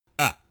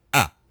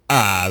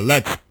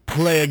Let's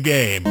play a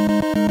game.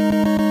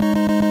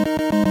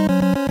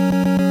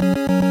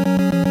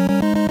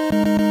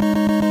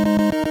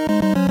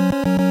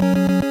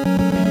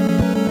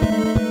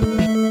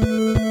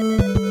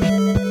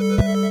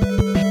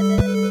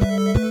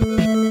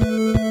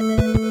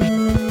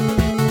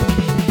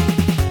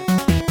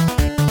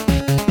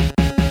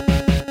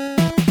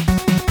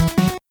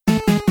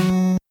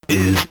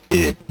 Is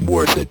it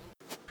worth it?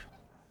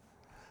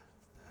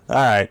 All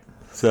right,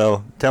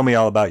 so tell me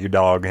all about your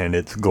dog and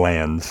its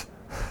glands.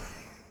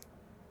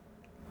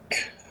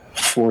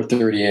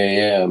 4:30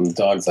 a.m. The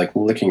dog's like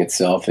licking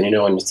itself, and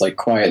when it's like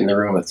quiet in the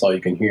room, that's all you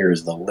can hear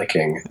is the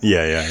licking.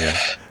 Yeah.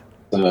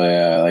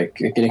 So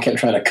it kept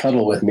trying to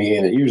cuddle with me,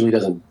 and it usually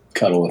doesn't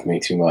cuddle with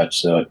me too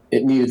much. So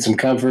it needed some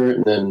comfort,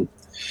 and then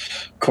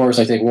of course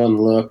I take one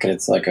look, and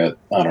it's like I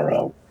don't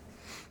know,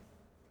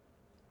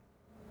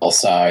 all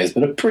size,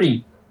 but a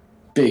pretty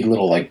big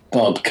little like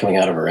bump coming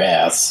out of her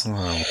ass. Oh,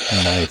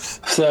 nice.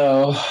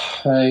 So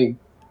I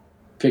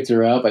picked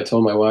her up. I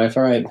told my wife,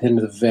 "All right, heading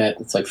to the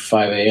vet." It's like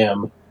 5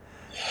 a.m.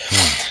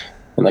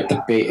 And like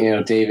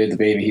David, the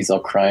baby, he's all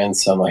crying.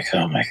 So I'm like,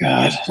 "Oh my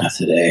god, not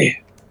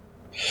today."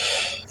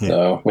 Yeah.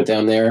 So went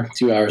down there.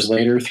 2 hours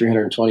later,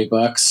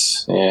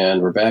 $320,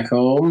 and we're back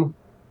home.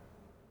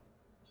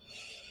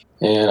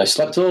 And I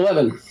slept till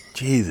 11.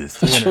 Jesus,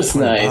 Which was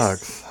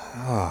nice.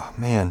 $320. Oh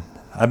man,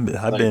 I've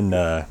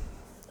been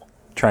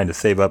trying to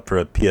save up for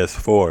a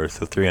PS4,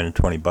 so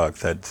 $320.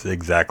 That's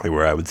exactly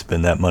where I would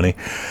spend that money.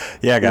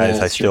 Yeah, guys,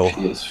 I still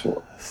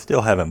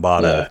haven't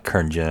bought a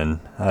current gen.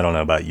 I don't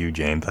know about you,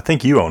 James. I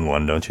think you own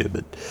one, don't you?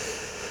 But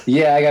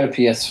yeah, I got a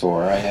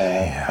PS4.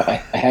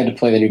 I had to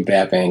play the new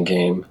Batman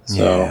game,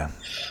 so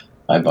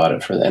I bought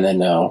it for that. And then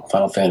now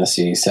Final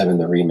Fantasy VII,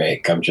 the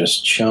remake. I'm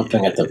just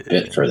chomping at the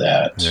bit for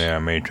that. Yeah,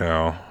 me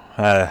too.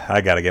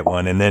 I got to get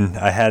one. And then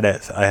I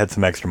had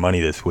some extra money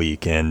this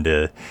week,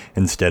 and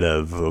instead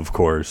of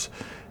course,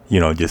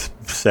 just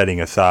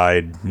setting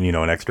aside,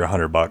 an extra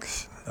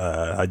 $100,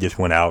 I just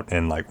went out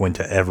and went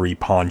to every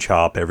pawn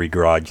shop, every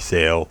garage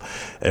sale,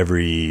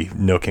 every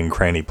nook and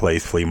cranny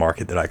place, flea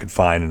market that I could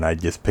find, and I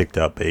just picked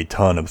up a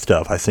ton of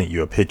stuff. I sent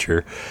you a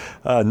picture.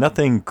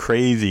 Nothing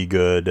crazy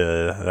good.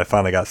 I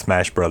finally got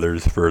Smash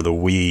Brothers for the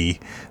Wii,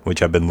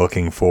 which I've been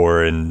looking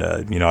for, and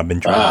I've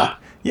been trying.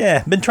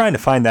 Yeah, been trying to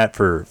find that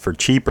for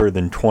cheaper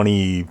than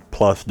 $20+.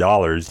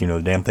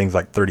 The damn thing's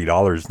like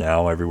 $30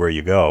 now everywhere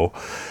you go.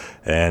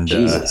 And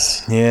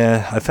Jesus.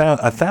 I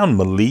found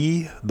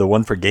Melee, the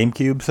one for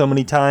GameCube, so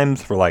many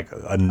times for like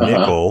a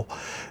nickel,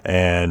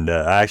 and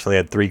I actually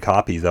had 3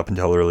 copies up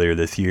until earlier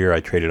this year. I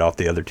traded off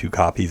the other 2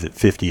 copies at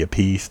 $50 a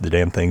piece. The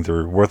damn things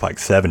are worth like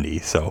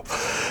 $70, so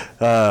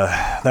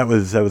that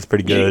was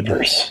pretty good.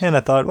 Jeepers. And I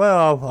thought,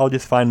 well, I'll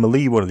just find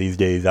Melee one of these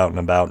days out and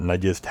about, and I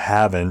just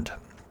haven't.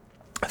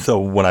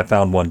 So when I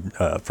found one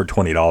for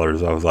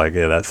 $20, I was like,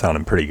 yeah, that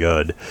sounded pretty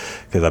good,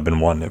 because I've been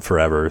wanting it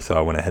forever. So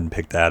I went ahead and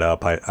picked that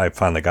up. I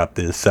finally got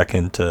the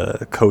second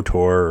KOTOR,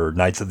 or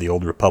Knights of the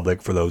Old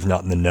Republic, for those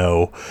not in the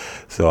know.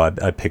 So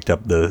I picked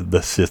up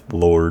the Sith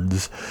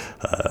Lords.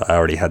 I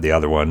already had the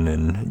other one,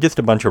 and just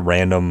a bunch of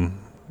random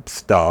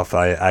stuff.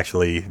 I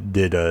actually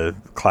did a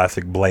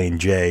classic Blaine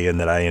J, and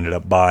that I ended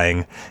up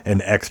buying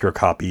an extra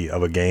copy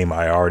of a game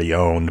I already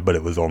owned, but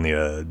it was only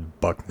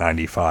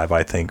 $1.95,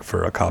 I think,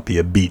 for a copy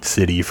of Beat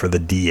City for the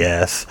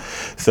DS.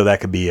 So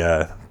that could be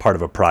a part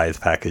of a prize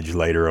package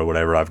later or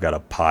whatever. I've got a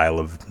pile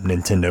of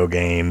Nintendo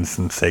games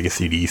and Sega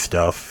CD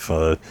stuff.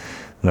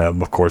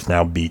 Of course,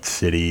 now Beat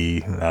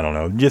City. I don't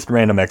know, just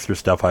random extra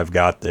stuff I've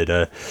got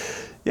that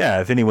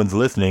if anyone's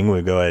listening,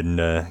 we'll go ahead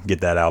and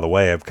get that out of the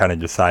way. I've kind of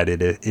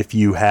decided, if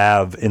you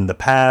have in the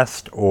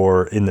past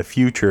or in the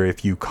future,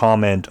 if you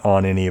comment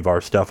on any of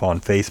our stuff on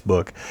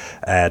Facebook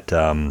at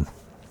what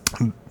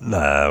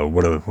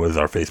is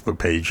our Facebook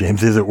page,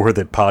 James? Is It Worth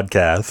It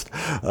Podcast?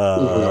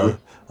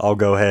 I'll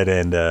go ahead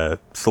and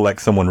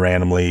select someone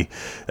randomly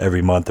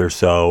every month or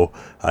so.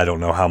 I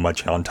don't know how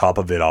much on top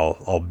of it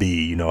I'll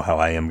be. You know how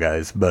I am,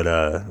 guys. But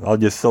I'll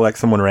just select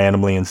someone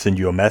randomly and send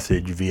you a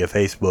message via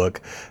Facebook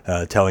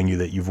telling you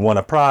that you've won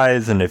a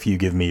prize. And if you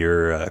give me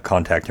your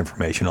contact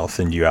information, I'll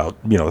send you out,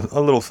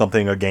 a little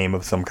something, a game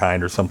of some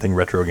kind, or something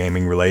retro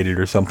gaming related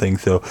or something.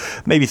 So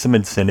maybe some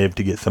incentive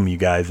to get some of you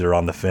guys that are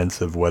on the fence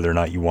of whether or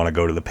not you want to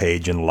go to the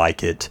page and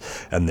like it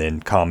and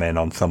then comment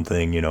on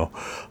something.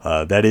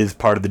 That is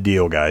part of the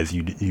deal, guys.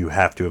 You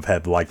have to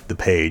have liked the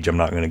page. I'm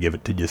not going to give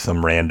it to just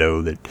some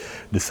rando that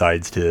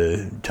decides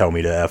to tell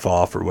me to F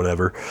off or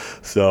whatever.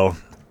 So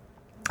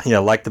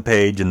like the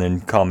page and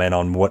then comment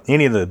on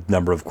any of the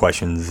number of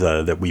questions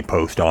that we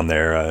post on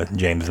there.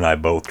 James and I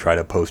both try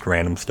to post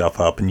random stuff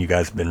up, and you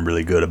guys have been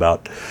really good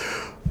about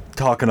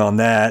talking on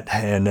that,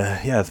 and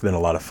it's been a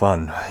lot of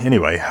fun.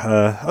 Anyway,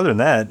 other than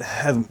that,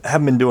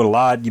 haven't been doing a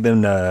lot. You've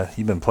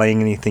been playing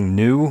anything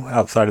new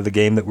outside of the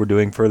game that we're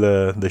doing for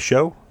the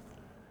show?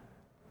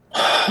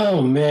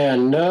 Oh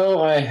man,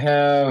 no, I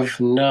have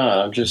not.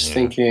 I'm just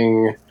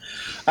thinking.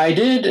 I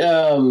did.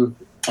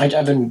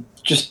 I've been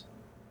just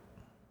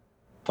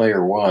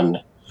Player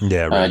One.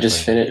 Yeah, right. I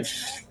just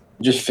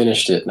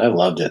finished it, and I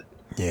loved it.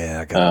 Yeah,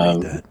 I gotta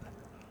read that.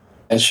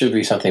 it should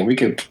be something. We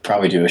could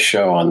probably do a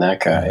show on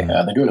that guy.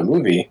 They're doing a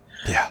movie.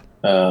 Yeah.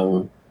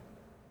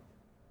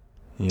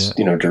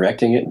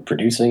 Directing it and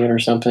producing it or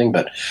something.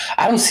 But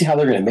I don't see how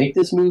they're going to make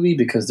this movie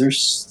because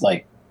there's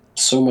like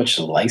so much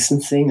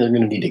licensing they're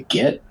going to need to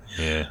get.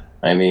 Yeah.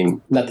 I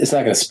mean, it's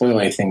not going to spoil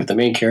anything, but the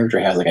main character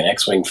has like an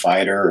X-Wing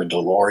fighter, a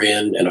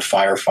DeLorean, and a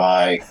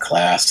Firefly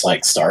class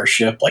like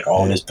starship, like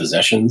all in his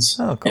possessions.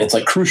 Oh, cool. And it's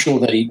like crucial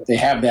that they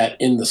have that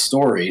in the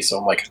story. So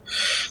I'm like,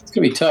 it's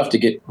going to be tough to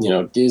get,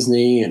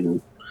 Disney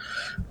and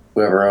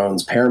whoever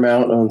owns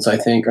Paramount I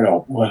think, or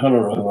no, I don't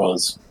know who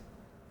owns.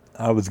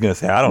 I was going to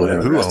say, I don't know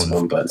who owns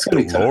them, but it's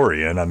gonna be tough.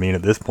 DeLorean. I mean,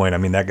 at this point,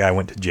 that guy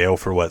went to jail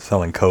for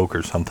selling coke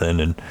or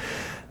something, and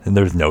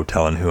there's no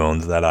telling who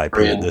owns that IP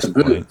at this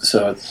point.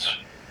 So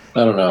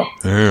I don't know.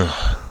 Yeah,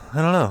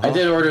 I don't know. I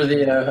did order the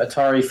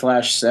Atari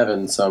Flash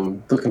 7, so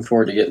I'm looking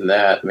forward to getting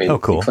that. I mean,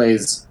 cool.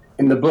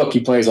 In the book, he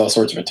plays all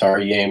sorts of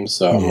Atari games,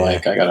 so I'm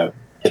like, I gotta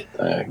get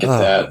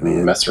that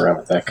and mess around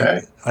with that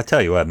guy. I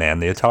tell you what, man,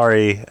 the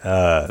Atari.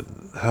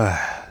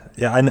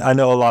 I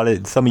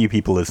know some of you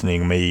people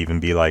listening may even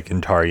be like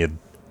Atari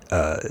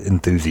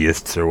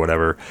enthusiasts or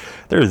whatever.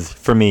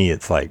 For me,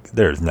 it's like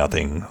there's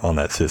nothing on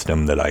that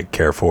system that I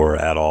care for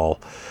at all.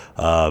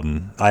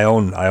 I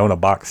own a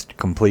boxed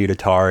complete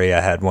Atari.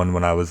 I had one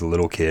when I was a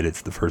little kid.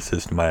 It's the first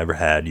system I ever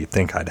had. You'd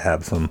think I'd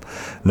have some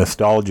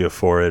nostalgia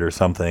for it or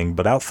something,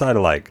 but outside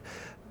of like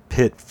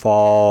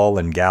Pitfall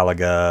and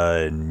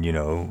Galaga and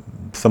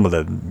some of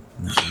the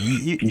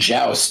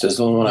Joust is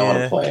the one I want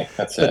to play.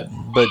 That's it.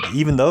 But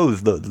even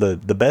those,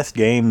 the best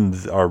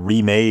games are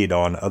remade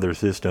on other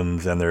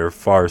systems, and they're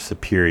far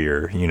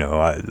superior.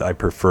 I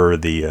prefer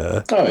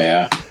the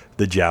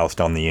the Joust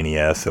on the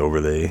NES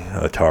over the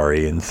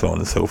Atari and so on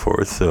and so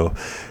forth. So,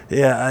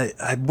 yeah,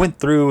 I went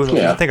through.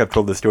 I think I've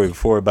told this story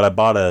before, but I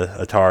bought a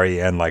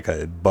Atari and like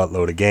a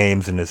buttload of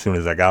games, and as soon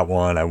as I got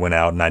one, I went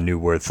out and I knew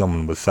where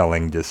someone was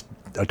selling just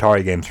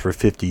Atari games for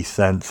 50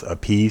 cents a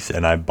piece,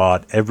 and I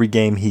bought every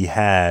game he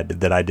had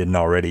that I didn't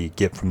already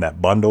get from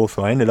that bundle,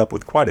 so I ended up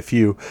with quite a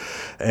few,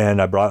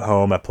 and I brought it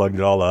home, I plugged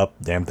it all up,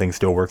 damn thing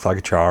still works like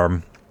a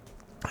charm,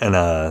 and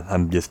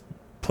I'm just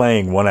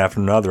playing one after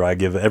another. I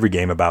give every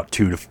game about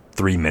 2 to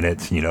 3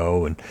 minutes,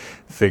 and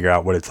figure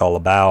out what it's all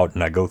about,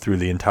 and I go through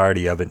the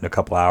entirety of it in a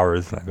couple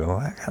hours, and I go,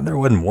 God, there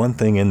wasn't one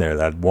thing in there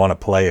that I'd want to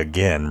play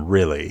again,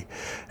 really.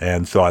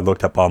 And so I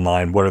looked up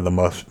online what are the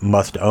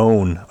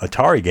must-own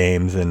Atari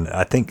games, and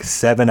I think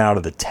 7 out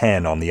of the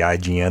 10 on the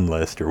IGN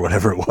list or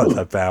whatever it was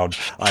I found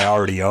I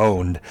already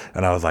owned,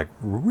 and I was like,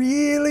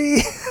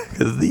 really?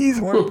 Because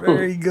these weren't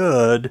very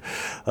good.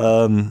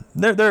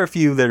 There are a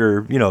few that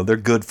are, they're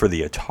good for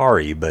the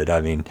Atari, but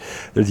I mean,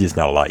 there's just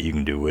not a lot you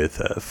can do with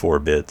 4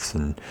 bits,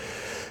 and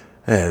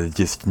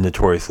just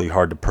notoriously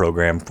hard to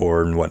program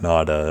for and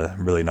whatnot.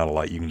 Really not a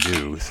lot you can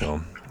do. So,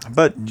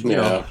 but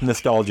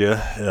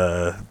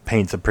nostalgia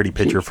paints a pretty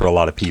picture for a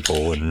lot of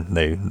people, and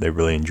they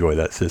really enjoy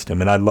that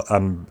system. And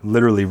I'm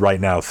literally right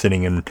now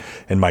sitting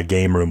in my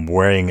game room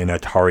wearing an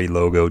Atari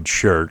logoed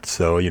shirt.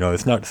 So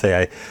it's not to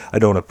say I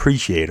don't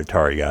appreciate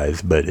Atari,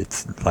 guys, but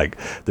it's like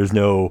there's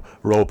no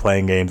role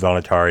playing games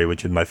on Atari,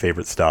 which is my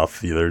favorite stuff.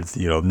 There's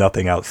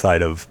nothing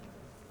outside of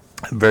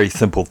very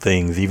simple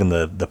things. Even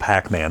the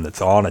Pac-Man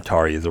that's on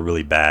Atari is a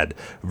really bad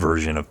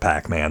version of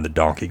Pac-Man. The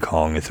Donkey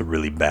Kong is a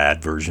really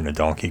bad version of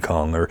Donkey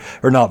Kong, or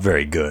not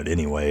very good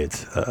anyway.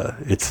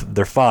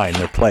 They're fine,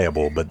 they're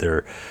playable, but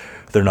they're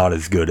not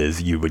as good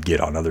as you would get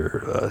on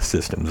other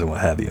systems and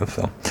what have you.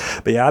 So,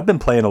 but yeah, I've been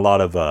playing a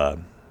lot of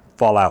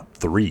Fallout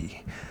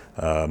 3.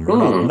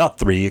 Not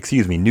 3,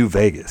 excuse me, New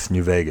Vegas.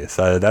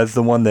 That's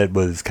the one that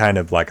was kind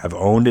of like I've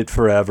owned it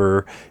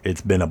forever. It's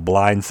been a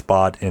blind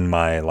spot in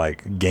my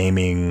like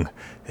gaming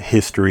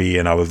history,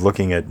 and I was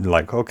looking at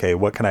like, okay,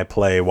 what can I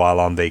play while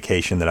on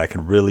vacation that I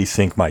can really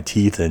sink my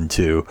teeth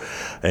into?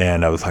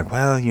 And I was like,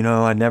 well,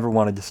 I never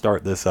wanted to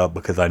start this up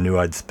because I knew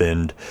I'd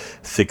spend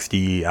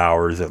 60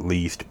 hours at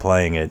least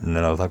playing it. And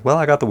then I was like, well,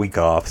 I got the week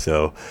off,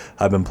 so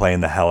I've been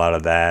playing the hell out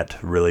of that,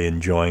 really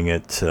enjoying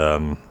it.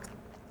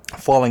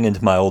 Falling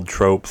into my old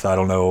tropes. I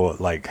don't know,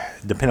 like,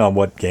 depending on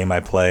what game I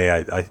play,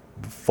 I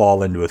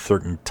fall into a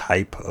certain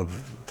type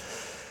of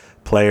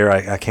player.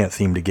 I can't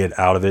seem to get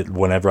out of it.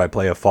 Whenever I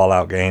play a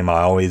Fallout game,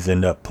 I always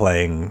end up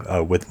playing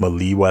with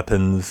melee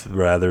weapons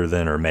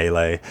or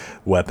melee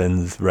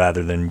weapons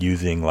rather than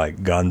using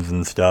like guns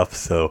and stuff.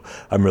 So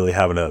I'm really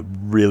having a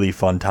really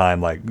fun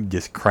time, like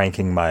just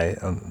cranking my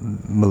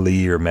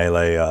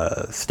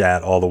melee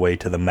stat all the way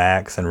to the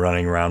max and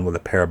running around with a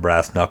pair of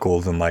brass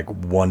knuckles and like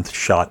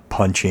one-shot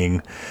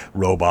punching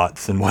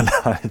robots and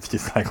whatnot. It's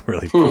just like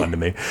really fun to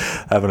me,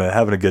 having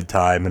a good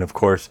time. And of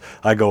course,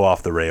 I go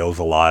off the rails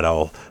a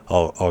lot.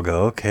 I'll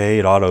go, okay,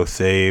 it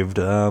auto-saved.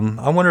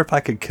 I wonder if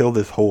I could kill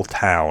this whole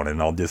town,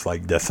 and I'll just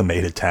like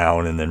decimate a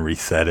town and then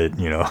reset it,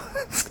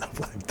 stuff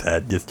like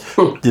that. Just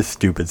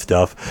stupid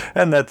stuff.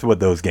 And that's what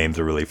those games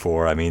are really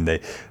for. I mean,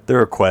 there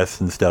are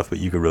quests and stuff, but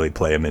you could really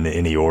play them in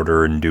any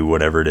order and do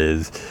whatever it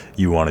is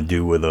you want to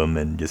do with them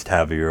and just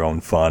have your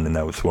own fun, and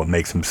that was what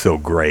makes them so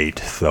great.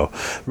 So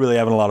really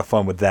having a lot of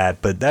fun with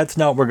that. But that's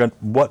not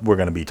what we're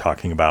going to be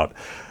talking about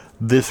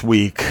This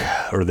week,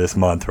 or this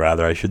month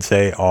rather, I should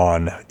say,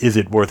 on Is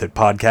It Worth It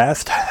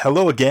podcast.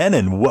 Hello again,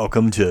 and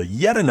welcome to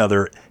yet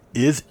another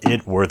Is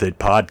It Worth It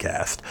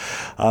podcast.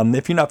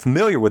 If you're not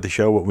familiar with the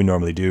show, what we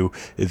normally do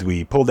is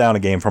we pull down a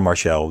game from our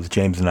shelves,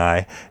 James and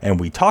I, and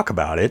we talk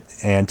about it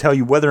and tell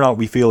you whether or not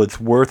we feel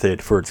it's worth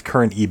it for its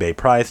current eBay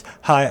price.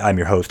 Hi, I'm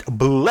your host,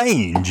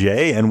 Blaine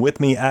J, and with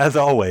me, as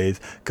always,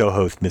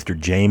 co-host Mr.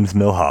 James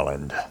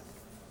Milholland.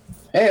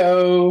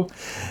 Heyo.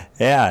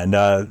 Yeah,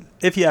 and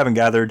if you haven't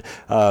gathered,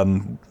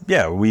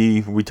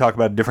 we talk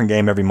about a different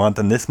game every month,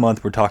 and this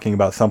month we're talking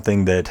about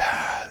something that,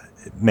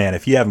 man,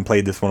 if you haven't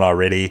played this one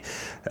already,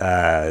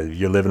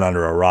 you're living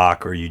under a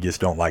rock or you just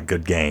don't like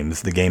good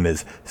games. The game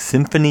is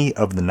Symphony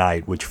of the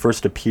Night, which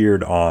first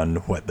appeared on,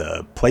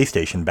 the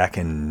PlayStation back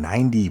in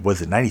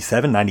 97,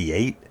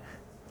 98?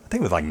 I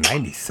think it was like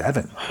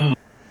 97.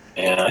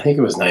 Yeah, I think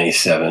it was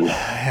 97.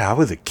 Yeah, I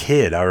was a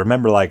kid. I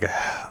remember,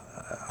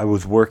 I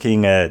was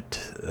working at,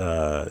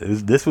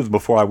 this was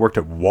before I worked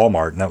at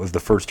Walmart, and that was the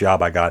first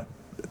job I got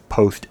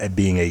post at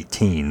being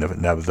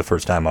 18. That was the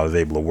first time I was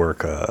able to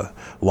work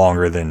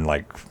longer than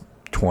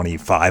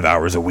 25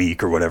 hours a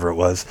week or whatever it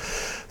was.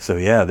 So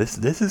yeah,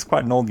 this is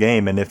quite an old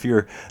game, and if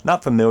you're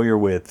not familiar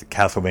with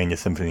Castlevania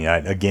Symphony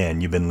Night,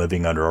 again, you've been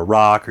living under a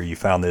rock, or you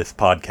found this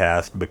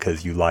podcast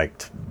because you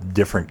liked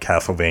different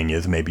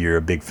Castlevanias. Maybe you're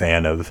a big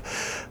fan of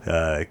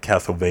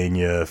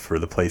Castlevania for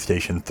the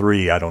PlayStation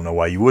 3. I don't know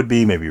why you would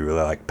be. Maybe you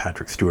really like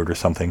Patrick Stewart or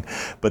something.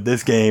 But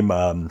this game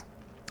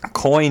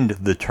coined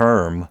the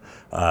term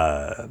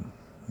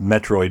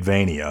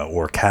Metroidvania,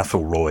 or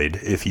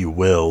Castleroid, if you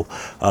will.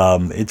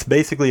 It's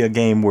basically a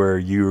game where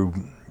you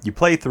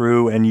play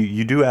through, and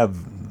you do have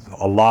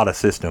a lot of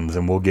systems,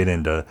 and we'll get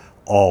into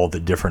all the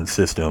different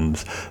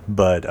systems,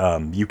 but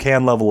you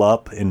can level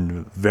up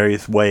in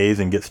various ways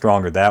and get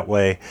stronger that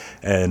way.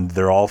 And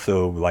they're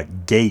also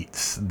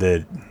gates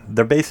that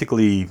they're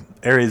basically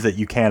areas that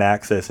you can't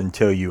access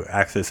until you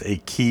access a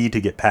key to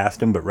get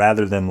past them. But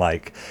rather than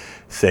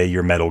say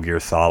your Metal Gear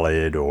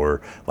Solid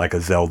or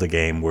a Zelda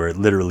game where it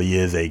literally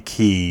is a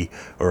key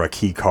or a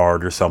key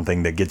card or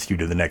something that gets you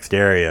to the next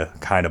area,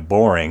 kind of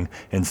boring.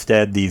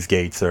 Instead, these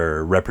gates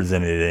are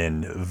represented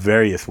in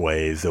various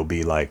ways. They'll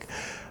be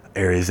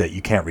areas that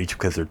you can't reach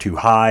because they're too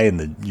high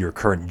and your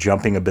current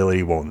jumping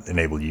ability won't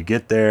enable you to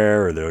get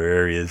there, or there are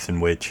areas in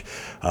which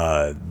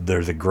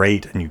there's a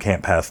grate and you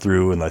can't pass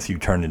through unless you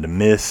turn into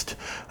mist.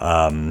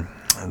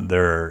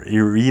 There are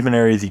even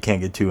areas you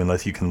can't get to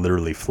unless you can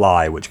literally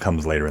fly, which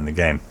comes later in the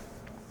game.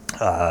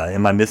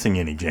 Am I missing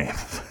any,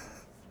 James?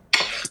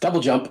 Double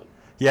jump.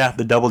 Yeah,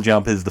 the double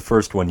jump is the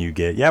first one you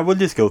get. Yeah, we'll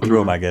just go through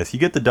them, I guess. You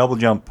get the double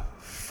jump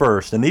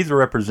first, and these are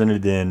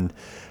represented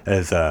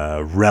as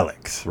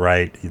relics,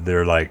 right?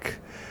 They're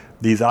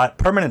these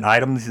permanent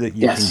items that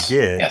you can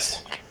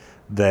get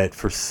that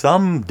for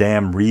some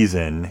damn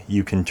reason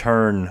you can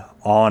turn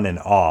on and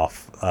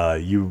off.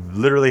 You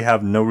literally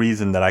have no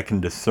reason that I can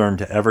discern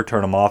to ever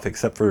turn them off,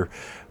 except for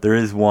there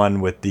is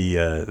one with the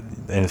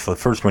and it's the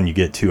first one you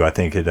get to, I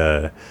think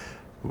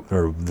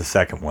or the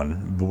second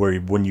one, where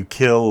when you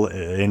kill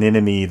an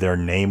enemy, their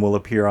name will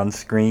appear on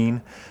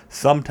screen.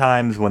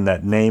 Sometimes when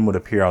that name would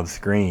appear on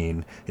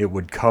screen, it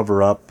would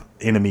cover up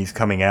enemies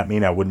coming at me,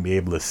 and I wouldn't be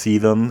able to see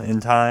them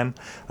in time.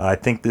 I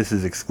think this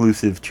is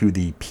exclusive to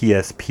the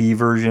PSP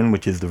version,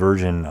 which is the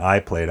version I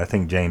played. I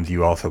think, James,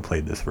 you also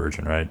played this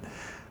version, right?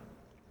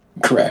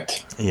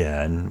 Correct.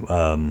 Yeah, and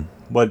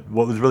what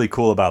was really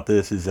cool about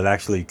this is it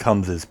actually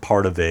comes as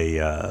part of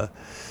a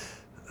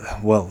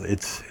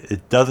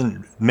it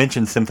doesn't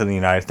mention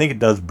Symphony Night. I think it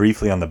does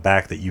briefly on the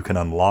back that you can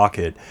unlock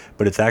it,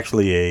 but it's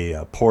actually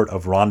a port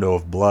of Rondo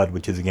of Blood,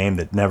 which is a game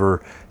that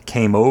never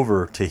came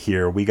over to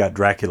here. We got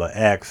Dracula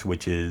X,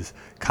 which is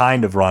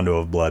kind of Rondo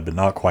of Blood, but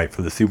not quite,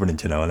 for the Super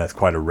Nintendo, and that's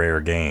quite a rare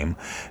game.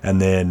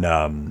 And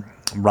then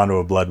Rondo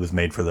of Blood was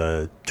made for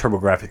the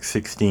TurboGrafx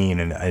 16,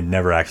 and I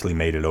never actually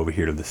made it over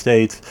here to the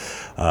States.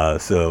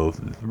 So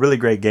really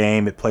great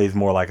game. It plays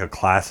more like a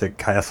classic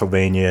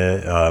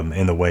Castlevania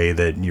in the way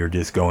that you're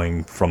just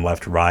going from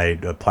left to right,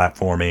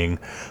 platforming.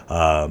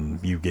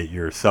 You get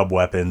your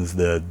sub-weapons.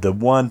 The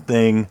one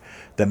thing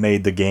that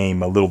made the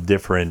game a little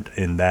different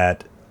in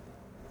that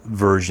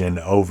version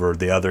over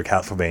the other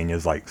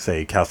Castlevanias, like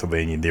say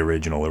Castlevania the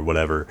original or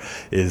whatever,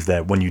 is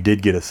that when you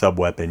did get a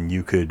sub-weapon,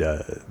 you could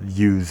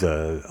use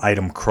a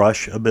item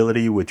crush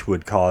ability, which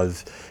would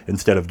cause,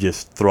 instead of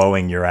just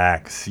throwing your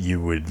axe,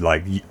 you would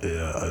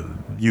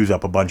use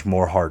up a bunch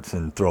more hearts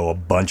and throw a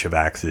bunch of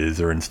axes,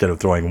 or instead of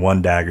throwing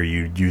one dagger,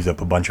 you'd use up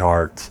a bunch of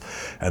hearts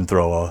and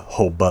throw a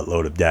whole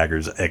buttload of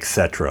daggers,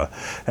 etc.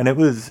 And it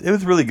was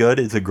really good.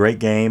 It's a great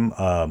game.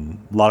 A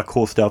lot of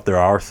cool stuff. There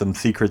are some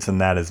secrets in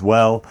that as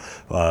well,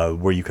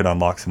 where you can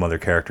unlock some other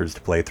characters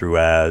to play through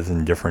as,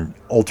 and different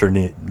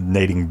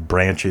alternating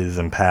branches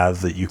and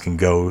paths that you can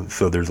go.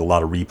 So there's a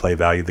lot of replay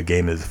value. The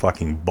game is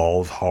fucking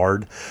balls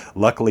hard.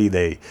 Luckily,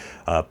 they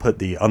put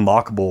the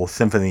unlockable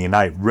Symphony of the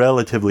Night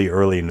relatively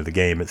early into the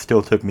game. It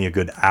still took me a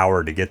good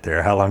hour to get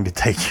there. How long did it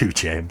take you,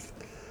 James?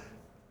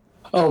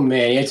 Oh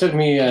man, it took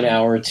me an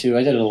hour or two.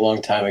 I did it a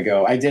long time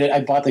ago.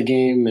 I bought the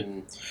game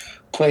in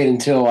played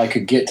until I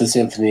could get to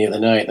Symphony of the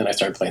Night. Then I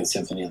started playing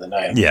Symphony of the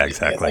Night. Yeah,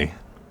 exactly.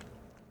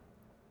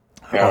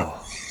 Yeah.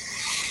 Oh,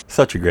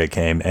 such a great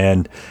game.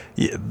 And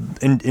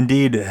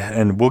indeed,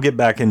 and we'll get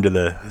back into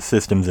the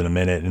systems in a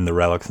minute and the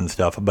relics and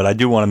stuff, but I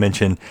do want to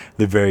mention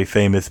the very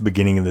famous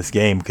beginning of this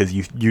game, because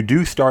you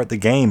do start the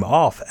game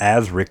off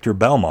as Richter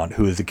Belmont,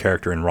 who is a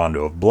character in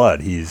Rondo of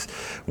Blood. He's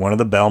one of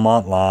the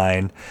Belmont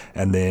line,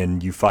 and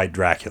then you fight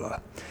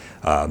Dracula.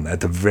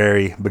 At the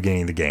very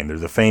beginning of the game,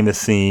 there's a famous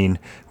scene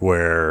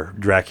where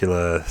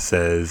Dracula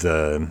says,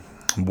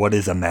 "What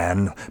is a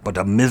man but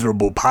a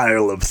miserable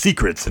pile of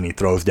secrets?" And he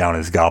throws down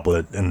his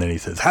goblet, and then he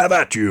says, "Have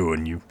at you!"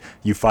 And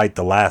you fight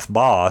the last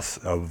boss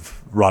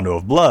of Rondo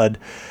of Blood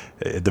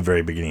at the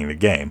very beginning of the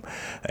game.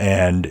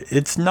 And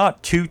it's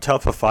not too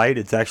tough a fight.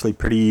 It's actually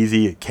pretty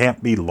easy. It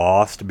can't be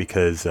lost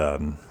because...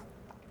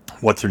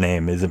 what's her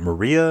name? Is it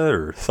Maria?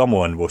 Or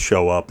someone will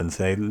show up and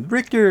say,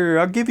 "Richter,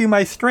 I'll give you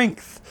my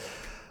strength."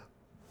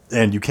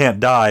 And you can't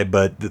die,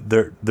 but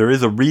there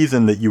is a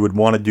reason that you would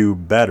want to do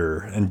better.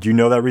 And do you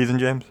know that reason,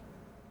 James?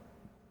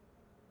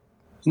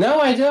 No,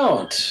 I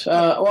don't.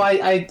 Well,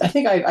 I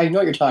think I know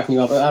what you're talking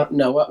about, but I don't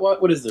know.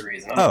 What is the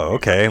reason? Oh,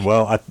 okay.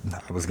 Well, I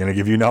was going to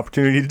give you an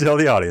opportunity to tell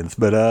the audience.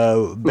 But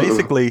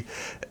basically,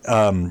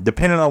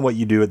 depending on what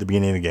you do at the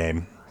beginning of the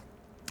game,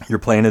 you're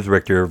playing as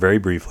Richter very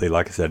briefly,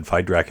 like I said,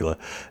 fight Dracula.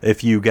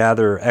 If you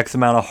gather X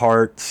amount of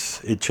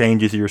hearts, it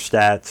changes your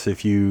stats.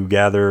 If you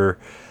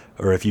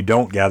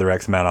don't gather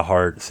X amount of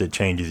hearts, it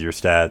changes your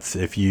stats.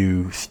 If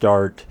you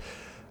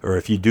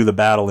do the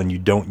battle and you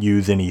don't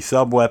use any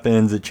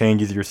sub-weapons, it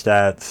changes your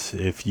stats.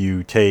 If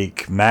you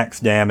take max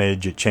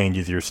damage, it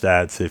changes your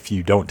stats. If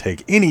you don't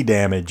take any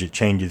damage, it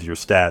changes your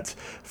stats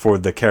for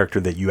the character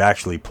that you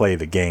actually play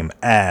the game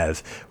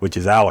as, which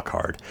is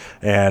Alucard.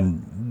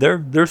 And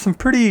there's some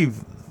pretty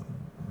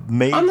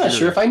major... I'm not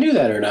sure if I knew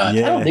that or not.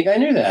 Yeah. I don't think I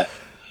knew that.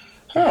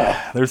 Huh.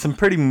 There's some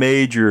pretty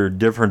major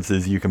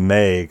differences you can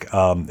make.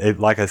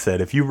 Like I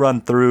said, if you run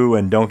through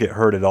and don't get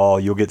hurt at all,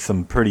 you'll get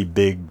some pretty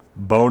big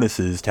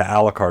bonuses to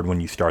Alucard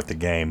when you start the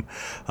game.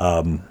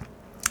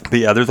 But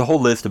yeah, there's a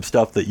whole list of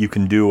stuff that you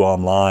can do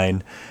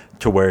online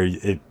to where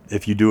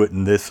if you do it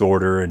in this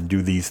order and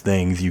do these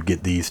things, you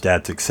get these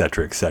stats,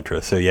 etc.,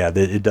 etc. So yeah,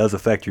 it does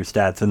affect your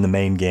stats in the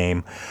main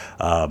game.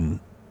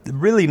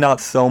 Really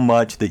not so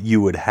much that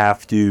you would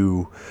have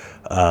to...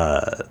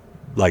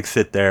 like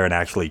sit there and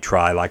actually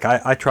try. Like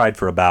I tried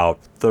for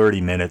about 30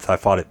 minutes. I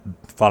fought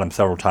him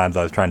several times.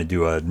 I was trying to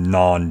do a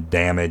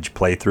non-damage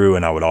playthrough,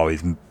 and I would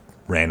always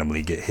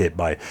randomly get hit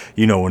by,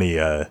 when he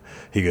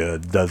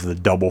does the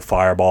double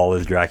fireball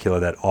as Dracula,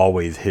 that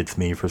always hits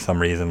me for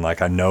some reason.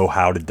 Like I know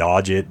how to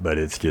dodge it, but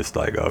it's just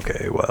like,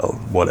 okay,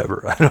 well,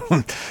 whatever.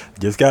 I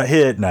just got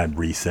hit, and I'd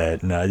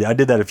reset. And I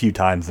did that a few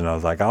times, and I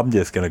was like, I'm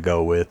just going to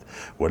go with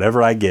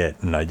whatever I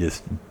get. And I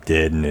just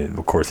did. And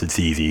of course it's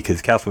easy,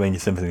 because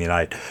Castlevania Symphony of the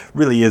Night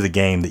really is a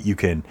game that you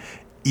can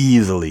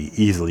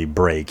easily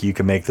break. You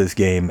can make this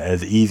game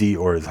as easy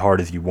or as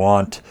hard as you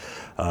want.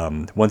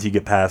 Once you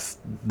get past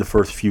the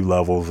first few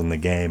levels in the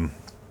game,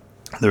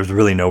 there's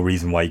really no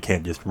reason why you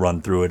can't just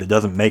run through it. It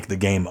doesn't make the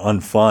game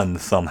unfun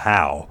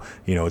somehow.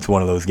 It's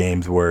one of those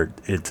games where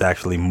it's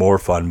actually more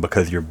fun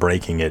because you're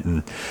breaking it.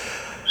 And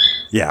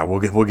yeah, we'll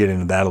get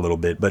into that a little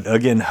bit. But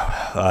again,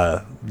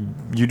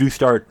 you do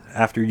start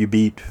after you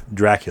beat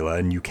Dracula,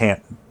 and you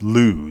can't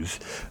lose.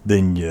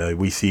 Then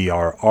we see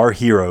our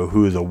hero,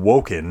 who is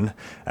awoken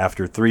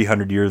after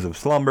 300 years of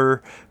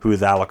slumber, who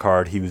is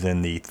Alucard. He was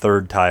in the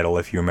third title.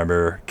 If you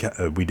remember,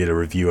 we did a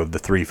review of the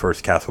 3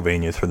 first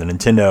Castlevanias for the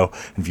Nintendo.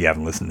 If you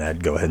haven't listened to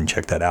that, go ahead and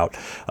check that out.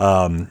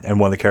 And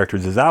one of the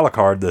characters is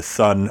Alucard, the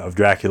son of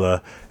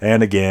Dracula.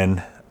 And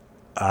again,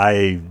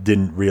 I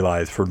didn't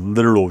realize for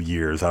literal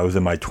years, I was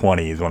in my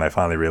 20s when I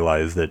finally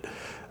realized that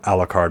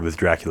Alucard was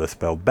Dracula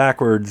spelled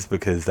backwards,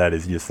 because that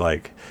is just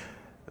like,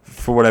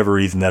 for whatever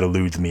reason, that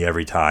eludes me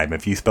every time.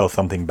 If you spell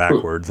something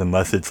backwards,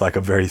 unless it's like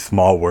a very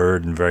small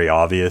word and very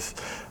obvious,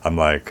 I'm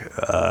like,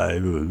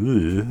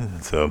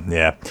 so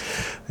yeah,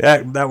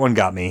 that one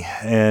got me.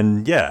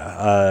 And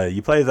yeah,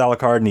 you play as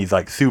Alucard, and he's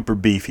like super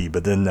beefy,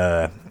 but then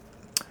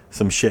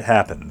some shit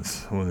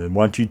happens. Why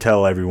don't you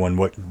tell everyone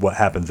what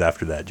happens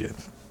after that, Jim?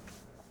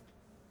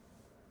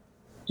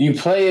 You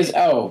play as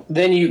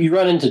then you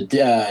run into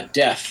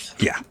death.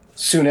 Yeah.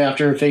 Soon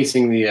after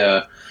facing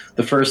the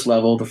first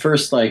level, the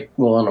first I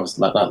don't know, it's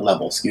not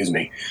level. Excuse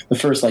me. The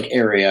first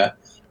area.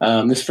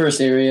 This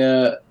first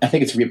area, I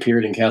think it's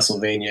reappeared in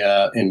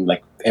Castlevania in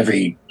like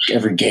every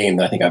game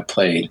that I think I've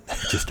played.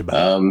 Just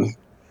about.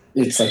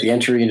 It's like the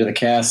entry into the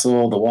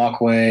castle, the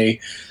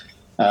walkway,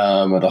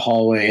 or the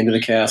hallway into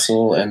the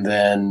castle, and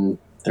then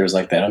there's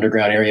like that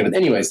underground area. But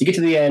anyways, you get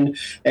to the end,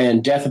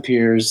 and Death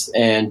appears,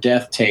 and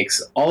Death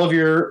takes all of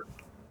your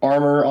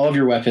armor, all of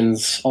your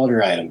weapons, all of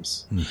your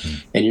items,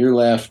 and you're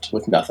left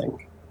with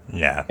nothing.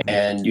 Yeah.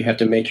 And you have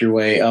to make your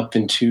way up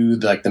into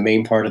the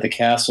main part of the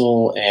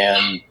castle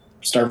and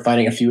start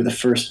fighting a few of the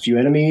first few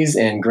enemies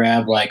and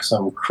grab like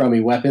some crummy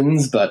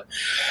weapons. But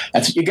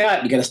that's what you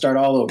got. You got to start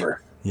all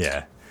over.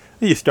 Yeah.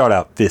 You start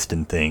out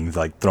fisting things,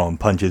 like throwing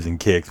punches and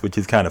kicks, which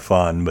is kind of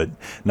fun, but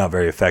not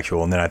very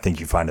effectual. And then I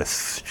think you find a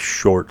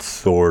short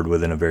sword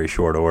within a very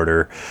short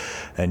order.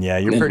 And yeah,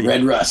 you're pretty...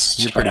 Red Rust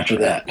you're pretty after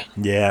that.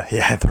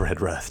 Yeah, the Red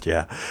Rust,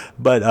 yeah.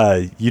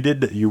 But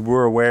you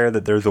were aware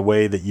that there's a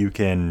way that you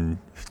can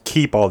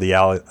keep all the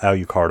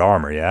Alucard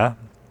armor, yeah?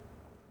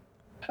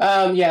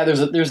 Yeah,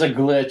 there's a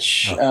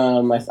glitch.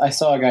 I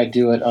saw a guy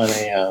do it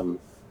on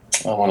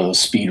one of those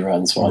speed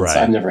runs once. Right.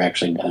 I've never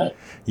actually done it.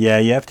 Yeah,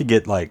 you have to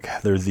get, like,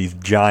 there's these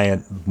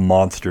giant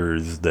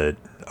monsters that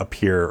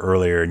appear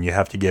earlier, and you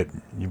have to get,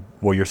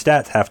 your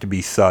stats have to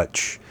be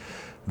such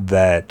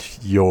that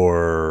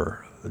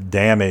your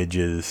damage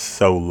is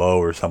so low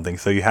or something.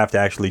 So you have to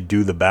actually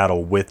do the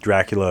battle with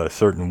Dracula a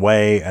certain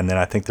way, and then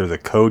I think there's a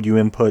code you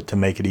input to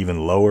make it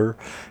even lower.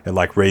 It,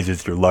 like,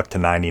 raises your luck to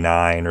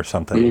 99 or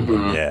something.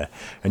 Mm-hmm. Yeah.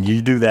 And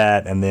you do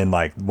that, and then,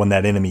 like, when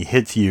that enemy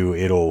hits you,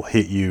 it'll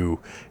hit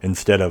you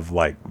instead of,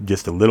 like,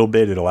 just a little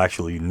bit, it'll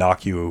actually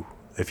knock you,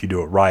 if you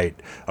do it right,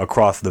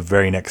 across the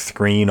very next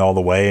screen all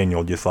the way, and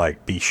you'll just,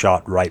 like, be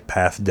shot right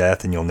past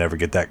death, and you'll never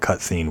get that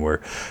cutscene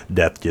where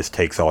death just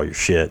takes all your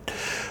shit.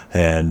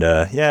 And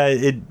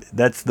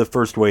that's the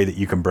first way that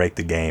you can break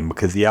the game,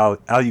 because the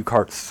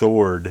Alucard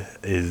sword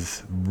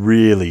is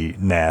really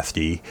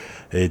nasty.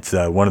 It's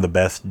one of the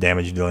best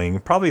damage dealing,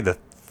 probably the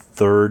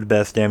third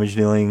best damage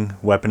dealing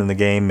weapon in the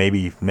game,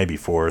 maybe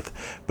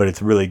fourth, but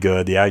it's really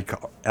good. The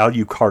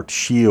Alucard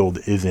shield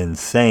is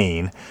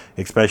insane,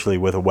 especially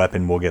with a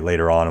weapon we'll get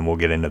later on, and we'll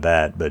get into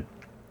that, but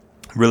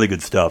really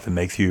good stuff. It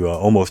makes you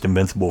almost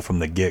invincible from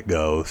the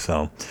get-go.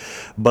 So,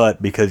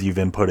 but because you've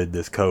inputted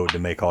this code to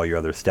make all your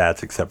other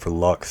stats except for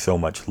luck so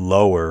much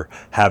lower,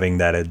 having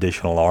that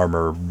additional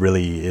armor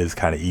really is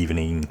kind of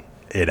evening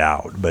it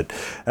out. But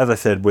as I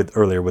said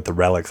earlier with the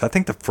relics, I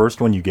think the first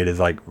one you get is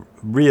like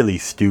really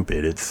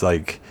stupid. It's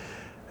like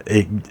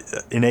it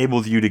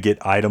enables you to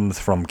get items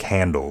from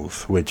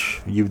candles,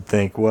 which you'd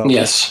think, well,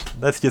 yes,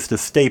 that's just a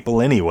staple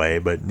anyway.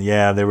 But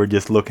yeah, they were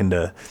just looking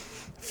to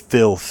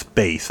fill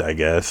space, I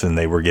guess, and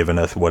they were giving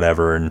us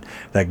whatever, and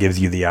that gives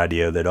you the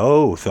idea that,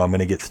 oh, so I'm going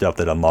to get stuff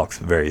that unlocks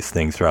various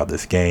things throughout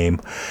this game.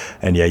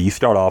 And yeah, you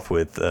start off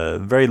with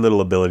very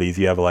little abilities.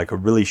 You have like a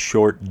really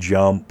short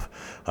jump.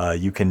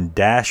 You can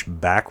dash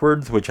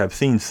backwards, which I've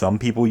seen some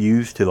people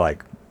use to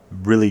like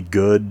really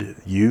good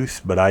use,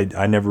 but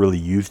I never really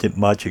used it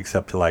much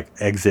except to like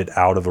exit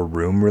out of a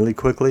room really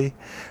quickly.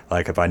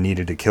 Like if I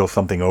needed to kill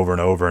something over and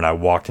over and I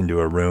walked into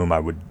a room, I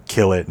would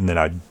kill it and then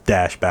I'd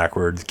dash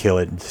backwards, kill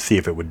it, and see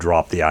if it would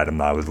drop the item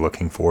that I was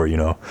looking for, you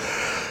know.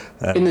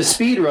 In the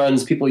speed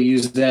runs, people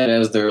use that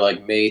as their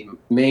like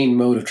main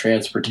mode of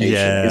transportation.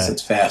 Yeah. Because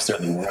it's faster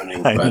than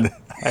running.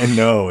 I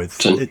know.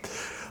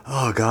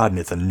 Oh, God, and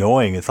it's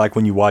annoying. It's like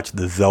when you watch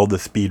the Zelda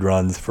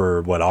speedruns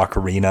for,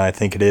 Ocarina, I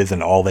think it is,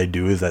 and all they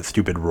do is that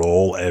stupid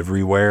roll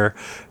everywhere.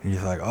 And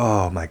you're like,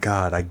 oh, my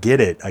God, I get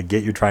it. I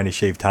get you're trying to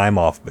shave time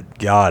off, but,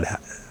 God,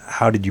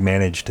 how did you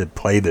manage to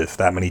play this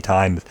that many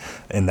times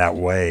in that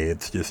way?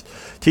 It's just,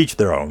 teach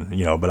their own,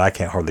 you know, but I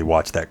can't hardly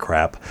watch that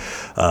crap.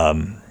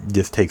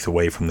 Just takes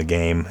away from the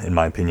game, in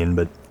my opinion.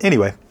 But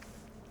anyway,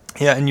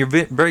 yeah, and you're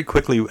very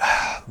quickly,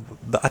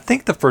 I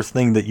think the first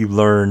thing that you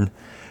learn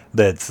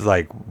that's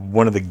like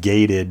one of the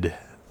gated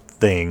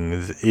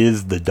things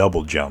is the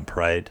double jump,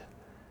 right?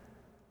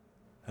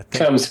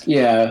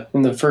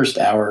 In the first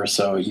hour or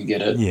so you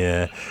get it.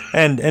 Yeah,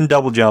 and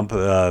double jump,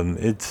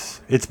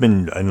 it's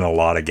been in a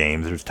lot of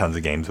games. There's tons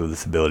of games with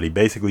this ability.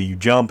 Basically, you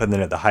jump, and then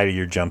at the height of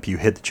your jump, you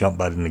hit the jump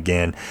button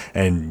again,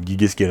 and you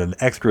just get an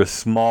extra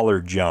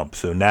smaller jump.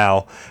 So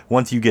now,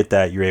 once you get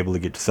that, you're able to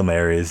get to some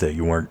areas that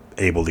you weren't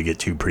able to get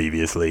to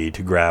previously,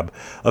 to grab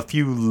a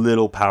few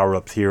little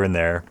power-ups here and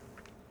there.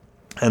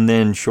 And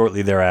then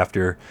shortly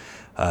thereafter,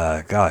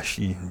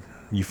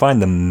 you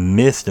find the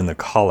mist in the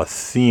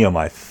Colosseum,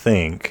 I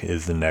think,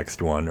 is the next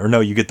one. Or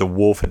no, you get the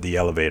wolf at the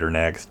elevator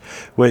next,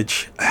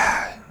 which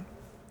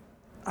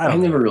I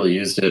never really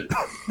used it.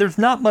 There's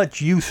not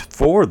much use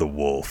for the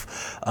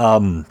wolf.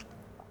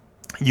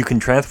 You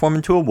can transform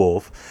into a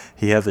wolf.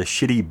 He has a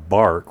shitty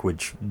bark,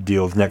 which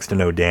deals next to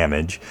no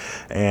damage.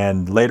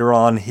 And later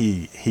on,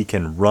 he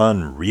can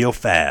run real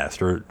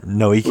fast. Or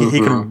no, he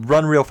can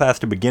run real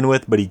fast to begin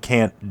with, but he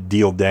can't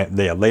deal damage.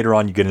 Yeah, later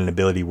on, you get an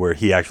ability where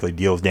he actually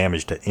deals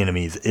damage to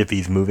enemies if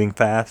he's moving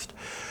fast.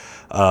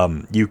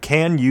 You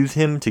can use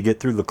him to get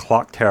through the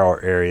clock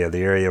tower area, the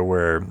area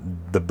where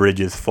the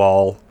bridges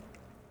fall.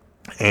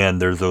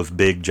 And there's those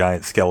big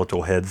giant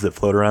skeletal heads that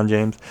float around,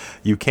 James.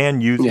 You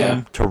can use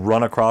them to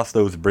run across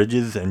those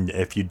bridges, and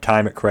if you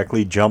time it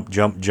correctly, jump,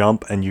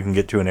 and you can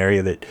get to an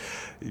area that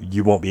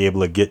you won't be able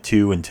to get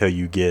to until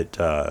you get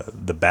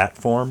the bat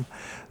form.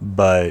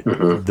 But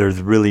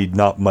there's really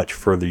not much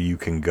further you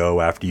can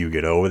go after you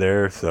get over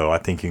there, so I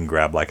think you can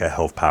grab like a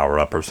health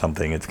power-up or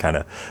something. It's kind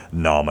of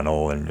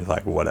nominal, and it's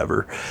like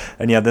whatever.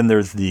 And yeah, then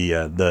there's the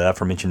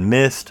aforementioned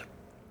mist,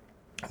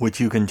 which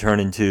you can turn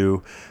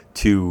into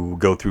to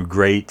go through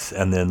grates,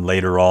 and then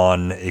later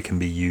on it can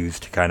be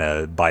used to kind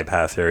of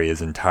bypass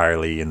areas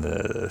entirely in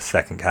the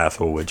second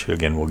castle, which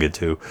again we'll get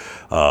to.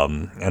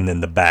 And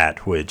then the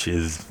bat, which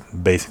is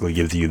basically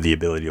gives you the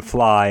ability to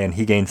fly, and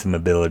he gains some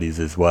abilities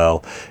as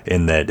well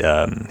in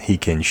that he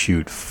can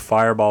shoot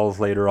fireballs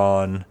later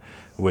on,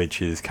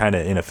 which is kind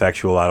of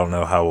ineffectual. I don't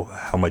know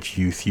how much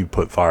use you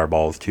put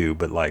fireballs to,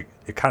 but like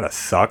it kind of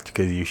sucked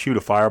because you shoot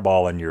a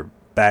fireball and your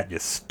bat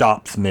just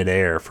stops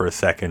midair for a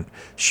second,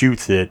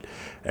 shoots it,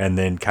 and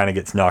then kind of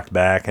gets knocked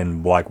back,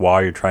 and like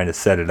while you're trying to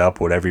set it up,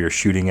 whatever you're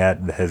shooting at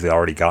has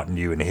already gotten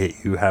you and hit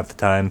you half the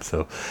time,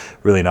 so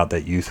really not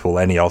that useful.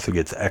 And he also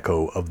gets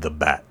Echo of the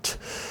Bat,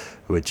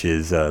 which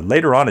is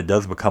later on it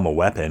does become a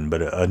weapon,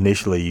 but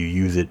initially you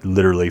use it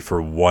literally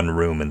for one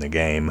room in the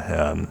game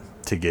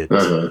to get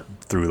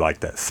through like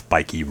that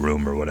spiky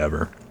room or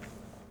whatever.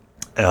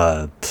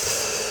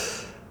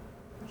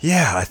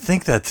 Yeah, I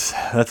think that's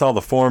all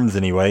the forms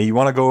anyway. You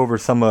want to go over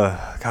some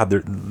God,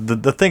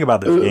 the thing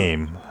about this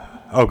game.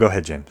 Oh, go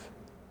ahead, James.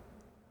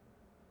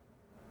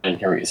 I didn't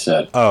hear what you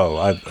said. Oh,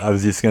 I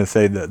was just going to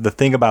say the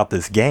thing about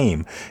this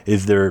game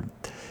is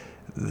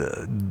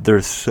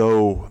there's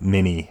so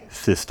many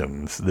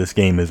systems. This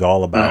game is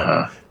all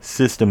about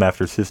system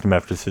after system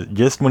after system.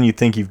 Just when you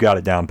think you've got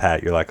it down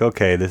pat, you're like,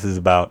 okay, this is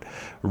about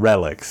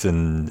relics,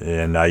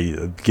 and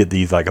I get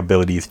these like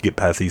abilities to get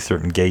past these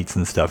certain gates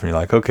and stuff, and you're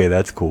like, okay,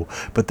 that's cool.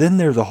 But then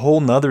there's a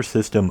whole nother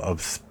system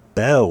of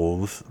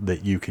spells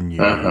that you can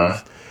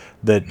use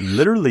that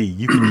literally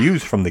you can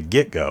use from the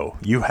get-go.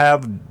 You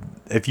have,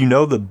 if you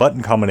know the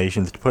button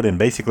combinations to put in,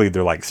 basically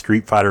they're like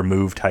Street Fighter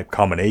move type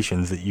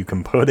combinations that you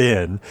can put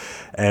in,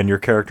 and your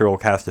character will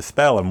cast a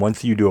spell, and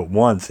once you do it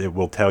once, it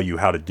will tell you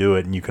how to do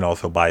it, and you can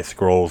also buy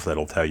scrolls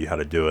that'll tell you how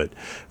to do it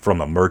from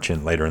a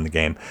merchant later in the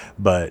game.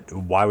 But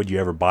why would you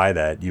ever buy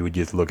that? You would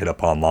just look it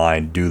up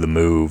online, do the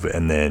move,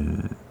 and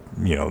then,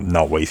 you know,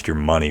 not waste your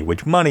money,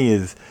 which money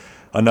is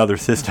another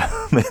system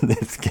in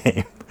this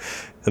game.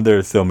 There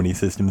are so many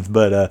systems,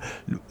 but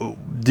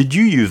did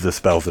you use the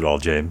spells at all,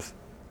 James?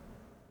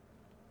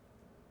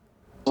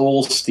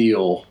 Soul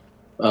Steal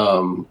a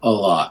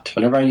lot.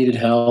 Whenever I needed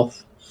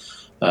health,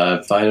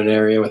 find an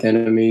area with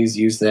enemies,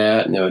 use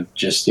that, and it would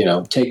just,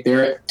 take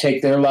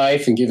their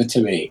life and give it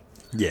to me.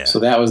 Yeah. So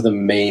that was the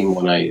main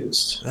one I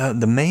used.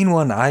 The main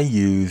one I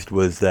used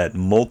was that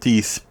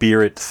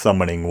multi-spirit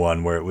summoning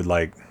one where it would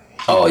like...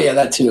 Oh, yeah,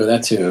 that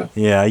too.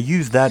 Yeah, I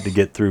used that to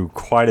get through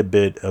quite a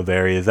bit of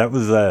areas. That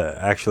was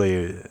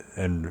actually,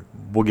 and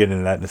we'll get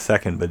into that in a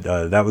second, but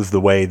that was the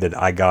way that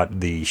I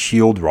got the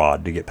shield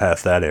rod to get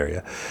past that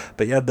area.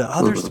 But yeah, the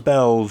other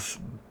spells,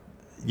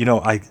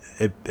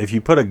 if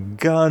you put a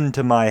gun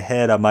to my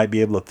head, I might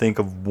be able to think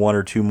of one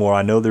or two more.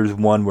 I know there's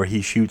one where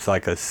he shoots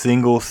like a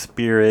single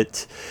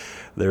spirit.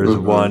 There's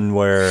one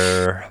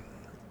where,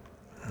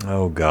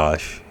 oh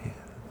gosh...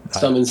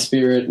 Summon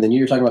Spirit, and then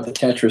you were talking about the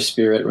Tetris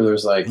Spirit, where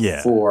there's like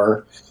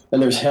 4. Then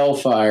there's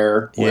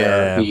Hellfire,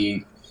 where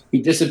he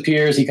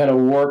disappears, he kind of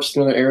warps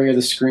to another area of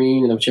the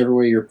screen, and whichever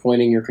way you're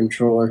pointing your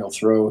controller, he'll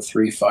throw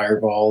 3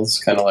 fireballs,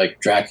 kind of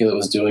like Dracula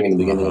was doing in the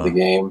beginning of the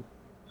game.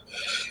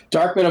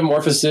 Dark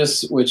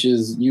Metamorphosis, which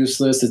is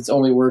useless. It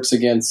only works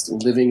against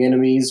living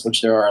enemies,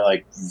 which there are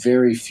like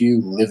very few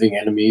living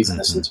enemies in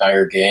this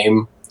entire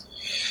game.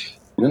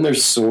 And then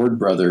there's Sword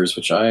Brothers,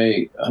 which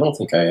I don't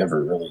think I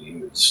ever really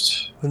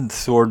used. Isn't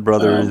Sword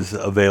Brothers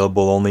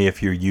available only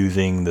if you're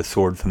using the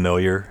Sword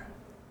Familiar?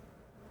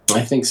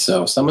 I think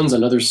so. Summons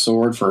another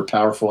sword for a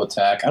powerful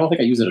attack. I don't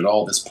think I used it at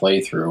all this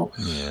playthrough.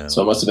 Yeah.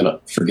 So it must have been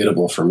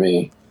forgettable for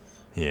me.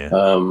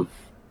 Yeah.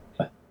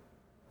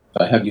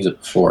 I have used it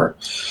before.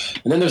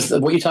 And then there's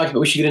what you talked about.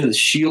 We should get into the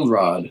Shield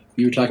Rod.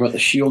 You were talking about the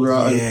Shield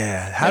Rod.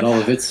 Yeah. And all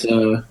of its...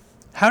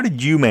 How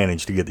did you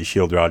manage to get the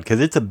shield rod?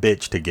 Because it's a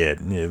bitch to get.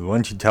 Why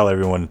don't you tell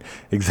everyone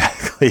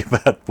exactly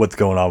about what's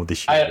going on with the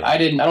shield rod? I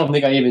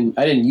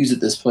didn't use it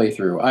this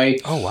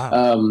playthrough. Oh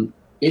wow.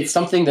 It's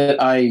something that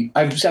I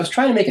was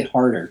trying to make it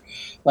harder.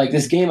 Like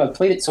this game, I've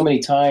played it so many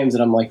times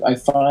that I'm like, I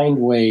find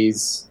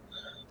ways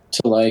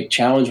to like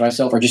challenge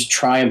myself or just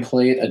try and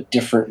play it a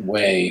different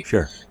way.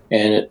 Sure.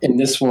 And in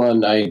this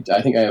one, I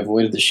think I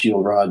avoided the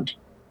shield rod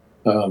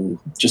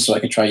just so I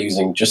could try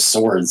using just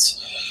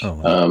swords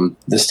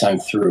this time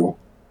through.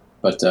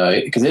 But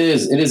because it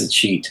is a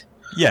cheat.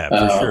 Yeah,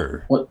 for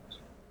sure.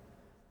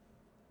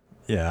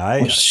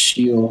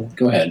 Shield?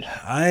 Go ahead.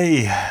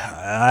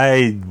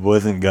 I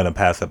wasn't gonna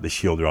pass up the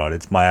shield rod.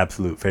 It's my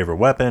absolute favorite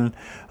weapon.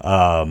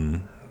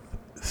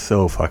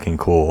 So fucking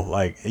cool.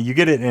 Like you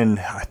get it in,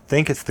 I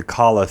think it's the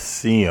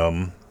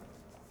Colosseum,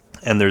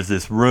 and there's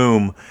this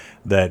room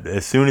that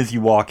as soon as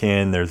you walk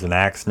in, there's an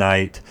Axe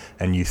Knight,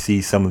 and you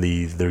see some of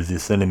these. There's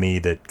this enemy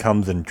that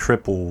comes in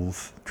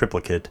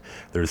triplicate.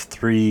 There's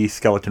 3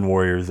 skeleton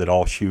warriors that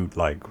all shoot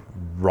like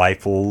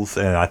rifles,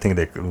 and I think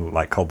they're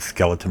like called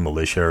skeleton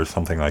militia or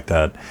something like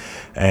that.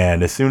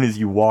 And as soon as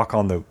you walk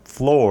on the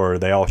floor,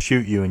 they all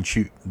shoot you, and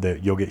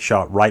you'll get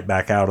shot right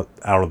back out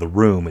of the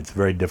room. It's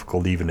very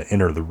difficult even to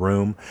enter the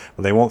room,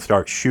 but they won't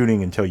start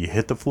shooting until you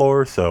hit the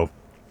floor. So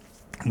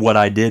what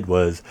I did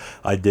was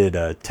I did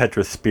a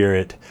Tetris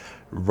Spirit,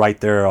 right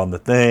there on the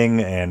thing,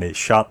 and it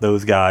shot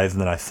those guys,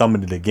 and then I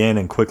summoned it again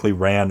and quickly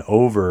ran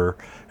over,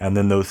 and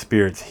then those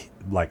spirits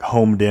like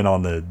homed in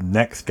on the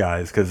next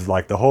guys, because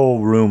like the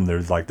whole room,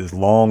 there's like this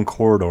long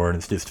corridor, and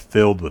it's just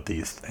filled with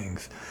these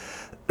things.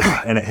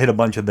 And it hit a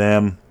bunch of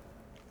them,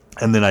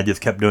 and then I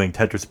just kept doing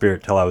Tetra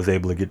Spirit till I was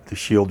able to get the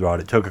shield rod.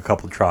 It took a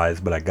couple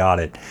tries, but I got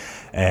it.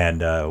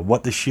 And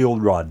what the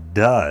shield rod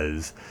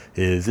does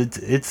is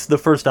it's the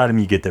first item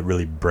you get that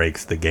really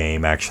breaks the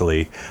game,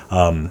 actually.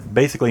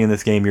 Basically, in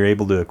this game, you're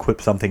able to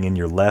equip something in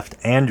your left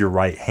and your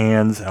right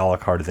hands.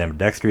 Alucard is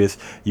ambidextrous.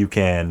 You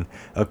can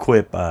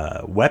equip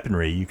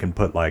weaponry. You can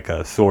put like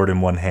a sword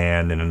in one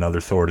hand and another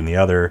sword in the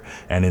other,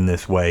 and in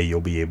this way, you'll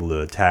be able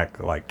to attack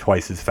like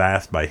twice as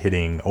fast by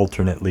hitting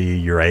alternately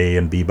your A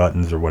and B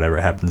buttons or whatever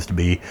it happens to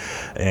be.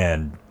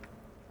 And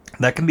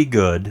that can be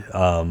good,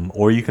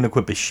 or you can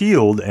equip a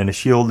shield, and a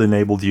shield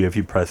enables you, if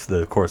you press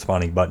the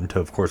corresponding button, to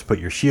of course put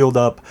your shield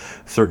up.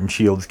 Certain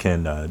shields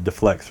can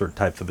deflect certain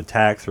types of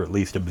attacks, or at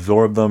least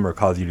absorb them, or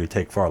cause you to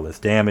take far less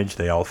damage.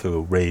 They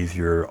also raise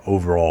your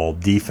overall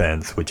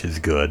defense, which is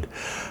good.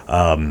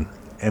 And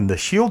the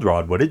shield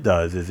rod, what it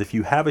does is, if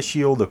you have a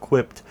shield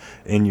equipped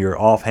in your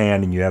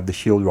offhand and you have the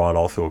shield rod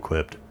also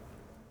equipped,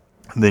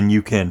 then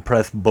you can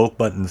press both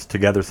buttons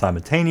together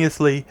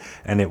simultaneously,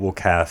 and it will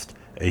cast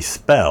a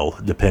spell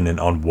dependent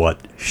on what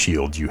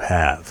shield you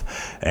have.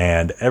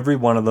 And every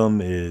one of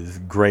them is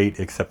great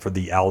except for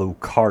the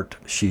Alucard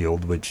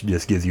shield, which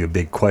just gives you a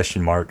big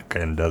question mark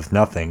and does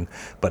nothing.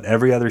 But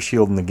every other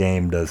shield in the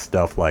game does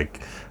stuff like,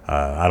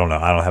 I don't know,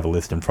 I don't have a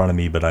list in front of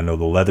me, but I know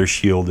the leather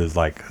shield is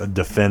like a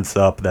defense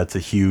up. That's a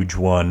huge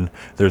one.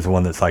 There's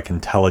one that's like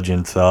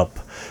intelligence up.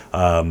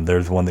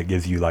 There's one that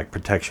gives you like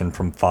protection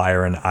from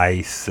fire and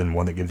ice, and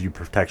one that gives you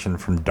protection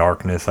from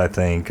darkness, I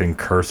think, and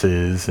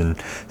curses and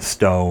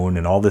stone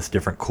and all this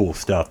different cool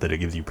stuff that it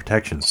gives you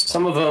protection.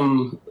 Some of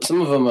them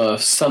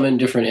summon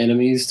different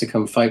enemies to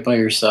come fight by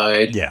your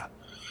side. Yeah.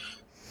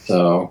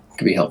 So it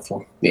could be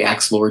helpful. The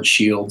Axe Lord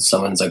shield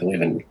summons, I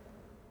believe, an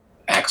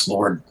Axe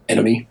Lord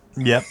enemy.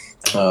 Yep.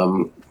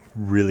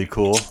 Really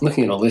cool.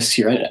 Looking at a list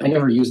here, I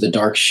never used the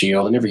Dark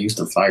Shield. I never used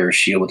the Fire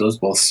Shield, but those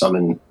both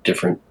summon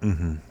different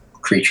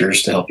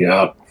creatures to help you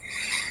out.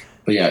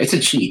 But yeah, it's a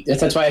cheat.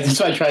 That's why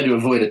I tried to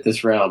avoid it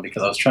this round,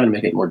 because I was trying to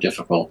make it more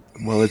difficult.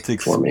 Well,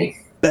 it's for me.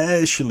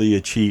 Especially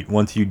a cheat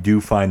once you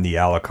do find the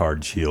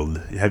Alucard shield.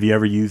 Have you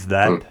ever used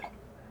that?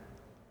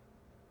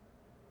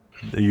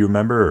 Do you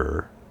remember?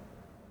 Or?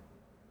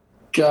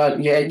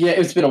 God, yeah,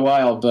 it's been a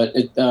while, but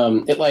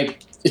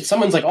it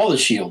summons like all the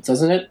shields,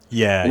 doesn't it?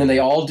 Yeah. And then they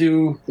all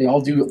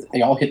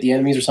hit the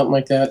enemies or something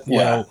like that. Yeah.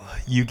 Well,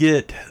 you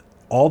get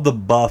all the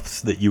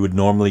buffs that you would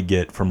normally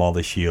get from all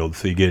the shields.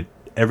 So you get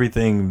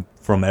everything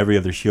from every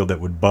other shield that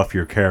would buff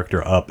your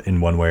character up in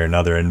one way or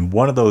another. And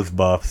one of those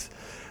buffs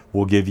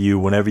will give you,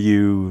 whenever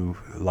you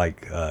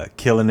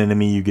kill an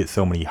enemy, you get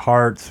so many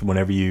hearts.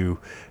 Whenever you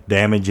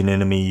damage an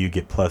enemy, you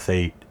get plus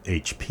 8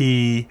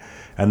 HP.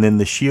 And then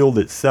the shield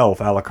itself,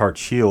 Alucard's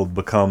shield,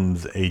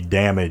 becomes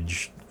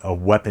a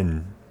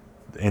weapon,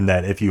 in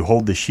that if you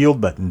hold the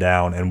shield button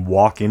down and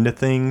walk into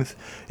things,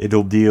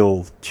 it'll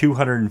deal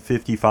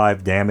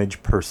 255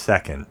 damage per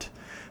second.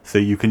 So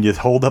you can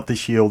just hold up the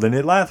shield, and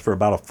it lasts for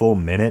about a full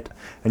minute,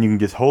 and you can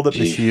just hold up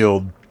the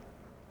shield,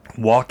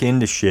 walk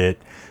into shit,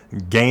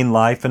 gain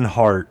life and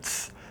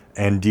hearts,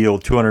 and deal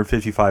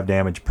 255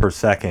 damage per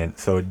second.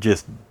 So it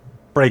just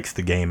breaks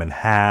the game in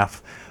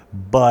half.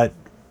 But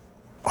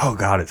oh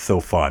god, it's so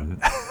fun.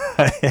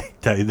 I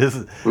tell you, this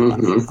is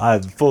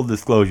full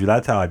disclosure,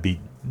 that's how I beat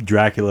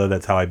Dracula.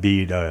 That's how I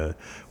beat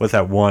what's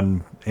that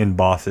one end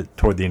boss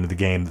toward the end of the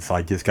game that's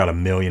like just got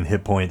 1 million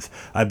hit points.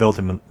 I beat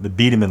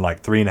him in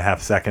like 3.5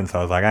 seconds. So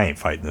I was like, I ain't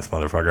fighting this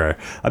motherfucker.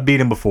 I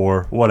beat him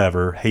before,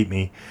 whatever, hate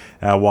me.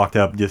 And I walked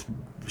up, just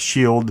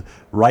shield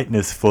right in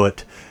his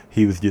foot.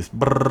 He was just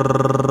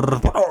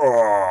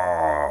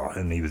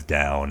and he was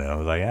down, and I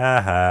was like,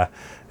 aha,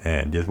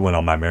 and just went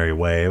on my merry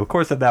way. Of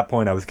course, at that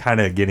point, I was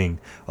kind of getting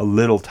a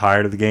little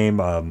tired of the game.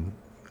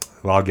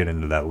 Well, I'll get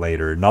into that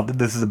later. Not that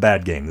this is a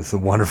bad game. This is a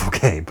wonderful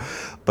game.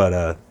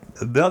 But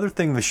the other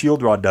thing the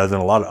shield rod does,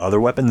 and a lot of other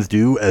weapons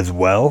do as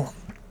well,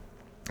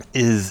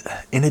 is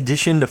in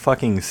addition to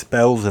fucking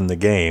spells in the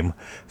game,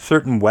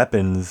 certain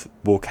weapons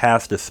will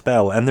cast a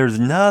spell, and there's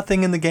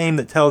nothing in the game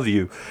that tells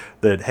you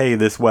that, hey,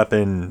 this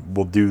weapon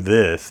will do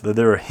this.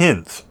 There are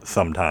hints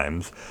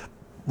sometimes.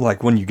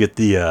 Like when you get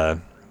the,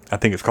 I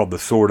think it's called the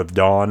Sword of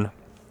Dawn.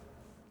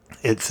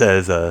 It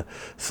says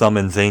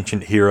summons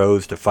ancient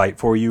heroes to fight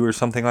for you or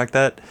something like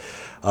that.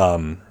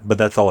 But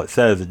that's all it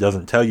says. It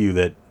doesn't tell you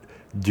that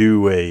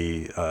do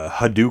a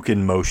Hadouken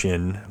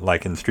motion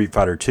like in Street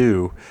Fighter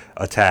 2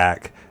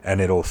 attack, and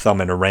it'll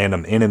summon a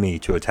random enemy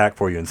to attack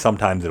for you. And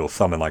sometimes it'll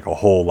summon like a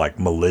whole like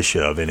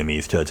militia of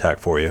enemies to attack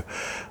for you.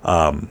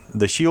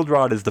 The shield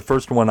rod is the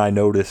first one I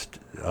noticed,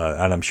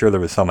 and I'm sure there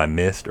was some I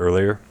missed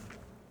earlier,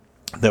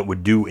 that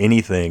would do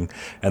anything.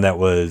 And that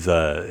was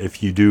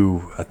if you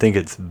do, I think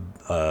it's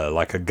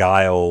like a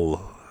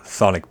Guile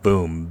Sonic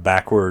Boom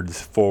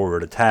backwards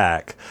forward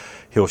attack,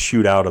 he'll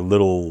shoot out a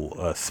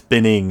little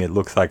spinning, it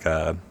looks like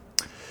a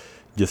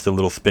just a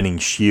little spinning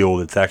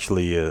shield. It's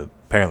actually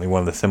apparently one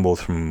of the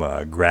symbols from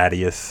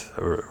Gradius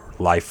or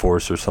Life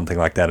Force or something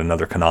like that,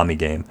 another Konami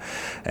game.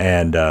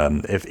 And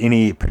if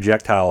any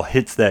projectile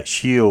hits that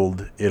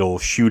shield, it'll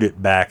shoot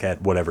it back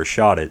at whatever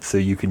shot it. So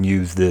you can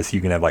use this.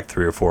 You can have like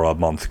 3 or 4 of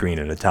them on screen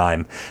at a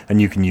time,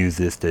 and you can use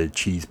this to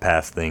cheese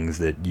past things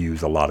that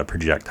use a lot of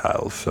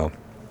projectiles. So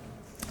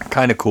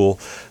kind of cool,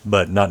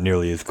 but not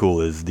nearly as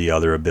cool as the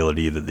other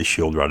ability that the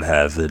shield rod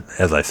has that,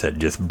 as I said,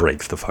 just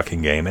breaks the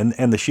fucking game.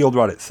 And the shield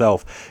rod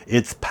itself,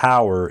 its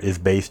power is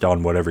based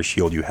on whatever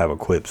shield you have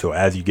equipped. So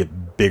as you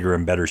get bigger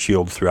and better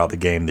shields throughout the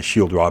game, the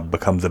shield rod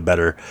becomes a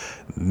better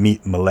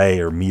melee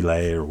or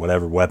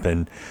whatever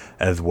weapon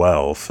as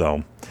well.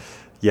 So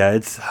yeah,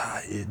 it's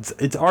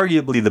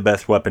arguably the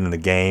best weapon in the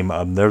game.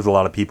 There's a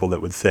lot of people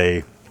that would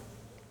say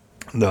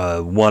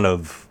one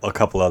of a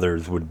couple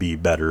others would be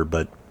better,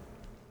 but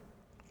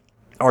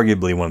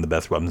arguably one of the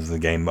best weapons in the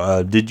game.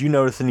 Did you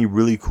notice any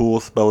really cool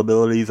spell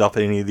abilities off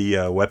any of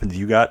the weapons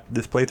you got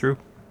this playthrough?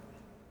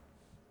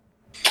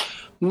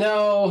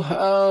 No,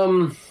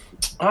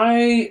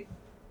 I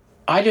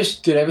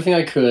just did everything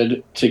I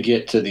could to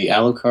get to the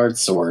Alucard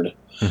sword.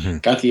 Mm-hmm.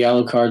 Got the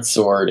Alucard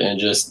sword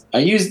and I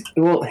used.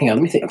 Well, hang on,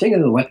 let me think. I'm thinking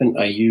of the weapon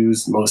I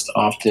used most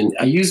often.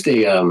 I used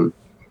I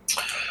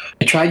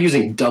tried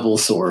using double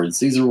swords.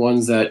 These are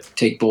ones that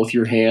take both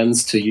your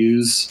hands to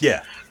use.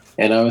 Yeah.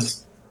 And I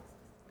was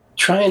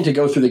trying to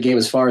go through the game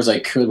as far as I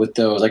could with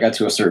those. I got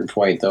to a certain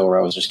point though where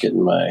I was just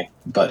getting my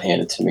butt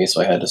handed to me,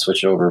 so I had to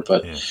switch over.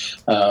 But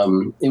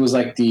it was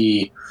like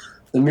the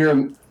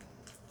Masamune,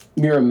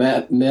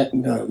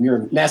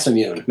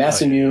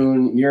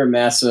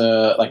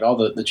 Muramasa, like all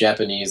the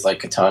Japanese like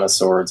katana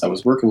swords. I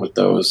was working with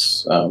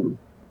those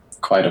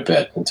quite a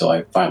bit until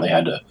I finally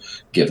had to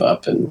give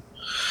up and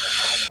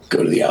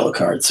go to the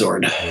Alucard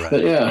sword. Right.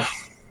 But yeah,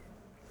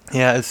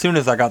 as soon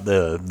as I got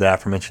the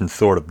aforementioned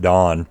Sword of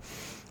Dawn,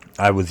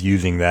 I was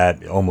using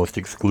that almost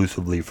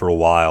exclusively for a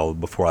while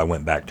before I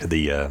went back to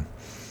the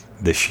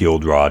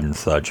shield rod and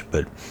such.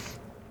 But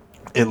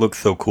it looks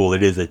so cool.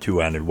 It is a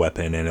two-handed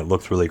weapon, and it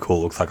looks really cool.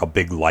 It looks like a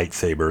big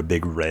lightsaber, a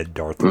big red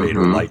Darth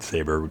Vader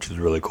lightsaber, which is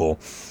really cool.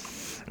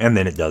 And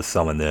then it does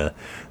summon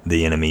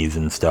the enemies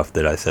and stuff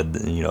that I said,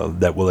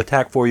 that will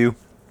attack for you.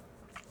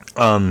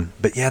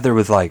 But yeah, there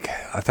was I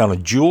found a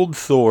jeweled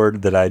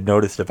sword that I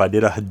noticed if I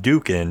did a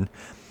Hadouken,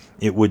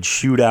 it would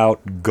shoot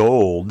out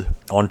gold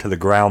onto the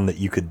ground that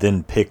you could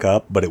then pick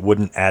up, but it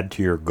wouldn't add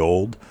to your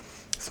gold.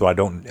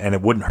 And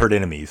it wouldn't hurt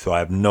enemies, so I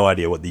have no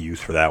idea what the use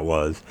for that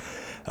was.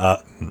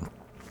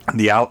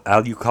 The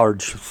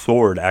Alucard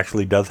sword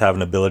actually does have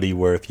an ability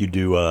where if you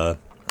do, I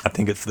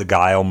think it's the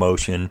Guile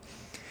motion,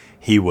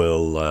 he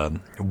will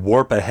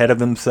warp ahead of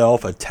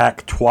himself,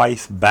 attack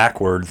twice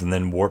backwards, and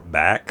then warp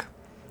back,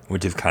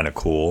 which is kind of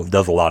cool. It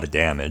does a lot of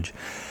damage.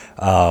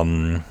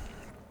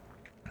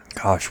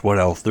 Gosh, what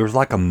else? There's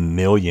like a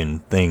million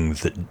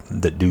things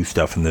that do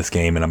stuff in this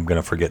game, and I'm going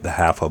to forget the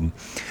half of them.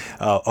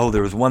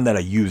 There was one that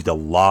I used a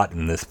lot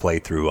in this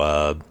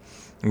playthrough.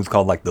 It was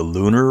called like the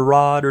Lunar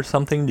Rod or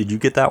something. Did you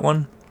get that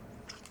one?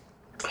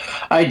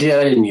 I did.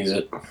 I didn't use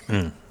it.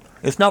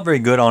 It's not very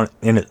good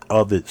in it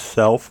of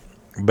itself,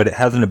 but it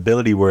has an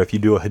ability where if you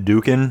do a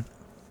Hadouken,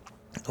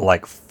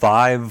 like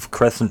 5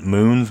 crescent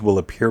moons will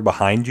appear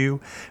behind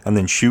you and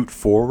then shoot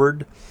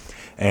forward.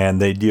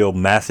 And they deal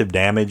massive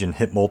damage and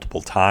hit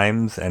multiple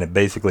times, and it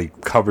basically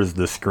covers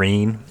the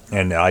screen.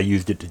 And I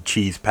used it to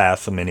cheese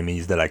past some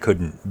enemies that I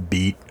couldn't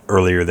beat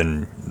earlier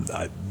than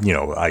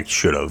I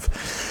should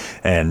have.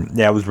 And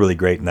yeah, it was really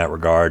great in that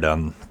regard.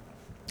 Like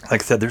I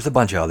said, there's a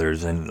bunch of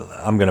others, and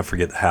I'm gonna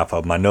forget half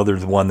of them. I know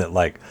there's one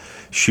that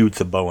shoots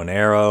a bow and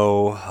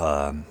arrow.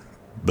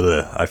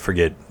 I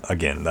forget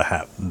again the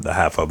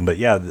half of them. But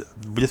yeah,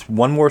 just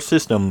one more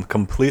system,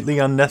 completely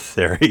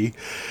unnecessary,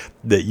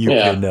 that you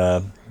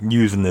can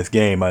use in this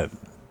game.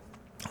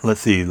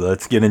 Let's see.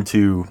 Let's get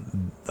into.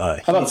 How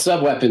about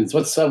sub-weapons?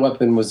 What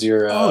sub-weapon was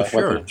your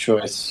weapon of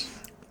choice?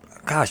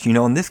 Gosh,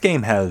 and this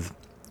game has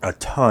a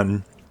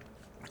ton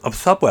of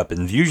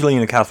sub-weapons. Usually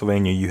in a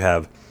Castlevania, you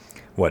have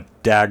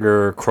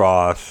dagger,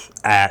 cross,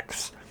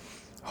 axe,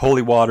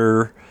 holy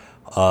water,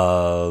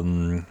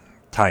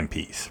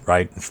 timepiece.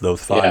 Right? It's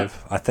those 5. Yeah.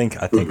 I think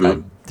I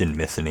didn't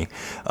miss any.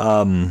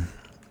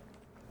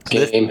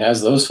 Game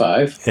has those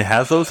 5. It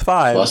has those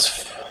 5.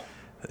 Plus.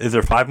 Is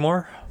there 5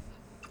 more?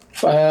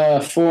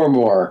 4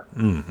 more.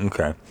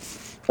 Okay.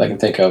 I can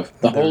think of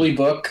the Holy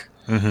Book.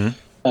 Mm-hmm.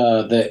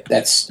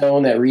 That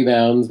stone that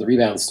rebounds, the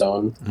rebound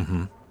stone.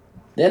 Mm-hmm.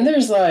 Then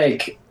there's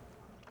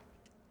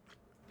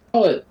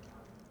call it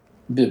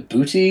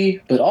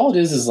Vibhuti, but all it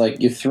is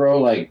you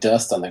throw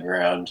dust on the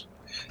ground,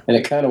 and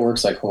it kind of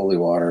works like holy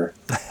water.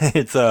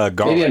 It's garlic.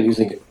 Maybe I'm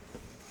using it.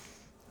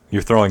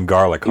 You're throwing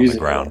garlic on the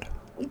ground.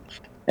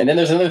 And then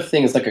there's another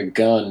thing. It's like a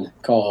gun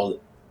called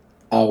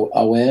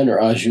Awen or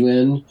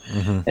Ajuin.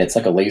 Mm-hmm. It's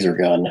like a laser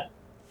gun.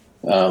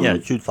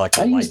 It shoots like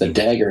a I use the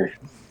dagger.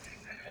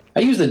 I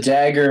use the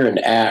dagger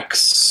and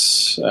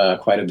axe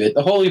quite a bit.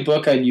 The Holy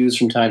Book I'd use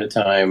from time to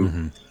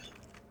time.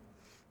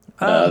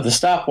 The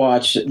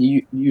stopwatch,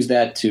 you use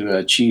that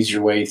to cheese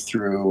your way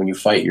through when you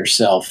fight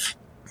yourself.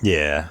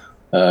 Yeah.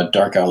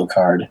 Dark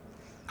Alucard.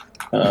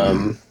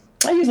 I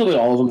use a little bit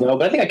of all of them, though,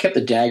 but I think I kept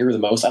the dagger the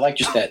most. I like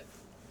just that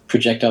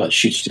projectile that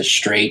shoots just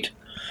straight,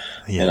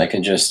 and I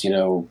can just,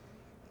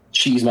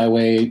 cheese my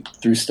way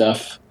through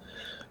stuff.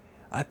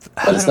 But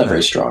it's not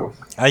very strong.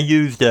 I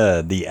used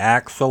the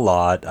axe a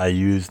lot. I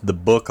used the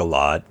book a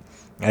lot.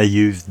 I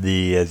used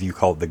the, as you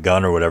call it, the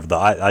gun or whatever.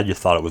 I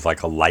just thought it was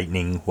like a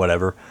lightning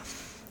whatever.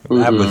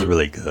 That was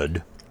really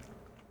good.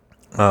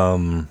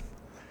 I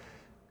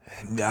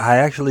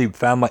actually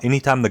found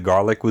anytime the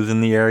garlic was in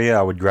the area,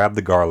 I would grab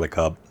the garlic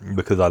up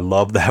because I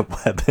love that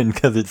weapon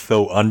because it's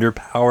so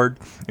underpowered.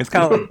 It's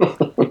kind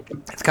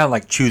of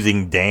like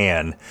choosing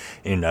Dan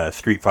in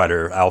Street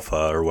Fighter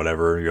Alpha or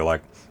whatever. You're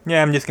like,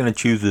 yeah, I'm just gonna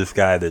choose this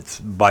guy that's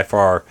by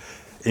far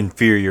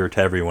inferior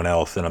to everyone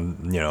else,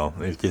 and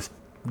it just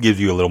gives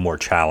you a little more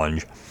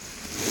challenge.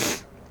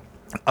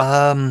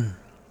 Sub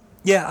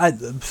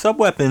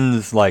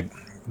weapons, like,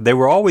 they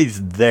were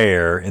always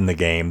there in the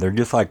game. They're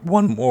just like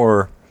one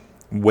more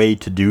way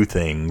to do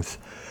things.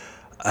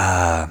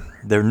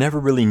 They're never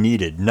really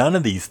needed. None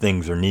of these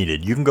things are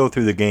needed. You can go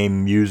through the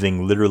game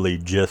using literally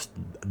just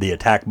the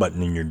attack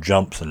button and your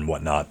jumps and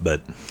whatnot,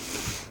 but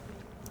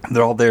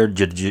they're all there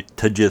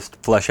to just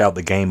flesh out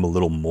the game a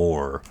little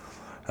more.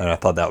 And I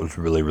thought that was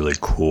really, really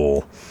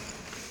cool.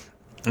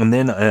 And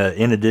then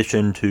in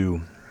addition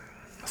to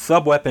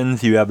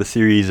sub-weapons, you have a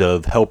series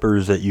of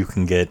helpers that you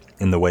can get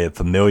in the way of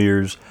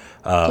familiars.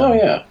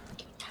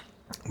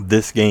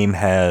 This game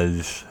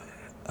has...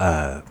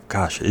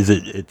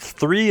 it's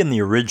 3 in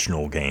the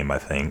original game, I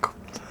think.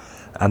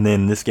 And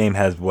then this game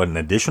has, an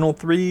additional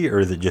 3? Or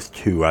is it just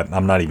 2?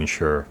 I'm not even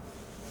sure.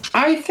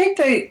 I think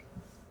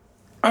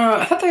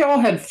I thought they all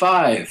had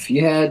 5.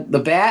 You had the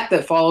bat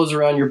that follows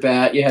around your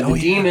bat. You had the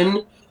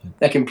demon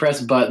that can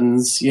press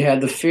buttons. You had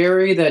the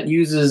fairy that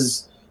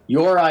uses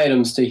your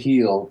items to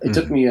heal. It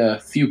took me a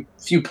few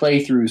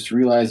playthroughs to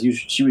realize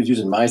she was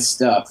using my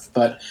stuff,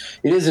 but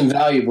it is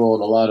invaluable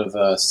in a lot of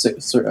a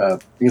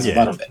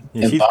lot of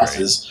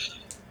bosses.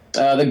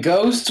 The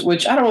ghost,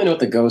 which I don't really know what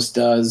the ghost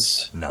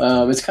does.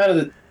 It's kind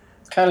of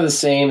the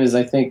same as,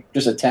 I think,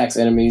 just attacks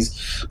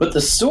enemies. But the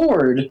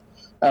sword,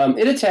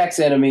 it attacks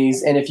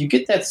enemies, and if you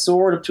get that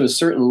sword up to a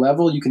certain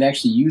level, you can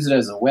actually use it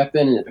as a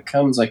weapon, and it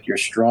becomes like your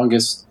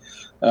strongest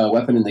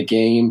weapon in the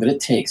game. But it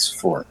takes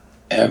forever.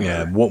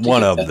 Yeah,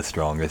 one of the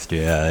strongest.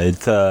 Yeah,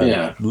 it's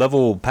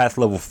past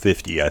level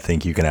 50. I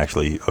think you can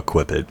actually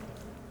equip it.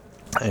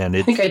 And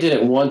I think I did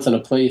it once on a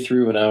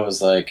playthrough when I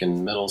was like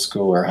in middle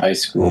school or high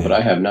school, but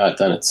I have not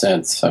done it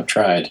since. I've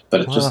tried,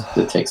 but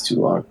it takes too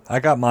long. I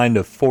got mine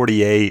to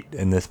 48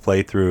 in this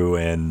playthrough,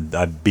 and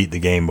I beat the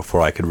game before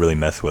I could really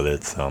mess with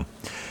it. So,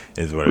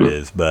 is what it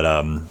is. But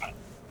and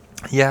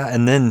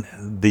then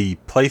the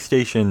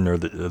PlayStation, or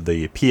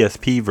the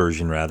PSP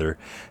version rather,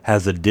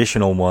 has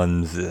additional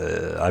ones.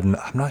 I'm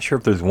not sure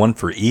if there's one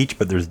for each,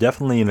 but there's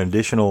definitely an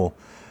additional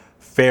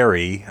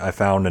fairy. I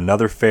found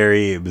another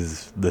fairy.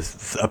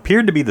 This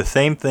appeared to be the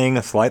same thing,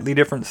 a slightly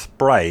different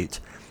sprite,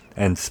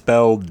 and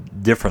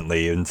spelled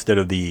differently. Instead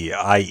of the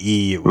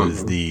IE, it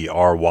was the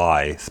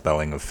RY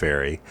spelling of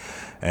fairy.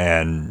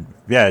 And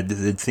yeah,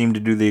 it seemed to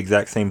do the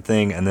exact same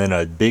thing. And then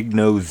a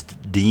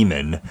big-nosed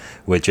demon,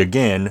 which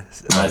again...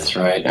 That's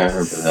right, I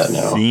remember that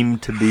now.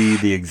 Seemed to be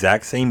the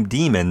exact same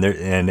demon.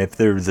 And if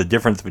there was a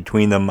difference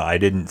between them, I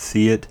didn't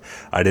see it.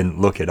 I didn't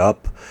look it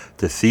up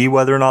to see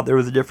whether or not there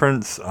was a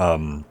difference.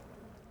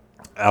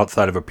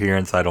 Outside of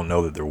appearance, I don't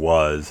know that there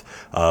was.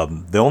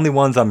 The only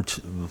ones I'm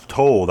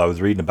told, I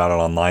was reading about it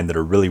online, that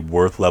are really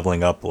worth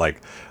leveling up, like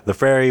the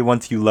fairy,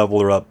 once you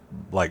level her up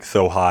like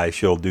so high,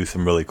 she'll do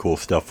some really cool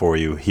stuff for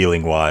you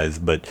healing wise,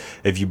 but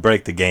if you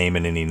break the game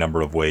in any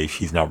number of ways,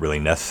 she's not really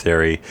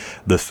necessary.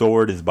 The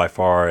sword is by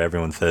far,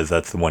 everyone says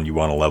that's the one you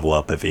want to level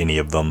up, if any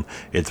of them.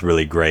 It's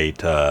really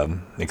great,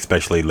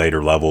 especially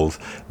later levels.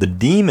 The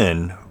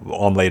demon,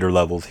 on later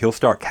levels, he'll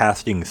start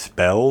casting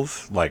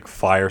spells, like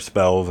fire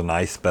spells and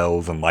ice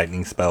spells and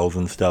lightning spells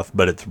and stuff,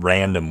 but it's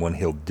random when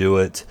he'll do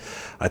it.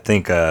 I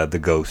think the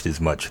ghost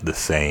is much the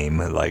same,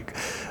 like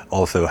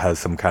also has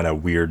some kind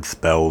of weird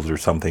spells or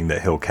something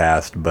that he'll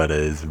cast, but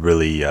is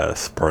really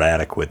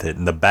sporadic with it.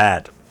 And the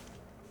bat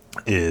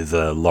is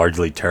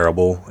largely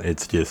terrible.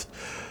 It's just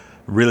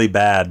really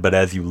bad, but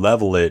as you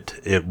level it,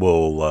 it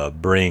will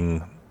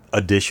bring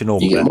additional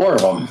more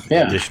of them.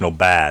 Yeah. Additional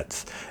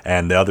bats.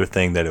 And the other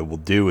thing that it will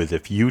do is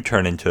if you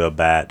turn into a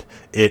bat,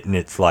 it and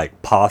its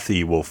like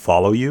posse will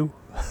follow you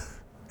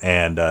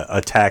and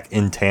attack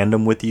in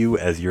tandem with you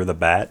as you're the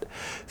bat,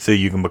 so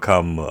you can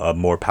become a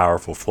more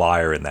powerful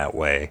flyer in that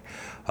way.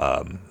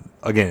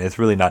 Again, it's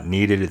really not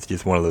needed. It's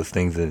just one of those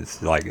things that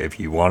it's like,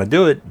 if you want to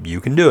do it, you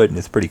can do it, and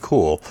it's pretty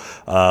cool.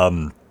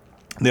 The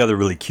other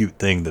really cute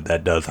thing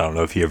that does, I don't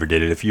know if you ever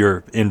did it, if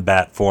you're in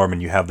bat form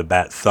and you have the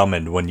bat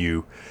summoned, when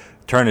you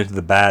turn into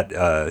the bat,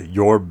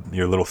 your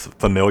little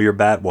familiar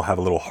bat will have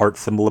a little heart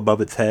symbol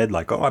above its head,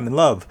 like, oh, I'm in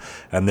love.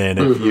 And then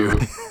if you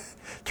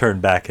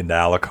turn back into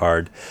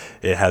Alucard,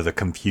 it has a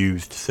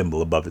confused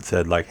symbol above its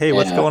head, like, hey,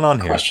 what's going on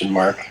here? Question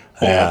mark.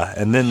 Yeah,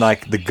 and then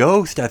like the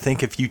ghost, I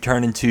think if you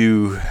turn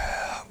into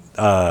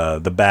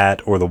the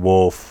bat or the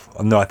wolf,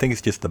 no, I think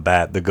it's just the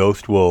bat. The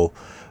ghost will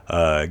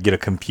get a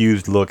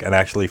confused look and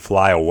actually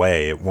fly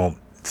away. It won't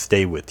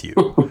stay with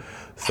you.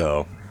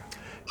 So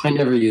I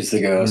never use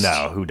the ghost.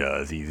 no, who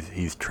does?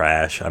 He's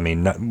trash. I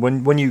mean,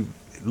 when you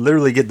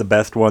literally get the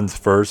best ones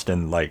first,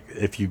 and like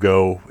if you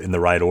go in the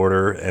right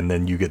order, and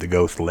then you get the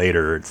ghost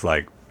later, it's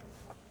like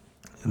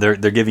they're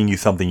giving you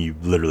something you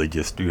literally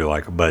just you're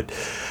like, but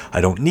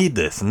I don't need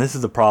this, and this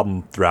is a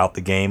problem throughout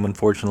the game.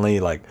 Unfortunately,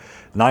 like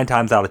 9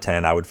 times out of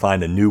 10, I would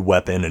find a new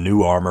weapon, a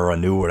new armor, a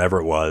new whatever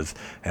it was,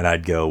 and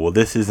I'd go, well,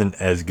 this isn't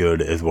as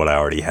good as what I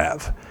already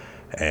have.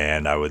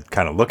 And I would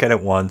kind of look at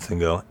it once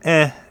and go,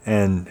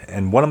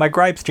 And one of my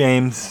gripes,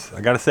 James, I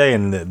got to say,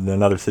 and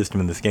another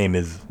system in this game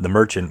is the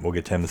merchant. We'll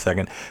get to him in a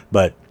second.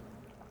 But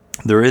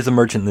there is a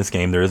merchant in this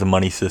game. There is a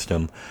money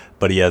system.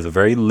 But he has a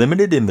very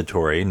limited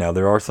inventory. Now,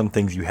 there are some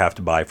things you have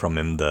to buy from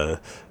him.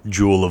 The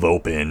Jewel of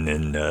Open.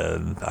 And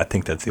I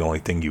think that's the only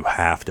thing you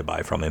have to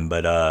buy from him.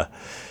 But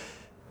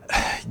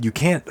you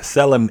can't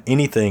sell him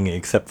anything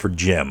except for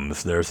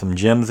gems. There are some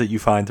gems that you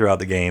find throughout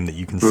the game that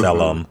you can sell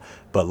them,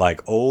 but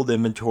like old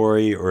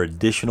inventory or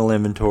additional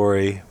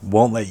inventory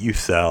won't let you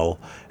sell.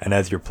 And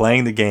as you're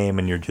playing the game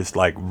and you're just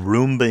like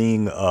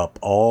rooming up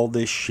all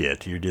this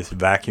shit, you're just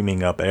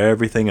vacuuming up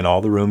everything in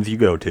all the rooms you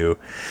go to,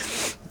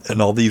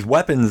 and all these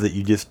weapons that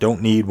you just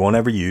don't need, won't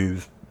ever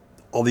use,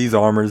 all these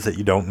armors that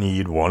you don't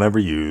need, won't ever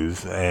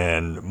use,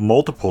 and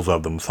multiples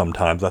of them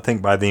sometimes. I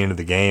think by the end of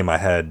the game I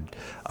had,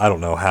 I don't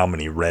know how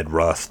many red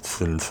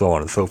rusts and so on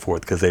and so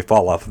forth, because they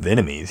fall off of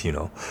enemies, you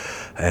know.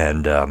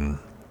 And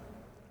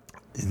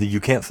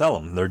you can't sell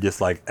them. They're just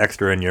like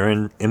extra in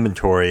your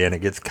inventory, and it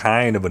gets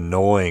kind of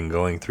annoying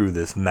going through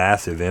this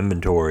massive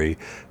inventory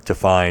to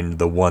find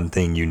the one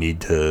thing you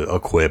need to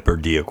equip or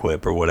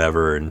de-equip or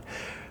whatever. And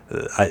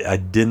I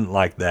didn't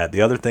like that.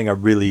 The other thing I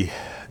really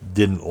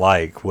didn't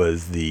like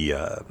was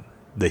the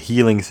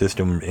healing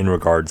system in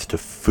regards to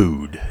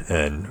food.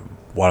 And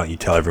why don't you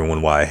tell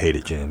everyone why I hate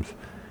it, James?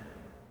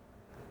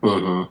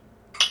 Because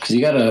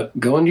you got to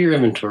go into your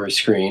inventory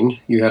screen.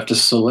 You have to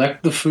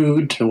select the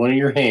food to one of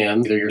your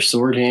hands, either your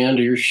sword hand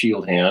or your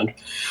shield hand.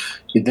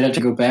 You then have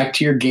to go back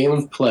to your game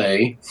of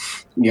play.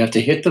 You have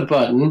to hit the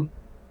button,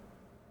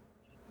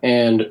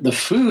 and the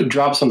food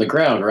drops on the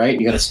ground, right?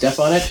 You got to step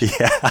on it.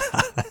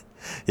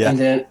 Yeah.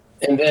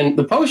 And then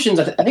the potions,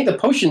 I think the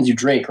potions you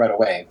drink right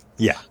away.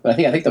 Yeah. But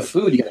I think the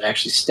food you can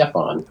actually step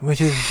on.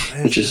 Which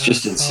is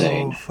just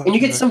insane. And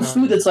you get some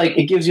food that's like,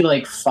 it gives you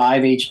like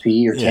 5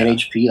 HP or 10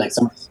 HP, like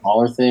some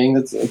smaller thing.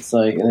 It's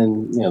like, and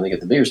then, you know, they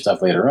get the bigger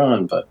stuff later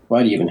on, but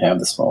why do you even have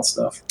the small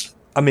stuff?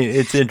 I mean,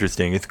 it's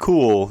interesting. It's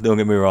cool. Don't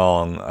get me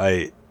wrong.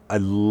 I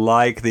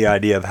like the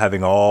idea of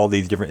having all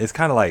these different... It's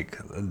kind of like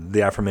the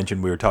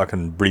aforementioned, we were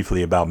talking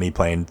briefly about me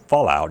playing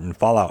Fallout, and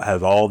Fallout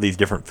has all these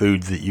different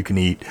foods that you can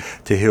eat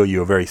to heal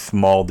you a very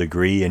small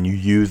degree, and you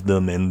use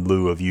them in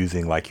lieu of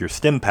using like your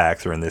stim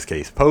packs, or in this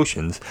case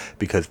potions,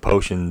 because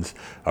potions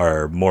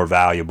are more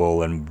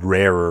valuable and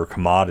rarer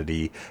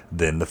commodity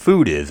than the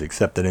food is,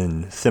 except that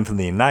in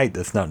Symphony of Night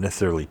that's not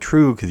necessarily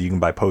true, because you can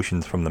buy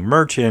potions from the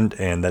merchant,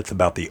 and that's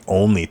about the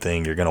only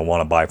thing you're going to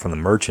want to buy from the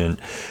merchant.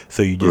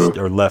 So you just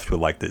are left with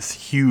like this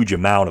huge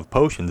amount of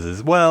potions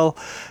as well.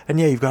 And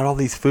yeah, you've got all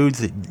these foods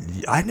that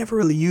I never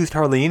really used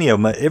hardly any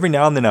of them. Every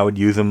now and then I would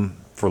use them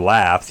for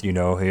laughs. You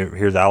know,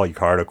 here's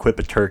Alucard, equip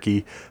a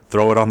turkey,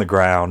 throw it on the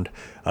ground,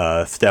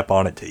 step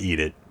on it to eat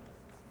it.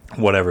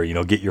 Whatever, you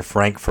know, get your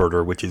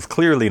Frankfurter, which is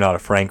clearly not a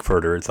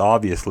Frankfurter. It's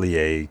obviously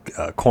a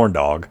corn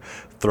dog.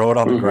 Throw it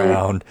on the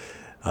ground,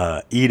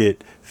 eat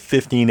it,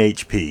 15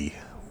 HP.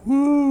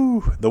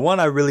 Woo! The one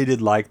I really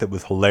did like that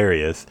was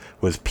hilarious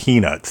was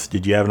Peanuts.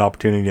 Did you have an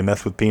opportunity to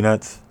mess with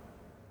Peanuts?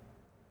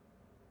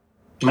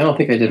 I don't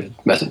think I did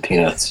mess with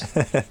Peanuts.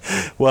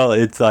 Well,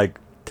 it's like,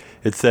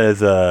 it says,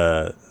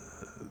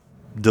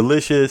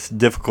 delicious,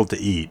 difficult to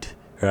eat,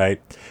 right?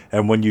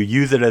 And when you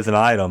use it as an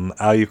item,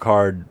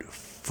 Alucard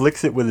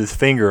flicks it with his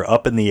finger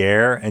up in the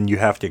air, and you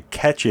have to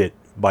catch it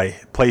by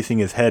placing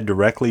his head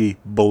directly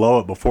below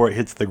it before it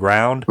hits the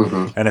ground.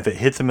 And if it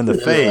hits him in the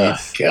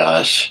face,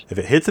 if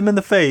it hits him in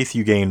the face,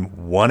 you gain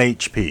 1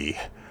 HP.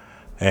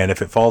 And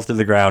if it falls to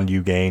the ground,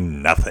 you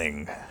gain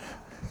nothing.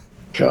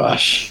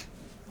 Gosh.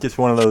 Just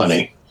one of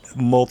those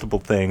multiple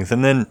things.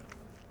 And then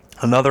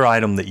another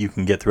item that you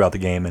can get throughout the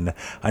game, and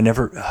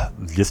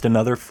just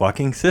another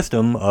fucking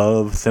system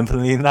of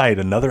Symphony of the Night,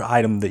 another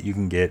item that you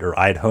can get, or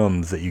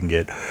items that you can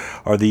get,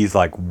 are these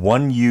like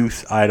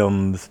one-use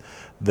items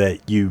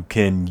that you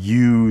can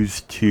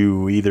use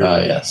to either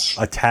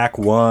attack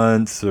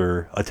once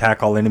or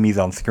attack all enemies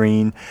on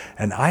screen.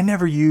 And I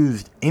never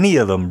used any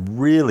of them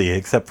really,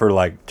 except for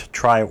like to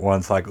try it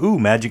once, like, ooh,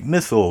 magic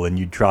missile, and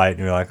you try it and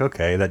you're like,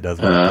 okay, that does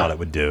what I thought it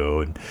would do.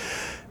 And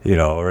you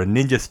know, or a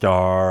ninja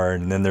star.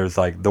 And then there's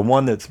like the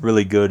one that's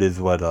really good is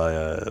what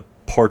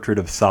Portrait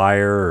of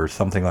Sire or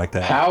something like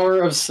that.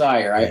 Power of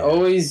Sire. I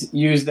always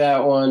use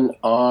that one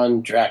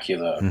on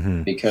Dracula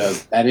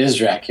because that is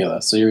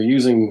Dracula. So you're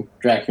using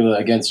Dracula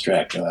against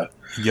Dracula.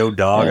 Yo,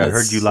 dog, Yeah, I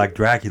heard you like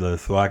Dracula,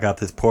 so I got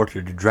this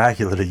portrait of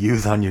Dracula to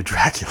use on your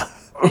Dracula.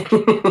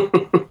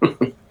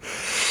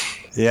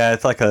 Yeah,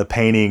 it's like a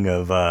painting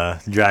of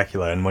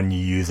Dracula, and when you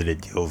use it,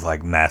 it deals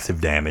like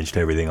massive damage to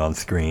everything on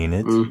screen.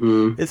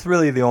 It's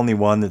really the only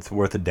one that's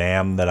worth a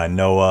damn that I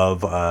know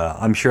of.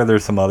 I'm sure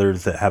there's some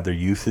others that have their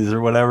uses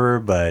or whatever,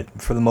 but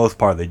for the most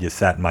part, they just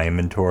sat in my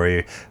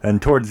inventory. And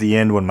towards the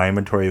end, when my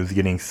inventory was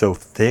getting so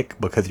thick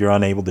because you're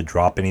unable to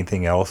drop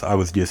anything else, I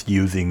was just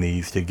using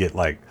these to get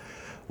like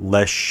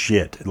less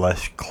shit,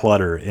 less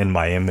clutter in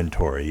my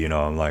inventory. You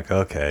know, I'm like,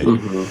 okay.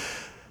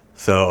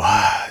 So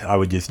I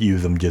would just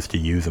use them just to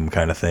use them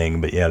kind of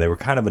thing. But yeah, they were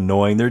kind of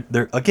annoying.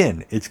 They're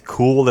again, it's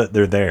cool that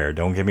they're there.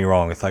 Don't get me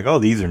wrong. It's like, oh,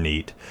 these are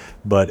neat.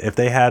 But if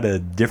they had a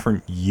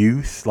different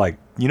use, like,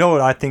 you know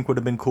what I think would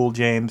have been cool,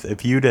 James?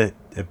 If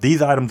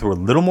these items were a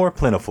little more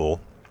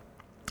plentiful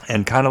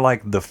and kind of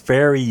like the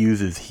fairy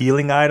uses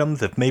healing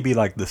items, if maybe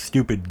like the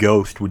stupid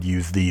ghost would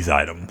use these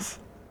items.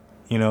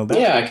 You know,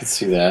 Yeah, I could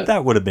see that.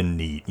 that would have been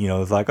neat. You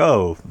know, it's like,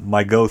 oh,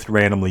 my ghost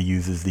randomly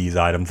uses these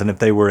items, and if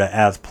they were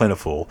as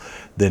plentiful,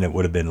 then it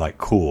would have been like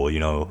cool, you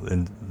know,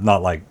 and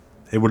not like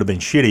it would have been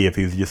shitty if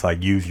he was just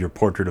like use your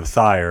portrait of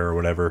Sire or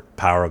whatever,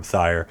 power of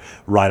Sire,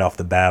 right off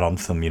the bat on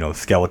some, you know,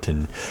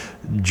 skeleton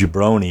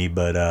jabroni.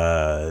 But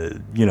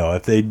you know,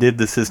 if they did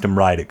the system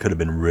right, it could have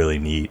been really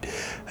neat.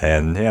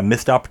 And yeah,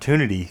 missed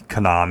opportunity,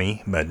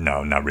 Konami, but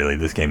no, not really.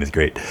 This game is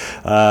great.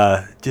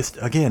 Just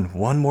again,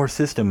 one more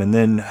system, and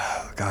then,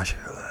 gosh,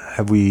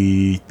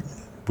 we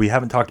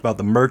haven't talked about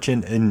the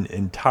merchant in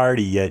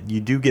entirety yet.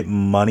 You do get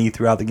money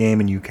throughout the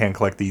game, and you can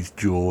collect these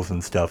jewels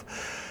and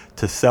stuff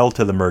to sell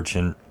to the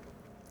merchant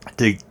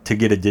to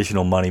get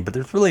additional money, but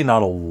there's really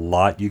not a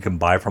lot you can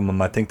buy from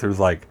them. I think there's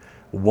like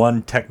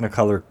one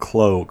Technicolor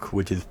cloak,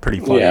 which is pretty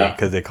funny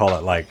because they call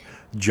it like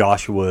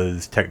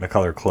Joshua's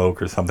Technicolor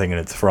cloak or something,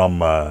 and it's from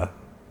the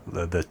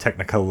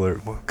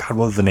Technicolor. God,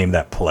 what was the name of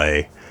that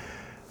play?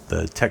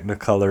 The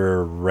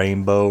Technicolor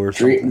Rainbow or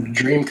something.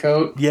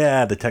 Dreamcoat.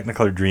 Yeah, the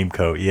Technicolor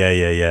Dreamcoat.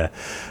 Yeah.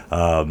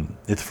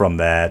 It's from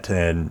that,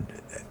 and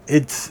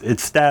its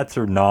stats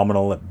are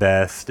nominal at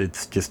best.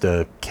 It's just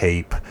a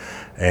cape,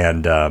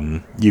 and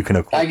you can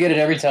I get it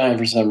every time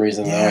for some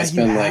reason. Though I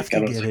spend like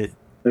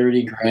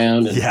 $30,000.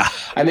 And yeah,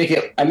 I make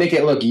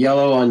it look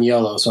yellow on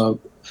yellow. So I'm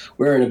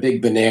wearing a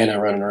big banana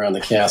running around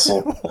the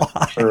castle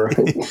for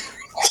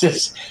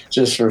just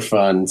for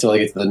fun until I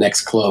get to the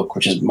next cloak,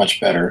 which is much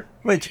better.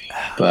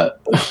 But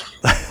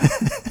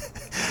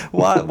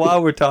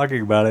while we're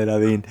talking about it, I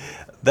mean,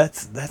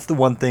 that's the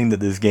one thing that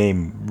this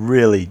game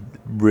really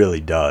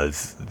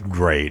does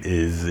great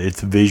is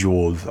its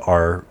visuals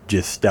are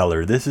just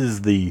stellar. This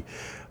is the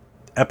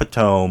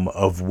epitome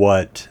of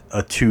what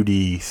a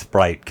 2D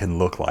sprite can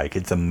look like.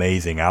 It's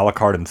amazing.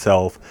 Alucard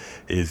himself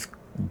is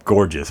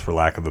gorgeous, for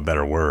lack of a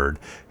better word.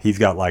 He's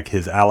got like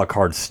his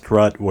Alucard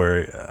strut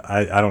where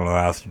I don't know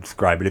how else to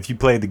describe it. If you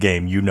play the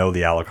game, you know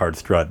the Alucard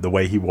strut. The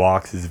way he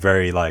walks is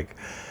very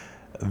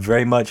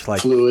much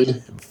like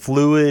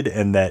fluid,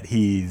 and that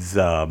he's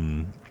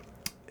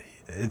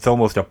it's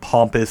almost a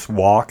pompous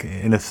walk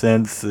in a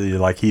sense.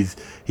 Like he's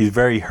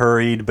very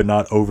hurried, but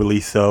not overly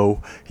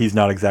so. He's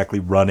not exactly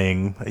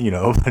running, you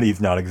know, but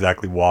he's not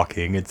exactly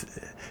walking.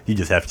 You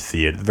just have to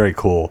see it. It's very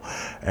cool.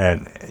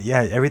 And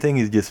yeah, everything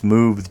is just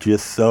moves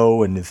just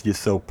so, and it's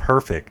just so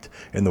perfect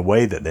in the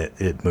way that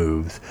it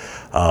moves.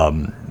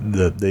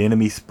 The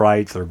enemy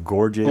sprites are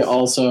gorgeous. And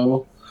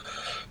also,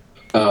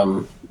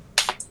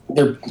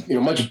 they're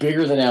much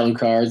bigger than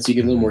Alucard, so you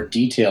get a little more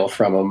detail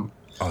from them.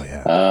 Oh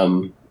yeah.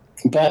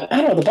 But I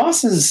don't know, the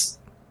bosses,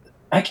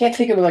 I can't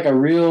think of like a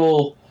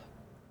real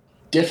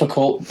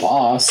difficult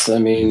boss. I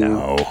mean,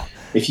 no.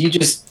 If you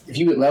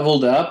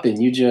leveled up and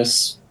you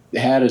just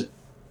had to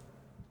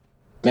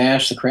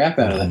mash the crap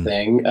out of the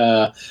thing,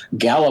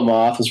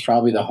 Galamoth was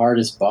probably the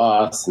hardest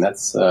boss, and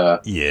that's a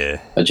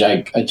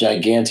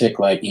gigantic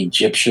like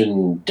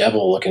Egyptian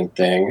devil looking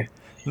thing.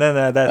 No,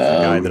 that's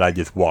the guy that I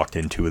just walked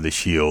into with a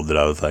shield that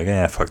I was like,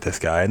 fuck this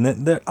guy. And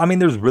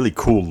there's really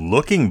cool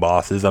looking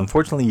bosses.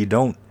 Unfortunately, you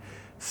don't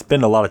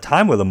spend a lot of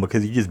time with them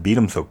because you just beat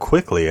them so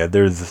quickly.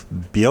 There's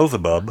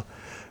Beelzebub,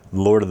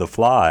 Lord of the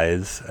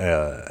Flies,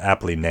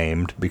 aptly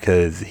named,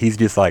 because he's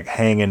just like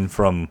hanging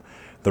from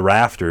the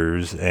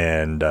rafters,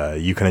 and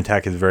you can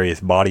attack his various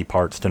body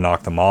parts to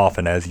knock them off,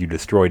 and as you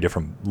destroy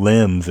different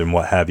limbs and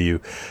what have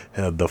you,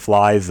 the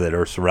flies that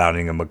are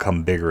surrounding him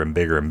become bigger and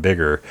bigger and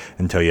bigger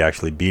until you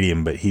actually beat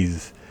him. But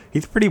he's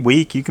pretty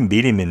weak. You can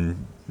beat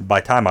him by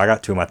the time I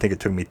got to him, I think it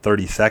took me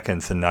 30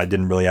 seconds, and I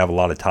didn't really have a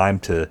lot of time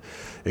to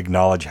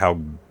acknowledge how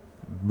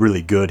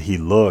really good he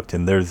looked.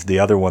 And there's the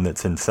other one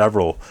that's in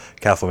several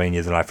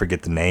Castlevanias, and I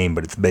forget the name,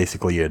 but it's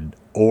basically an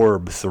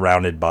orb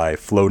surrounded by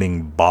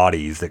floating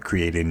bodies that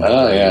create a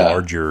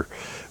larger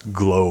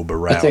globe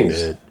around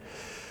it.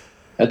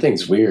 That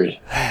thing's weird.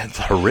 It's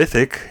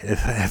horrific.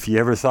 If you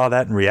ever saw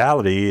that in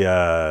reality,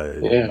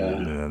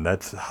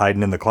 that's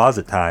hiding in the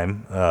closet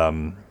time.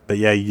 But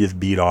yeah, you just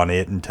beat on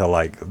it until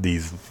like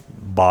these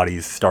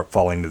bodies start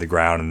falling to the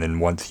ground, and then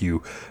once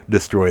you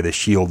destroy the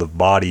shield of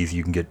bodies,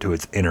 you can get to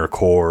its inner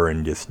core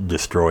and just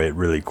destroy it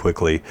really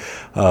quickly.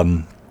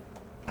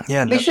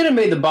 They should have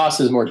made the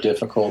bosses more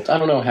difficult. I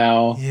don't know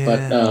how,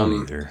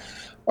 but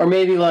or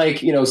maybe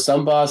like,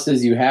 some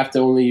bosses you have to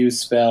only use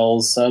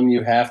spells, some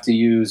you have to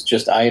use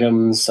just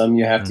items, some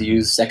you have to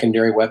use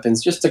secondary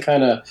weapons, just to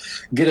kind of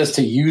get us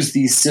to use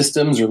these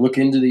systems or look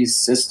into these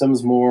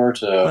systems more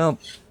to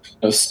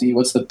see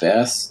what's the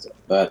best.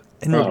 But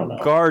in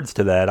regards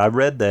to that, I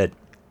read that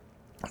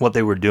what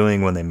they were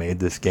doing when they made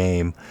this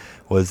game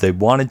was they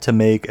wanted to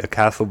make a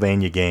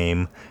Castlevania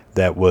game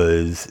that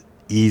was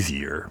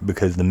easier,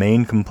 because the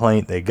main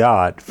complaint they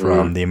got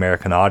from the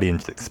American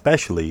audience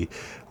especially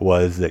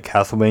was that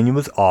Castlevania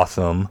was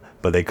awesome,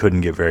 but they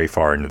couldn't get very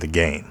far into the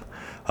game.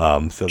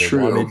 So they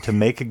wanted to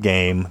make a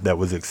game that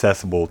was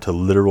accessible to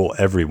literal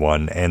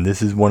everyone, and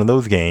this is one of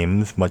those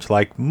games, much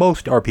like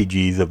most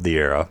RPGs of the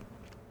era,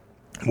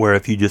 where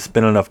if you just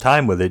spent enough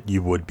time with it,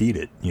 you would beat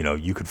it.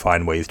 You could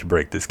find ways to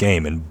break this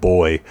game, and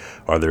boy,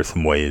 are there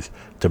some ways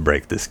to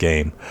break this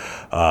game.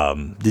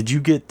 Did you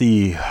get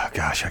the, I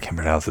can't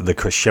pronounce it, the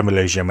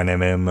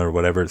Krishemele or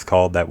whatever it's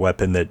called, that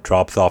weapon that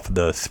drops off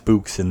the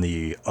spooks in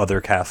the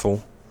other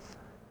castle?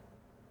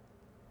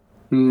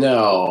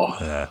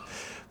 No.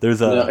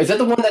 There's no. Is that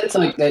the one that's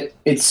like that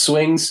it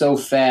swings so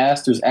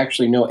fast there's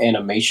actually no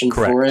animation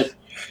for it?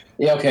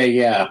 Yeah, okay,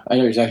 yeah. I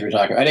know exactly what you're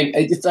talking about. I think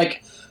it's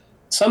like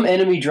some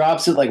enemy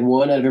drops it like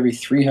 1 out of every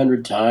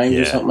 300 times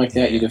or something like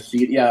that. You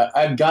defeat. Yeah,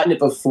 I've gotten it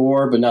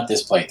before, but not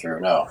this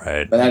playthrough. No,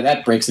 right. But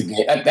that breaks the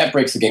game. That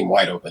breaks the game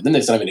wide open. Then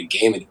it's not even a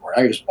game anymore.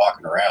 Now you're just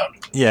walking around.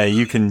 Yeah,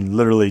 you can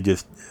literally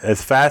just,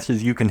 as fast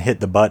as you can hit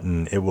the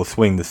button, it will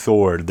swing the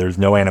sword. There's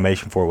no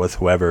animation for it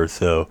whatsoever.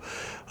 So,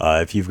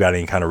 if you've got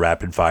any kind of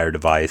rapid fire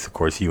device, of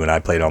course, you and I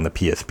played on the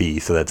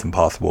PSP, so that's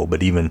impossible.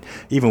 But even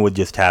with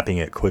just tapping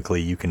it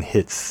quickly, you can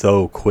hit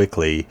so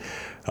quickly.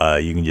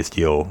 You can just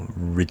deal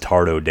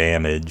retardo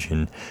damage,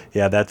 and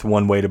that's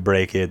one way to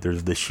break it.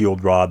 There's the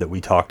shield rod that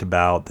we talked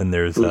about. Then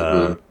there's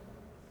the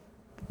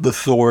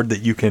sword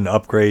that you can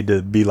upgrade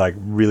to be like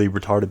really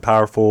retarded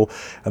powerful,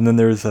 and then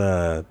there's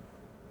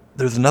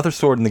another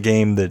sword in the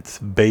game that's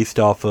based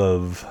off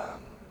of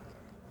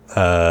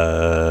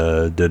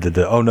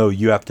oh no,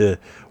 you have to,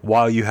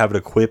 while you have it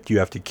equipped, you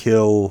have to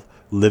kill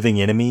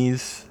living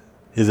enemies.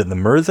 Is it the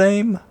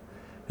Merzame?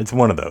 It's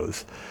one of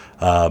those.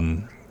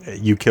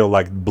 You kill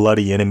like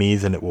bloody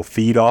enemies and it will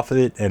feed off of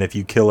it, and if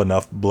you kill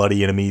enough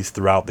bloody enemies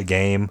throughout the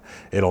game,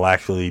 it'll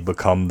actually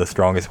become the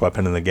strongest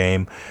weapon in the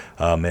game.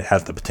 It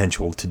has the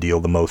potential to deal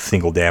the most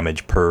single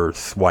damage per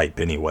swipe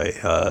anyway.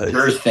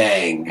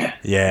 Girthang.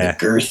 Yeah.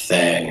 The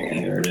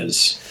Girthang. There it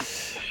is.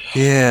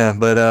 Yeah,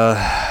 but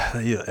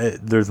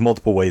there's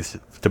multiple ways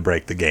to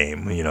break the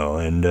game,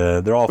 and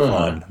they're all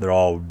fun. They're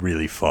all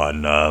really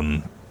fun.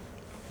 And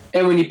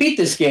when you beat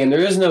this game,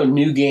 there is no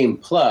New Game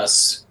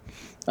Plus.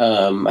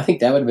 I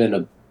think that would have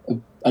been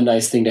a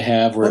nice thing to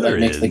have, where it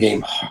makes the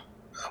game.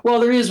 Well,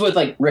 there is with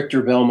like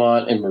Richter,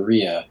 Belmont, and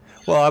Maria.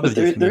 Well, I was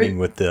just meaning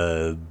with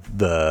the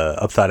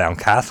Upside Down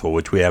Castle,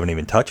 which we haven't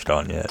even touched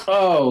on yet.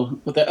 Oh,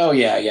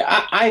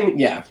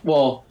 yeah.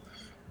 Well,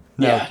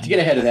 yeah. To get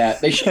ahead of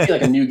that, they should be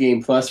like a New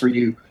Game Plus where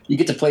you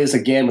get to play this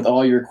again with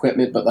all your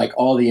equipment, but like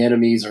all the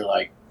enemies are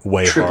like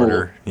way triple,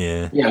 harder.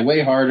 Yeah,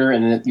 way harder,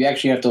 and then you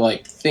actually have to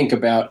like think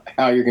about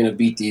how you're going to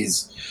beat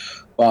these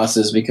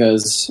bosses,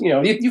 because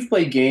you've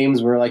played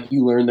games where like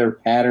you learn their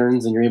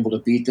patterns and you're able to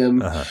beat them.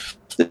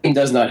 The game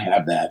does not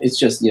have that. It's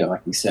just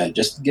like we said,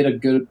 just get a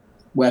good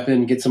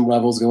weapon, get some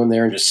levels going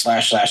there, and just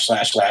slash,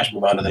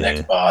 move on to the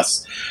next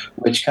boss,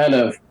 which kind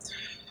of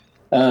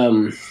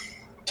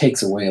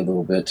takes away a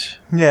little bit.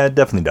 Yeah, it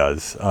definitely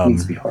does. It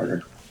needs to be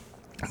harder.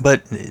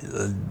 But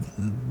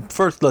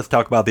first, let's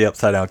talk about the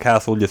Upside Down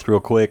Castle just real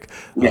quick.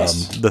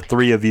 Yes. The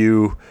three of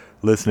you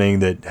listening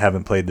that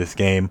haven't played this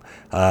game,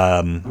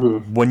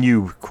 when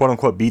you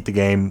quote-unquote beat the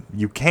game,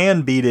 you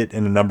can beat it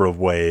in a number of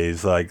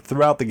ways. Like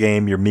throughout the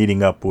game, you're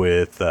meeting up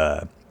with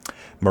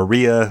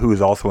Maria, who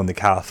is also in the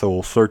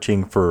castle,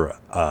 searching for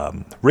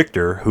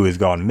Richter, who has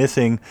gone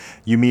missing.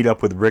 You meet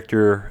up with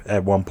Richter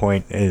at one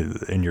point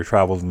in your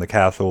travels in the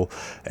castle,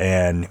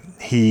 and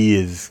he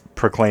is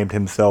proclaimed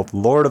himself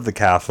Lord of the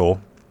Castle.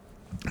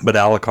 But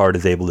Alucard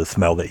is able to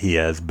smell that he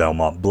has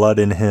Belmont blood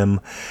in him.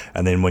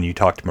 And then when you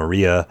talk to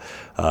Maria,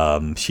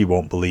 she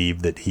won't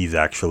believe that he's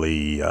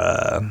actually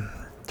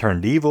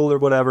turned evil or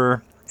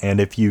whatever. And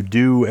if you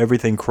do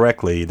everything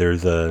correctly,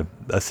 there's a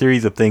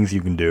series of things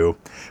you can do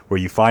where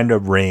you find a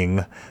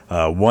ring,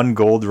 one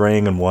gold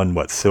ring and one,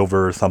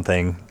 silver or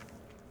something.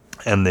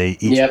 And they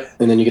each... Yep,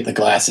 and then you get the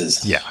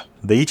glasses. Yeah.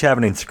 They each have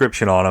an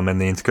inscription on them,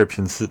 and the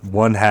inscription,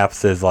 one half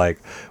says,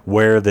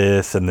 wear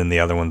this, and then the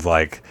other one's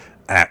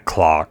at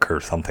clock or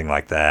something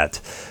like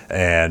that.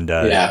 And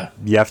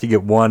you have to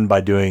get one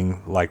by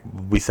doing, like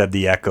we said,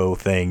 the echo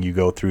thing. You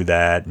go through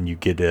that and you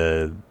get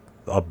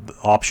a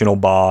optional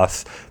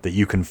boss that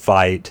you can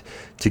fight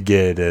to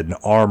get an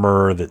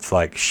armor that's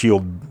like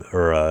shield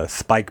or a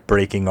spike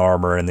breaking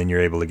armor, and then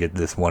you're able to get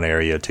this one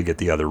area to get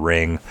the other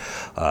ring.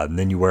 And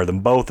then you wear them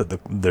both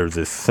there's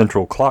this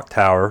central clock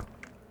tower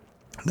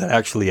that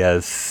actually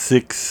has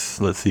 6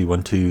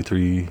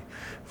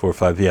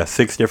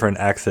 different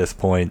access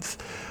points.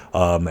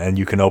 And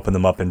you can open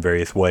them up in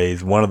various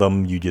ways. One of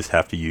them, you just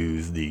have to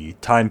use the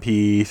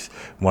timepiece.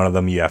 One of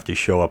them, you have to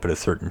show up at a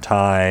certain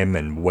time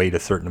and wait a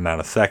certain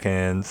amount of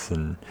seconds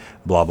and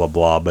blah, blah,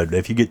 blah. But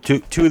if you get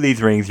two of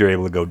these rings, you're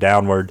able to go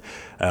downward.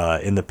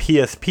 In the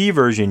PSP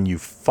version, you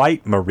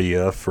fight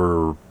Maria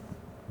for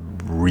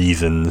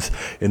reasons.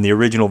 In the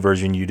original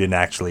version, you didn't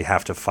actually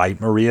have to fight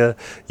Maria.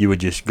 You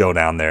would just go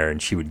down there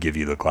and she would give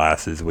you the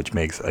glasses, which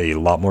makes a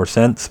lot more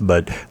sense.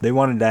 But they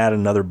wanted to add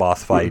another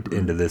boss fight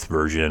into this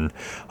version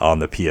on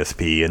the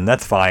PSP, and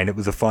that's fine. It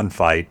was a fun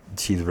fight.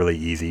 She's really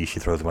easy. She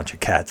throws a bunch of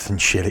cats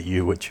and shit at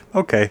you, which,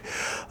 okay.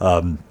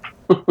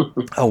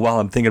 While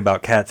I'm thinking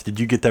about cats, did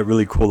you get that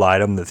really cool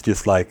item that's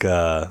just like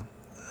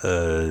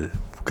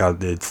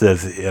God, it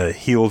says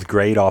heals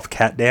great off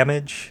cat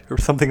damage or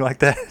something like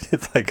that?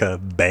 It's like a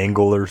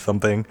bangle or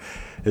something.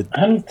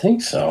 I don't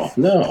think so.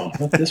 No,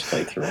 not this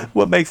playthrough.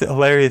 What makes it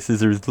hilarious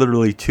is there's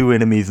literally 2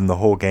 enemies in the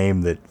whole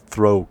game that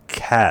throw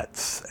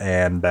cats,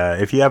 and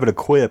if you have it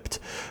equipped,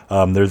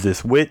 there's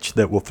this witch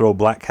that will throw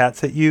black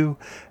cats at you,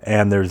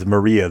 and there's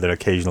Maria that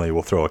occasionally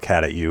will throw a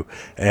cat at you.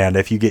 And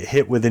if you get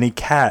hit with any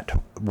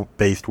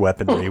cat-based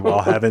weaponry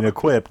while having it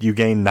equipped, you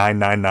gain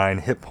 999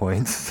 hit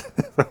points.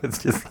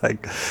 It's just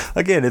like,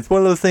 again, it's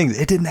one of those things.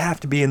 It didn't have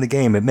to be in the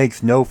game. It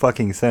makes no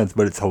fucking sense,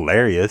 but it's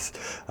hilarious.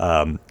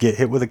 Get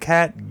hit with a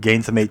cat,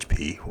 gain some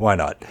HP. Why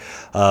not?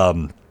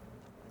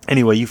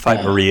 Anyway, you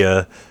fight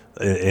Maria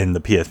in the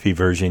PSP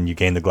version. You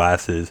gain the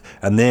glasses,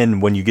 and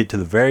then when you get to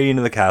the very end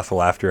of the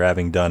castle, after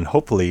having done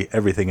hopefully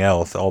everything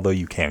else, although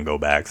you can go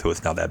back, so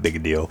it's not that big a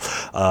deal,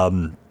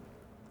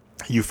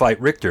 you fight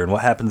Richter. And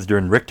what happens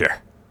during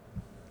Richter?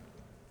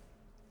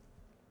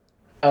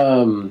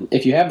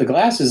 If you have the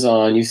glasses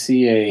on, you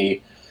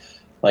see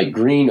a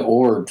green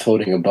orb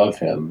floating above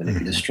him, and if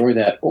you destroy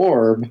that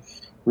orb,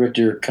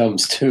 Richter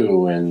comes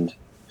to. And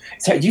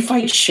do you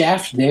fight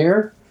Shaft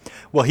there?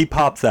 Well, he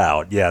pops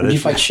out. Yeah, you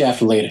fight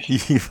Shaft later.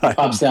 He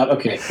pops out.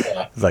 Okay,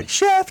 yeah. It's like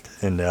Shaft,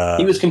 and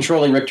he was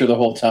controlling Richter the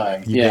whole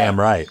time. You damn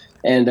right.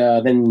 And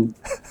then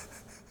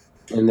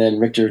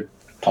Richter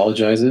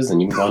apologizes,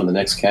 and you move on to the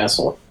next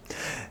castle.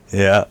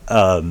 Yeah,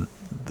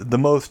 the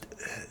most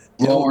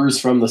lowers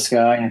from the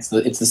sky.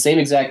 It's the same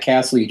exact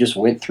castle you just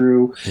went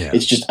through. Yeah.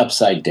 It's just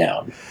upside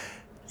down.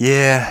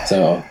 Yeah.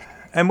 So.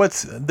 And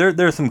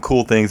there's some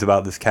cool things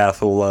about this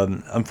castle.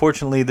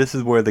 Unfortunately, this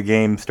is where the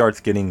game starts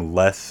getting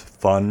less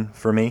fun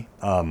for me.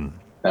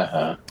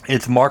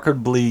 It's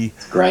markedly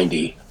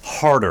grindy,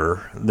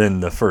 harder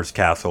than the first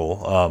castle.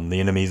 The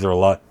enemies are a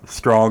lot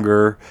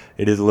stronger.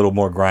 It is a little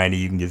more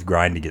grindy. You can just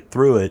grind to get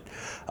through it.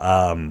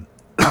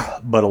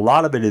 But a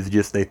lot of it is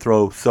just they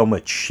throw so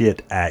much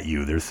shit at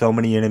you. There's so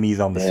many enemies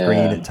on the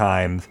screen at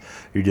times.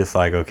 You're just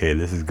like, okay,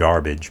 this is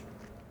garbage.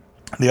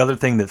 The other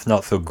thing that's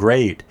not so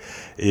great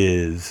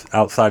is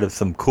outside of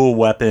some cool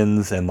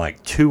weapons and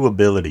 2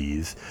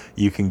 abilities,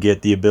 you can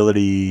get the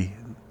ability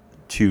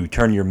to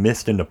turn your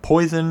mist into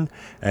poison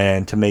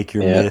and to make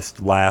your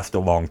mist last a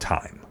long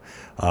time.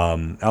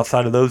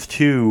 Outside of those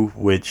 2,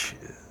 which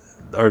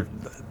are,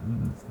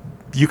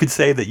 you could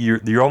say that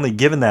you're only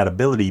given that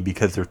ability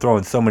because they're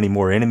throwing so many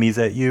more enemies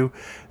at you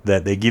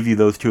that they give you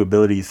those 2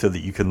 abilities so that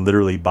you can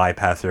literally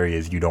bypass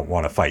areas you don't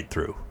want to fight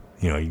through.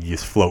 You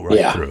just float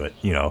right through it,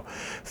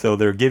 So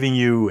they're giving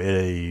you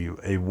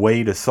a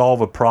way to solve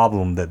a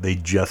problem that they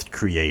just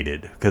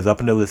created. Because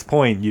up until this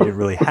point, you didn't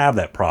really have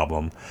that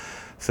problem.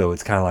 So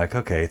it's kind of like,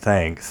 okay,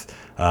 thanks.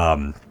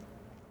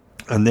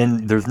 And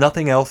then there's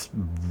nothing else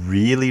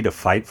really to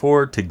fight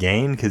for, to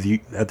gain. Because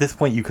at this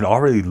point, you can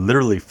already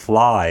literally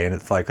fly. And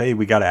it's like, hey,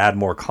 we got to add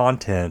more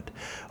content.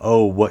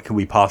 Oh, what can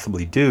we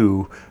possibly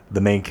do? The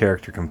main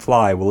character can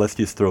fly. Well, let's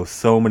just throw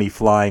so many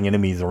flying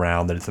enemies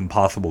around that it's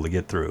impossible to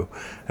get through.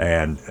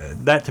 And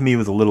that to me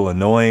was a little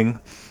annoying.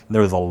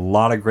 There was a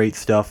lot of great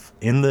stuff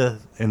in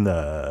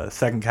the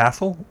second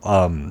castle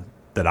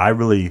that I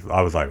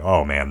was like,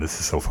 oh man, this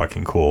is so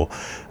fucking cool.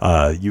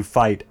 You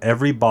fight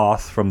every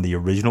boss from the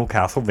original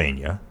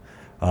Castlevania,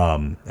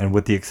 and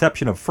with the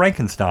exception of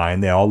Frankenstein,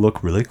 they all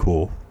look really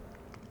cool.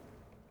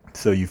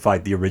 So you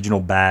fight the original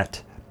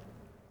Bat,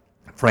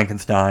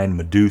 Frankenstein,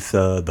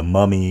 Medusa, the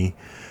Mummy.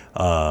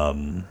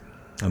 I'm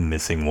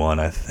missing one,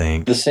 I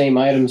think. The same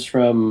items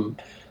from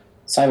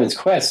Simon's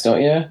Quest,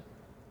 don't you?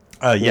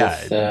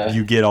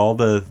 You get all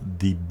the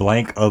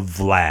blank of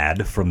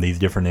Vlad from these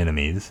different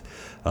enemies.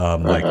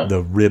 Like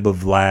the rib of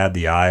Vlad,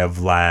 the eye of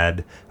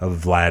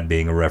Vlad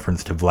being a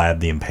reference to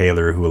Vlad the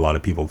Impaler, who a lot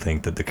of people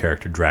think that the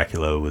character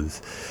Dracula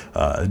was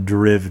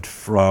derived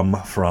from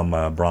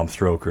Bram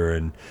Stoker,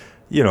 and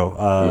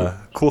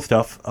cool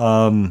stuff.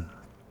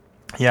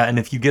 Yeah, and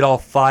if you get all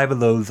 5 of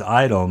those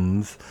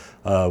items,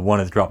 one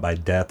is dropped by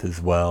death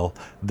as well,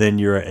 then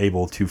you're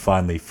able to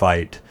finally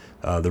fight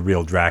the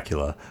real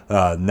Dracula.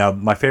 Now,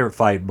 my favorite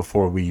fight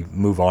before we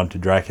move on to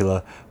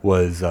Dracula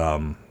was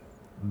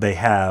they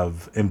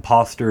have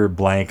imposter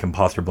blank,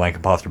 imposter blank,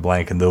 imposter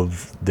blank, and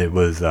those that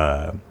was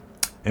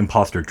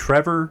imposter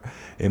Trevor,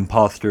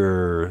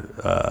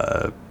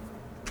 imposter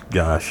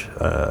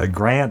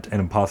Grant,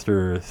 and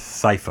imposter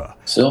Sypha.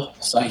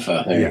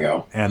 Sypha, there you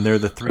go. And they're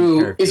the three Who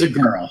characters. is a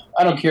girl.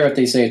 I don't care if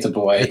they say it's a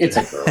boy. It's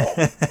a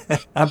girl.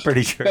 I'm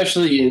pretty sure.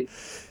 Especially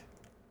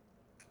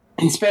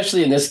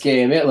in this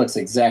game, it looks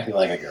exactly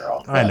like a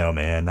girl. I know,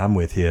 man. I'm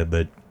with you,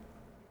 but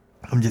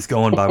I'm just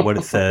going by what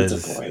it says.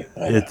 It's a boy.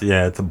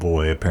 It's a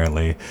boy,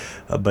 apparently.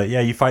 But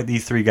yeah, you fight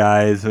these three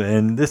guys,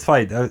 and this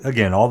fight,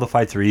 again, all the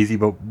fights are easy,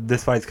 but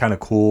this fight's kind of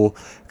cool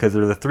because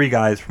they're the three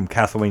guys from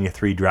Castlevania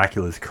 3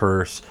 Dracula's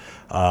Curse.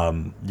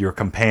 Your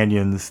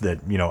companions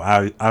that,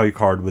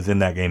 Alucard was in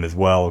that game as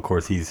well. Of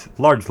course, he's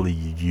largely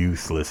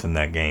useless in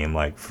that game.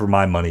 Like, for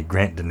my money,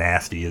 Grant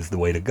Dynasty is the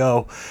way to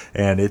go.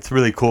 And it's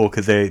really cool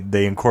because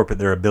they incorporate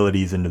their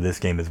abilities into this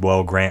game as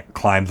well. Grant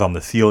climbs on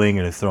the ceiling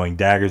and is throwing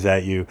daggers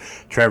at you.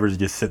 Trevor's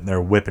just sitting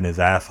there whipping his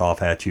ass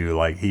off at you.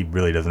 Like, he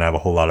really doesn't have a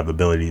whole lot of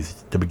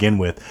abilities to begin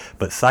with.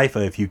 But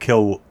Sypha, if you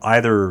kill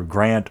either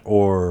Grant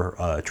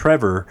or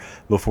Trevor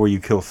before you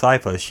kill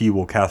Sypha, she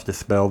will cast a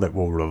spell that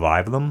will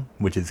revive them,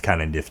 which is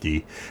kind of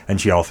nifty. And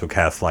she also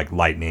casts like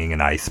lightning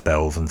and ice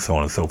spells and so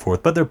on and so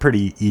forth, but they're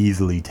pretty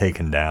easily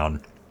taken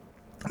down.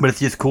 But it's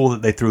just cool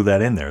that they threw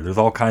that in there. There's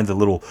all kinds of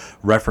little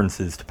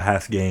references to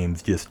past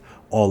games just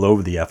all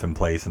over the effing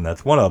place, and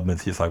that's one of them.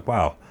 It's just like,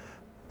 wow,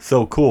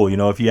 so cool.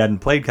 If you hadn't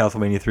played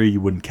Castlevania 3, you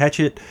wouldn't catch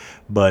it,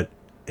 but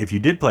if you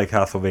did play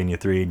Castlevania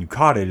 3 and you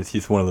caught it, it's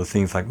just one of those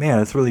things like, man,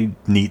 it's really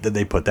neat that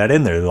they put that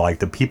in there. Like,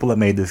 the people that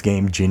made this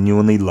game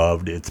genuinely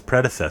loved its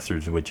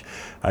predecessors, which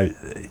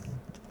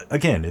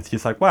again, it's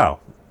just like, wow,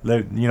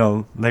 they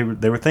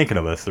were thinking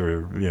of us,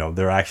 or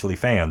they're actually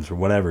fans or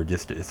whatever.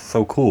 Just, it's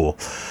so cool.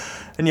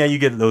 And yeah, you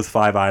get those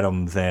 5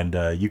 items, and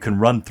you can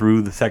run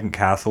through the second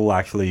castle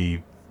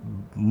actually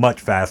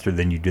much faster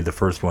than you did the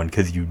first one,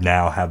 because you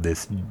now have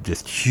this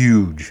just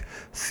huge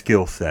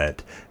skill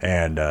set.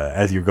 And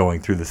as you're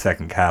going through the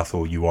second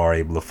castle, you are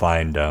able to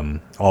find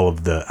all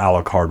of the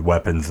Alucard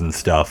weapons and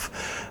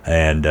stuff,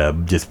 and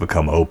just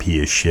become OP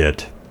as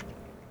shit.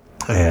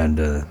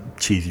 And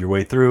cheese your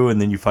way through, and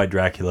then you fight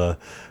Dracula,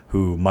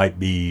 who might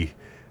be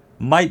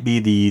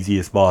the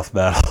easiest boss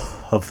battle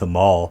of them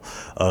all,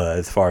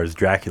 as far as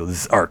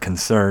Draculas are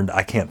concerned.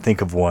 I can't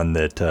think of one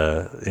that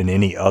in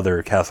any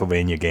other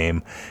Castlevania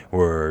game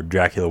where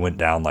Dracula went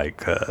down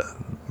like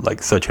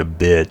such a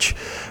bitch.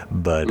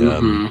 But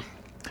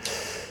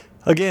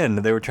again,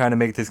 they were trying to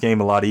make this game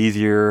a lot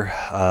easier.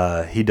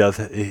 He does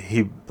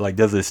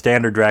the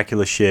standard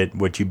Dracula shit,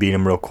 which you beat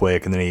him real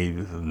quick, and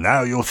then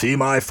now you'll see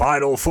my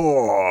final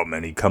form,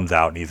 and he comes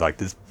out and he's like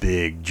this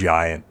big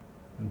giant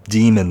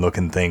demon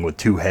looking thing with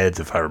 2 heads,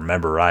 if I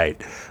remember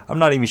right. I'm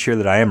not even sure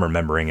that I am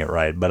remembering it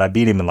right, but I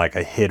beat him in like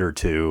a hit or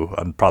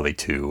 2, probably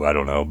 2, I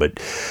don't know, but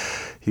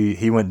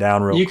he went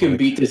down real quick. You can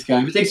beat this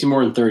guy. If it takes you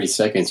more than 30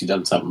 seconds, you've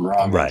done something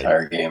wrong the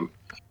entire game.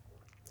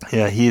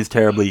 Yeah, he is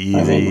terribly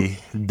easy.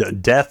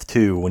 Death,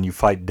 too, when you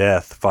fight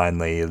Death,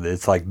 finally,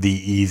 it's like the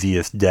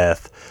easiest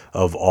death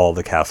of all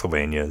the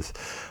Castlevanias.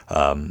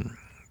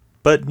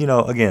 But,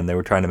 again, they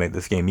were trying to make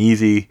this game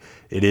easy.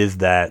 It is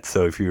that,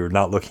 so if you're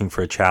not looking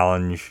for a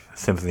challenge,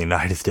 Symphony of the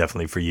Night is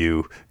definitely for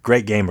you.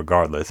 Great game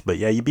regardless. But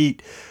yeah, you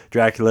beat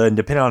Dracula, and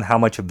depending on how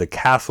much of the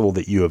castle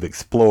that you have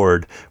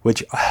explored,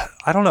 which,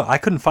 I don't know, I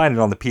couldn't find it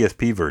on the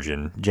PSP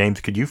version.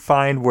 James, could you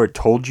find where it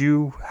told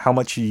you how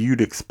much you'd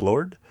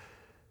explored?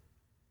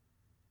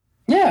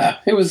 Yeah,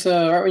 it was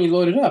right when you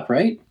loaded up,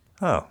 right?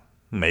 Oh,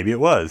 maybe it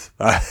was.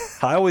 I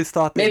always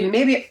thought that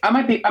maybe I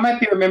might be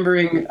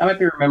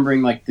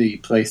remembering like the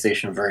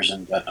PlayStation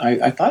version, but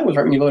I thought it was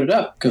right when you loaded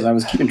up because I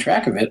was keeping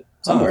track of it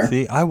somewhere. Oh,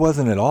 see, I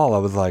wasn't at all. I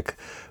was like,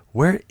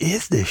 where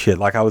is this shit?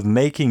 Like, I was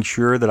making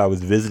sure that I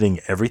was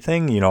visiting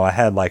everything. I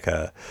had like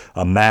a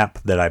map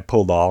that I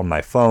pulled on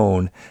my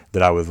phone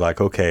that I was like,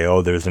 okay,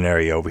 there's an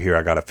area over here.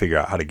 I got to figure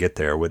out how to get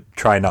there. Would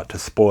try not to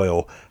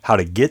spoil how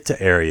to get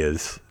to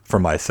areas for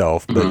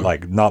myself, but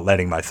like not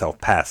letting myself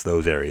pass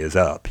those areas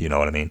up, you know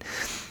what I mean?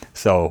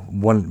 So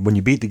when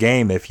you beat the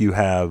game, if you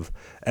have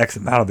X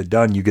amount of it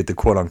done, you get the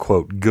quote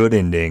unquote good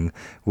ending,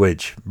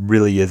 which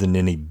really isn't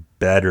any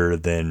better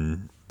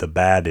than the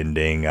bad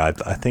ending. I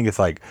think it's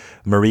like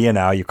Maria and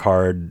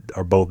Alucard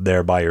are both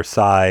there by your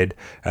side,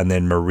 and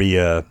then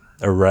Maria,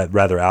 or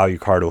rather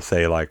Alucard, will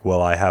say like,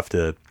 well, I have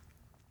to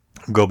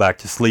go back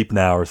to sleep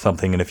now or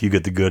something, and if you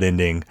get the good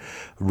ending,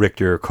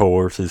 Richter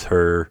coerces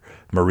her,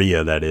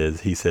 Maria that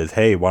is, he says,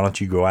 hey, why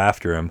don't you go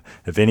after him?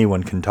 If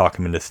anyone can talk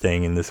him into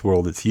staying in this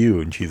world, it's you.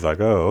 And she's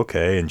like, oh,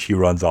 okay, and she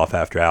runs off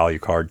after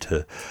Alucard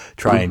to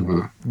try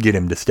and get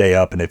him to stay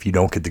up, and if you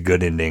don't get the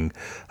good ending,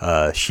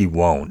 she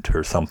won't,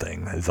 or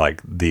something. It's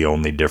like the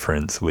only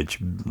difference, which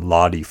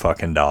Lottie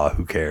fucking da,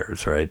 who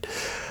cares, right?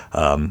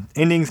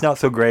 Ending's not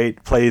so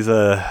great, plays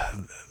a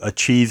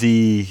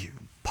cheesy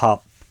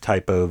pop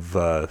type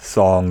of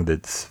song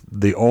that's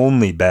the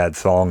only bad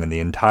song in the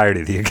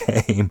entirety of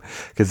the game,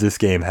 because this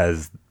game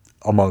has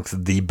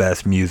amongst the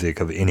best music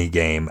of any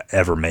game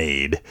ever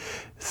made.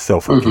 So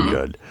fucking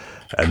good.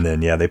 And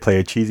then, yeah, they play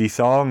a cheesy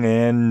song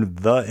and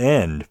the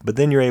end. But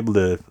then you're able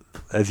to,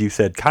 as you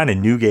said, kind of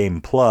New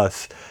Game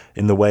Plus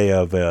in the way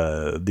of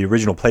the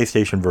original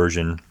PlayStation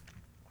version.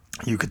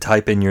 You could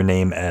type in your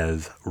name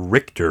as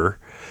Richter,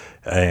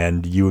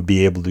 and you would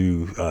be able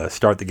to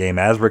start the game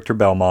as Richter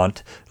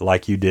Belmont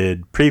like you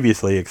did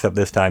previously, except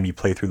this time you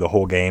play through the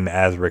whole game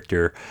as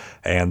Richter.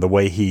 And the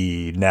way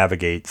he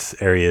navigates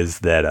areas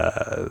that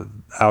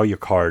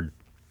Alucard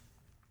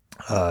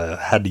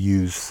had to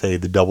use, say,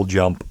 the double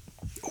jump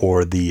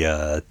or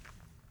the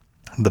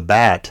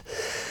bat,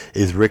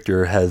 is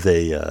Richter has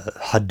a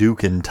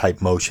Hadouken type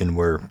motion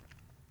where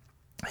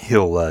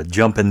he'll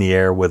jump in the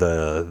air with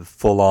a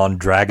full-on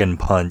dragon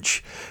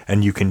punch,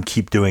 and you can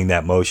keep doing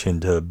that motion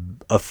to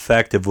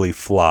effectively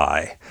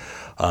fly.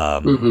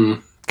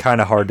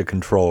 Kind of hard to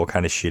control,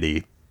 kind of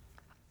shitty.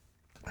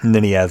 And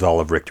then he has all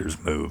of Richter's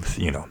moves,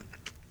 you know.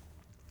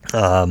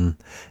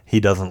 He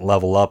doesn't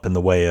level up in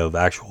the way of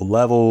actual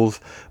levels,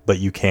 but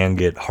you can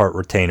get heart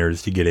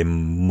retainers to get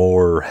him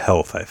more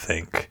health, I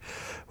think.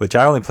 Which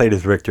I only played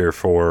as Richter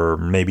for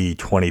maybe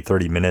 20,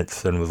 30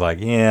 minutes and was like,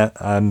 yeah,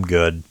 I'm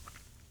good.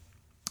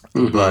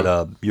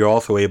 But you're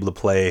also able to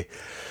play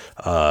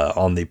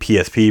on the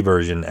PSP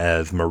version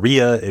as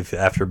Maria. If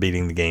after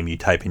beating the game you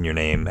type in your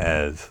name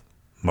as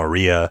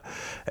Maria.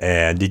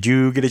 And did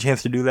you get a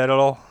chance to do that at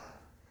all?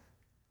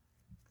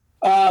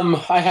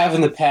 I have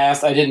in the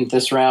past. I didn't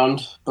this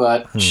round,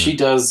 but she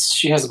does.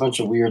 She has a bunch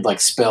of weird like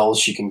spells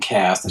she can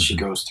cast as she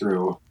goes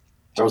through.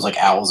 Throws like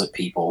owls at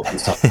people and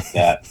stuff like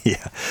that.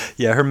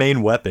 Yeah. Her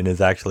main weapon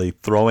is actually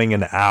throwing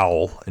an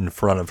owl in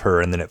front of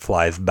her, and then it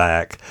flies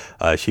back.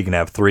 She can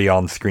have 3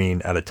 on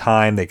screen at a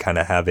time. They kind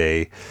of have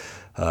a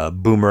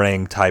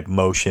boomerang type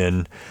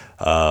motion.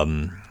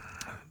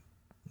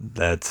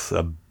 That's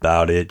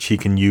about it. She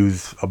can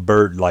use a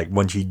bird, like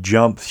when she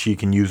jumps, she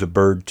can use a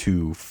bird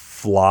to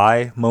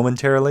fly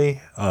momentarily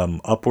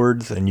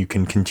upwards, and you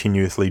can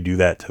continuously do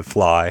that to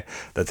fly.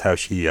 That's how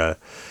she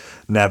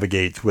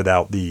navigates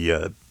without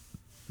the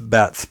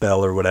bat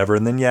spell or whatever.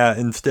 And then, yeah,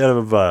 instead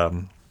of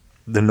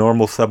the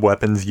normal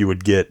sub-weapons you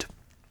would get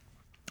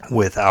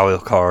with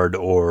Alucard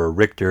or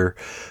Richter,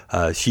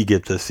 she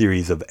gets a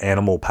series of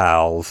animal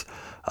pals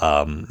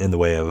in the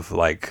way of,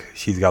 like,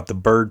 she's got the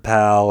bird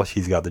pal,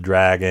 she's got the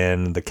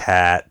dragon, the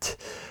cat,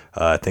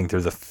 I think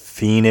there's a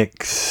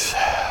phoenix,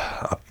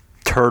 a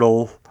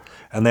turtle,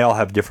 and they all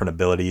have different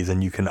abilities,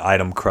 and you can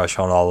item crush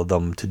on all of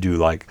them to do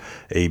like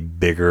a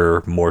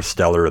bigger, more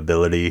stellar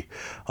ability.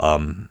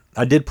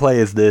 I did play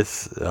as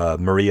this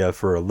Maria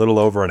for a little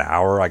over an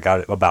hour. I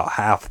got about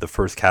half the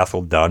first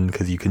castle done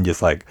because you can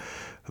just like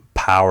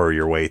power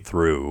your way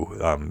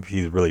through.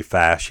 She's really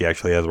fast. She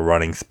actually has a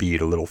running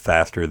speed a little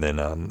faster than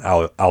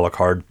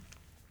Alucard.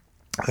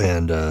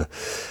 And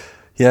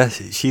yeah,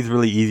 she's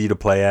really easy to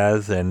play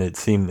as, and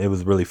it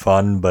was really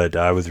fun, but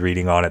I was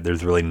reading on it,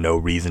 there's really no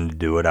reason to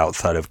do it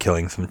outside of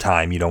killing some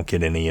time. You don't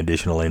get any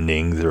additional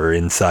endings or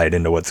insight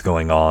into what's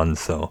going on,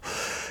 so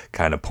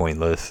kind of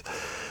pointless.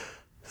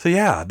 So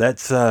yeah,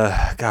 that's,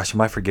 gosh, am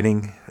I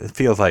forgetting? It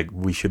feels like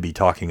we should be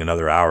talking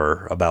another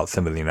hour about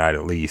Symphony Night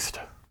at least.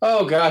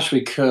 Oh gosh,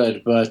 we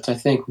could, but I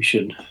think we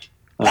should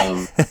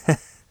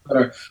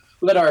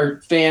let our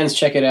fans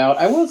check it out.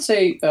 I will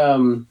say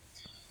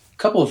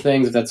couple of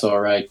things, if that's all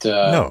right.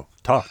 No,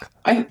 talk.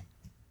 I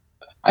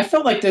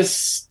felt like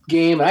this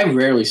game, I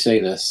rarely say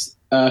this,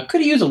 could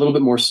have used a little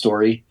bit more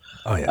story.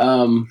 Oh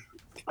yeah.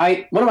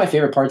 One of my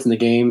favorite parts in the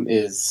game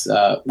is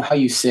how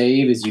you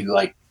save. Is you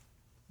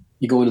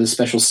go into the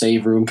special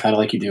save room, kind of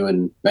like you do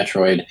in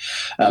Metroid,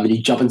 and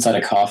you jump inside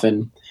a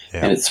coffin,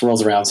 and it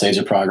swirls around, saves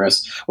your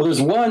progress. Well,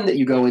 there's one that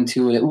you go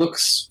into, and it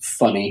looks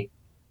funny,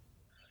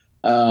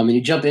 and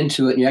you jump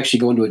into it, and you actually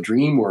go into a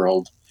dream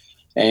world.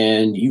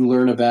 And you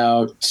learn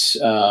about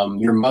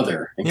your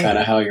mother and kind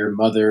of how your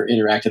mother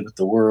interacted with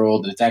the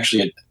world. And it's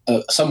actually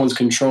someone's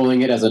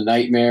controlling it as a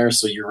nightmare,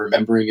 so you're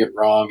remembering it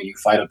wrong and you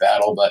fight a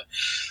battle. But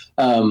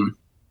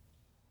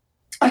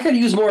I could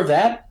use more of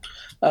that.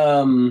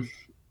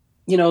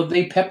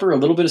 They pepper a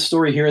little bit of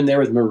story here and there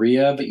with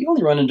Maria, but you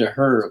only run into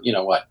her,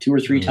 2 or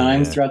 3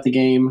 times throughout the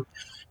game.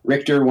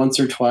 Richter once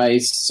or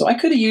twice. So I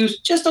could have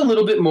used just a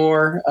little bit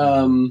more.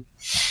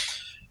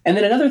 And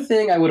then another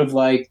thing I would have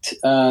liked,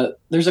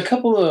 there's a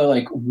couple of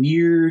like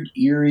weird,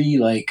 eerie,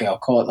 like I'll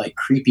call it like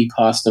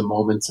creepypasta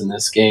moments in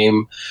this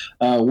game.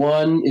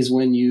 One is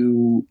when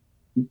you're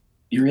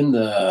in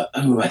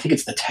I think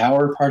it's the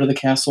tower part of the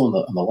castle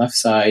on the left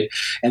side,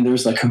 and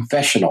there's a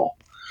confessional.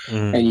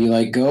 And you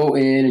like go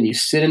in and you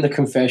sit in the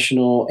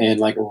confessional, and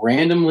like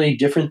randomly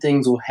different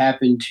things will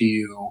happen to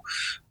you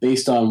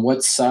based on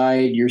what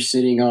side you're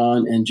sitting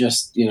on, and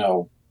just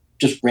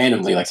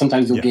randomly. Like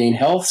sometimes you'll gain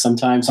health,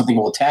 sometimes something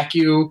will attack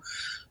you.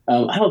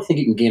 I don't think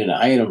you can gain an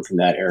item from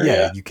that area.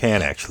 Yeah, you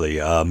can actually.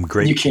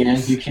 Great. You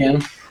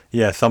can.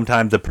 Yeah,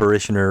 sometimes the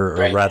parishioner,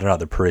 or rather not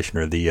the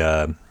parishioner,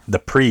 the the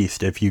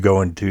priest, if you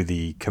go into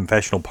the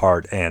confessional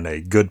part and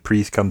a good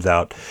priest comes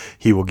out,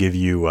 he will give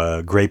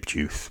you grape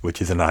juice,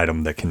 which is an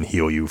item that can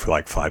heal you for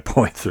like 5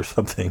 points or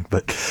something.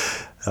 But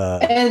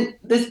and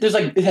there's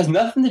like, it has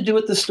nothing to do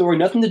with the story,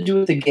 nothing to do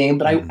with the game,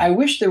 but I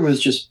wish there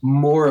was just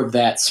more of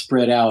that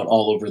spread out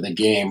all over the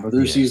game, where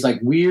there's these like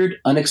weird,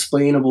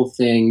 unexplainable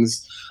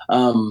things.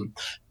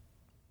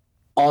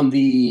 On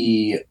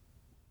the,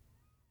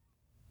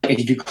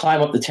 if you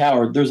climb up the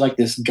tower, there's like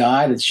this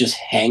guy that's just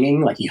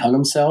hanging, like he hung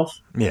himself.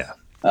 yeah.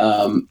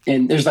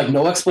 And there's like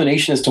no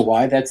explanation as to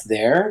why that's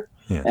there.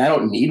 Yeah. And I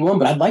don't need one,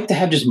 but I'd like to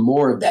have just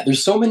more of that.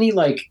 There's so many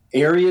like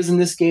areas in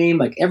this game.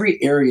 Like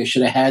every area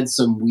should have had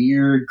some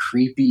weird,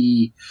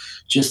 creepy,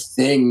 just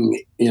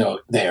thing,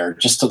 there,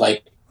 just to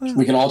like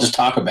we can all just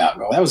talk about.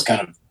 And go, that was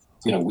kind of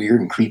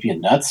weird and creepy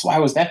and nuts. Why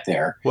was that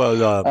there?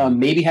 Well,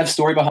 maybe have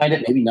story behind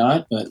it, maybe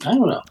not, but I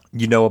don't know.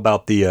 You know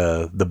about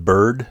the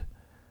bird?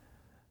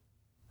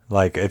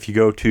 Like if you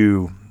go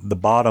to the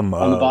bottom,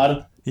 On the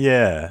bottom,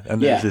 yeah,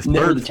 and there's this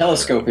where bird. the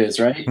telescope is,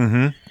 right?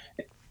 Mm-hmm.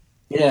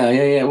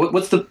 Yeah.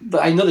 What's the?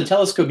 I know the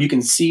telescope. You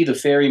can see the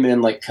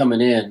ferryman like coming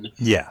in.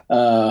 Yeah.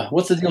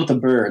 What's the deal with the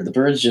bird? The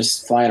bird's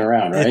just flying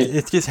around, right?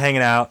 It's just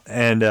hanging out,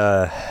 and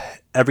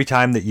every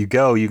time that you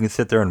go, you can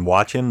sit there and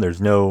watch him.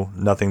 There's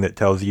nothing that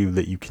tells you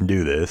that you can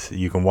do this.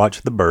 You can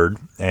watch the bird,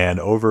 and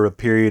over a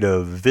period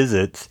of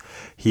visits,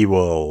 he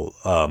will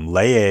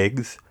lay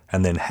eggs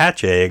and then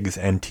hatch eggs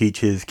and teach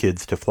his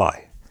kids to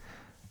fly,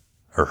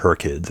 or her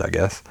kids, I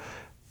guess.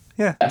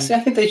 Yeah. See, I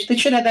think they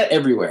should have that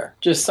everywhere.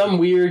 Just some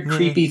weird,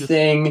 creepy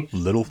thing.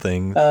 Little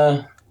things.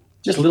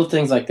 Just little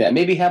things like that.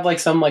 Maybe have like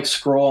some like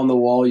scroll on the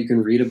wall you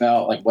can read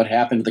about, like what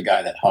happened to the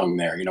guy that hung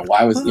there.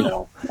 Why was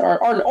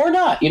or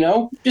not.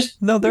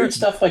 Just weird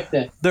stuff like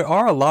that. There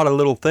are a lot of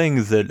little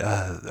things that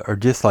are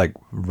just like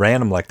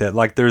random like that.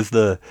 Like there's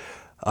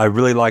I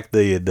really like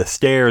the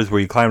stairs where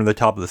you climb to the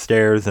top of the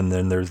stairs, and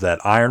then there's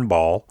that iron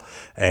ball,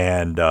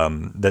 and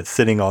that's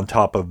sitting on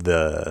top of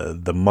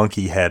the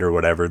monkey head or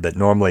whatever that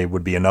normally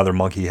would be another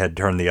monkey head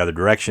turned the other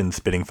direction,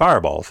 spitting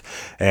fireballs.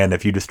 And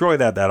if you destroy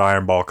that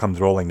iron ball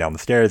comes rolling down the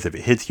stairs. If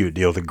it hits you, it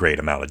deals a great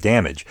amount of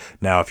damage.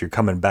 Now, if you're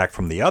coming back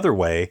from the other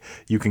way,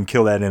 you can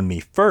kill that enemy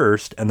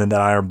first, and then that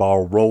iron ball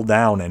will roll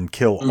down and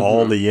kill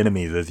all the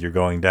enemies as you're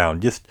going down.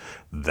 Just,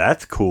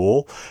 that's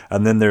cool.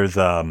 And then there's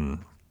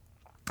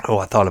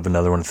I thought of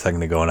another one a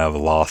second ago, and I've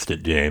lost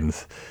it,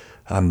 James.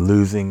 I'm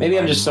losing. Maybe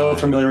I'm just so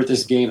familiar with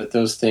this game that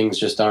those things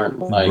just aren't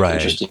like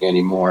interesting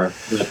anymore.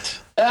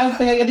 But I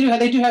think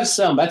they do have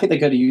some. But I think they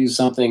could have used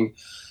something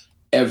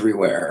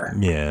everywhere.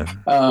 Yeah.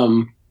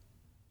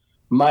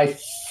 My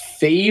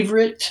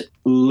favorite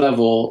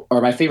level,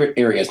 or my favorite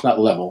area, it's not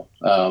level,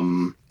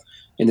 in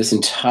this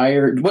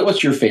entire.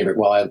 What's your favorite?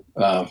 While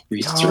I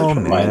research. Oh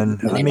man,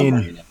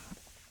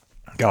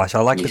 gosh,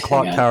 I like the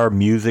clock tower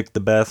music the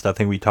best. I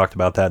think we talked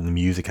about that in the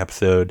music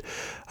episode.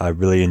 I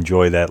really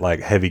enjoy that, like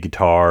heavy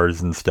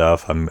guitars and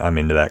stuff. I'm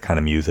into that kind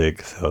of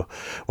music. So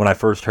when I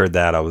first heard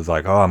that, I was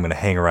like, oh, I'm going to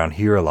hang around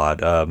here a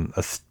lot.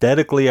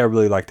 Aesthetically, I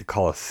really like the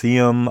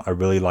Colosseum. I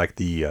really like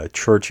the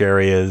church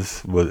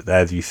areas, with,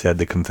 as you said,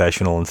 the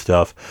confessional and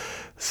stuff.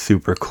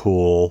 Super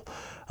cool.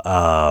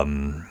 As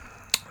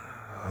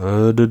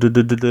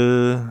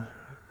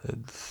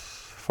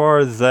far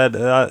as that,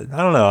 I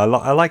don't know.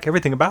 I like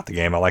everything about the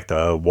game. I like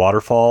the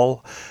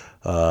waterfall,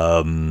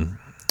 I don't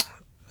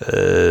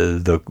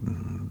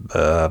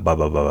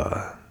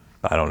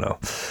know,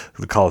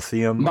 the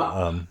Colosseum.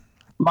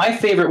 My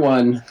favorite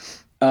one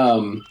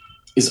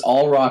is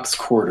Alrock's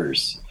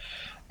Quarters,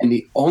 and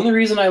the only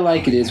reason I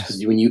like it is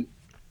because when you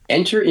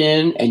enter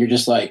in and you're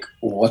just like,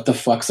 what the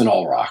fuck's an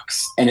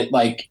Alrock's, and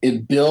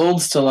it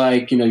builds to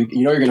like you're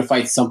going to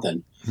fight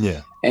something.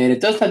 Yeah. And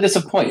it does not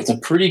disappoint. It's a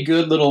pretty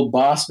good little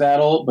boss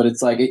battle, but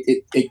it's like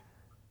it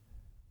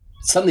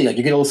suddenly like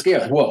you get a little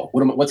scared. Like, whoa,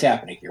 what's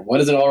happening here? What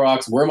is it,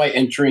 Alrock's? Where am I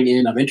entering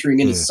in? I'm entering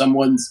into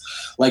someone's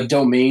like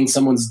domain,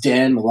 someone's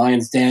den, the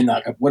lion's den.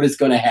 Like, what is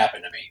going to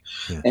happen to me?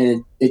 Yeah.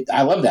 And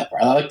I love that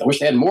part. I wish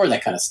they had more of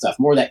that kind of stuff,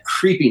 more of that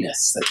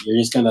creepiness that you're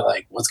just going to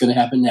like, what's going to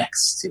happen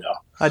next?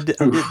 I did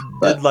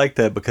like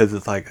that because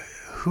it's like,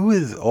 who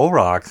is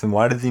Olrox and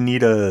why does he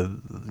need he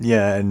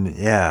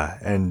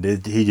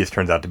just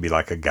turns out to be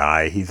like a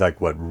guy. He's like,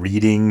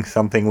 reading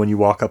something when you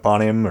walk up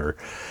on him, or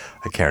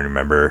I can't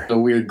remember. A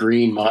weird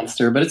green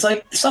monster, but it's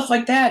like stuff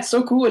like that. It's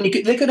so cool. And they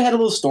could have had a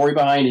little story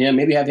behind him,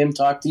 maybe have him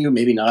talk to you,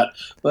 maybe not,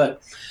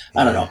 but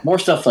I don't know. More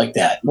stuff like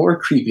that, more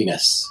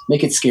creepiness,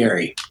 make it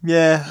scary.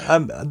 Yeah.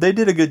 They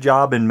did a good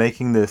job in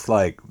making this,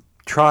 like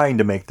trying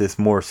to make this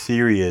more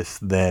serious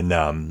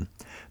than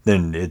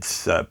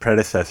its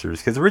predecessors,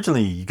 because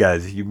originally, you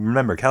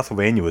remember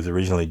Castlevania was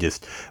originally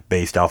just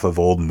based off of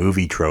old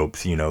movie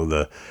tropes,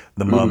 the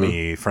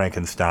Mummy,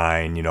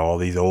 Frankenstein, all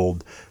these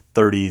old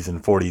 30s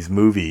and 40s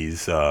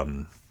movies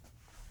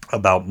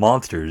about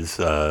monsters.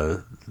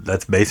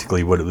 That's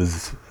basically what it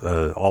was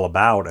all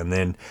about. And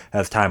then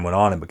as time went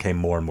on, it became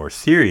more and more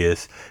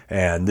serious.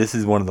 And this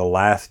is one of the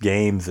last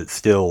games that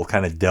still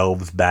kind of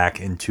delves back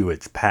into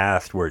its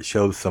past, where it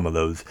shows some of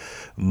those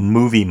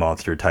movie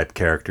monster type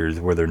characters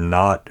where they're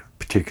not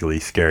particularly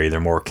scary. They're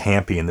more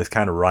campy, and this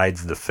kind of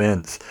rides the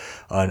fence.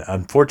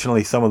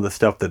 Unfortunately, some of the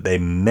stuff that they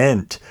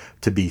meant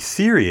to be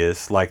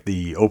serious, like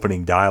the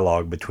opening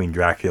dialogue between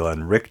Dracula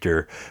and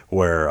Richter,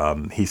 where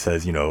he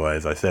says,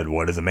 as I said,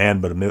 what is a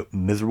man but a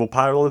miserable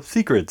pile of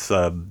secrets?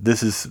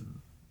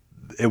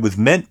 It was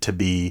meant to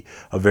be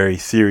a very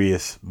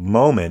serious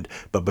moment,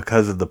 but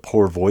because of the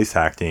poor voice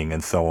acting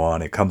and so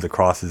on, it comes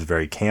across as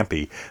very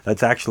campy.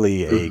 That's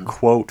actually a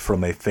quote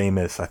from a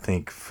famous, I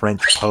think,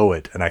 French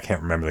poet, and I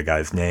can't remember the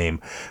guy's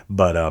name,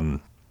 but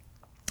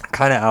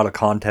kind of out of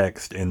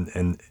context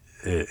in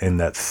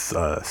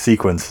that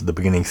sequence, the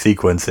beginning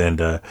sequence, and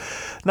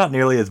not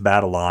nearly as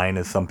bad a line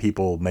as some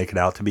people make it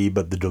out to be,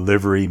 but the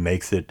delivery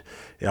makes it.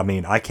 I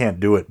mean, I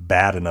can't do it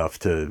bad enough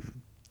to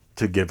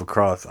get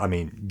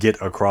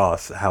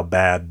across how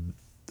bad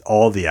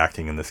all the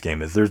acting in this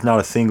game is. There's not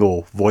a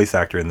single voice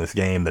actor in this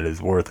game that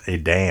is worth a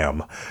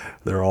damn.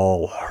 They're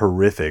all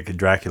horrific.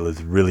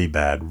 Dracula's really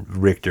bad.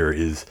 Richter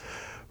is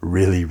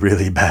really,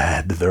 really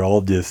bad. They're all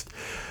just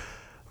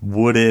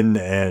wooden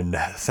and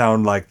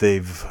sound like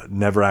they've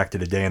never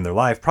acted a day in their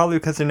life, probably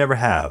because they never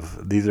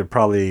have. These are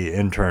probably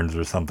interns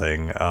or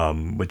something,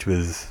 which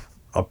was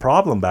a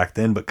problem back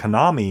then, but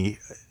Konami,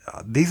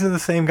 these are the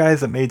same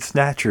guys that made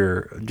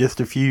Snatcher just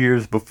a few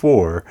years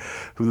before,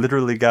 who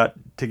literally got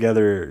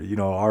together,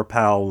 our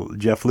pal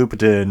Jeff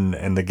Lupetin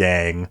and the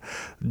gang,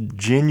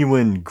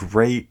 genuine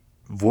great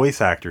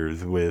voice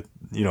actors with,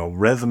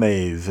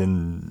 resumes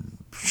and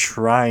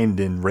shrined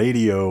in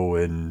radio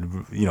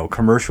and,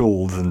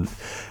 commercials,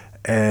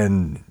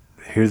 and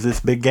here's this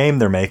big game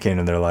they're making,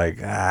 and they're like,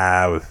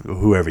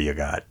 whoever you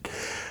got.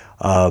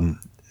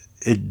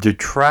 It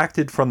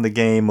detracted from the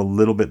game a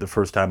little bit the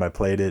first time I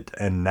played it,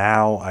 and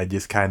now I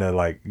just kind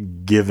of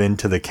give in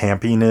to the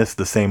campiness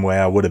the same way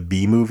I would a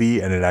B-movie,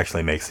 and it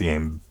actually makes the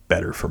game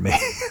better for me.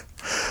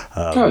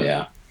 Oh,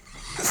 yeah.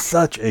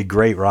 Such a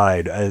great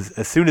ride.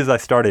 As soon as I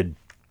started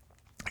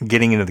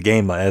getting into the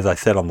game, as I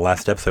said on the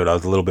last episode, I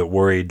was a little bit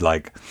worried,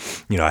 I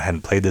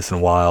hadn't played this in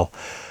a while.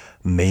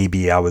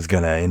 Maybe I was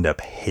going to end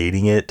up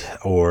hating it,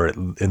 or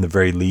in the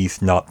very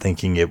least not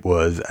thinking it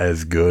was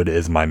as good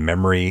as my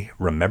memory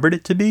remembered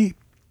it to be.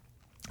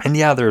 And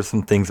yeah, there are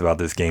some things about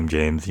this game,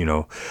 James,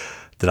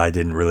 that I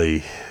didn't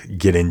really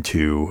get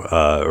into,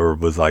 or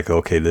was like,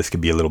 okay, this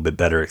could be a little bit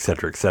better,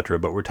 etc., etc.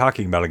 But we're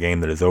talking about a game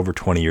that is over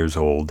 20 years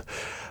old.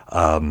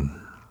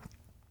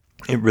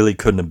 It really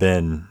couldn't have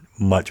been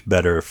much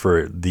better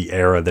for the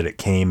era that it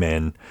came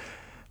in.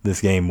 This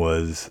game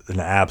was an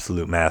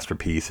absolute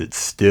masterpiece. It's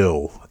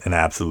still an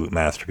absolute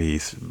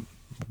masterpiece.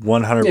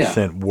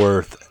 100%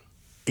 worth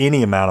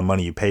any amount of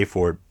money you pay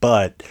for it,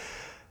 but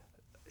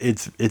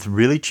it's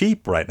really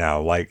cheap right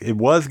now. It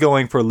was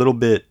going for a little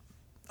bit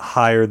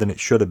higher than it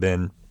should have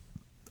been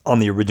on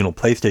the original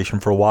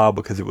PlayStation for a while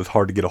because it was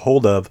hard to get a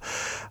hold of,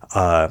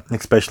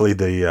 especially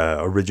the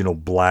original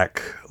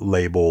Black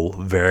Label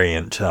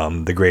variant.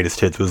 The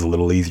Greatest Hits was a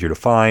little easier to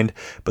find,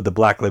 but the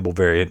Black Label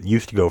variant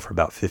used to go for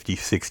about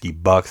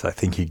 $50-$60. I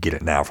think you'd get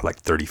it now for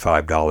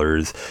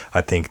 $35.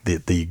 I think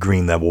that the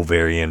Green Label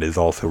variant is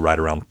also right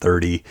around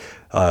 $30.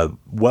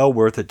 Well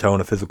worth it to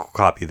own a physical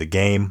copy of the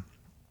game.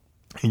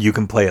 You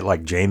can play it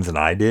like James and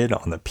I did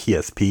on the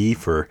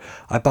PSP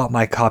I bought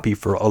my copy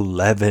for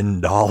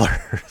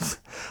 $11.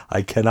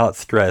 I cannot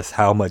stress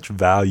how much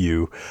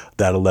value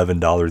that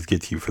 $11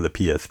 gets you for the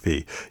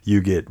PSP.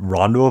 You get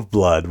Rondo of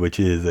Blood, which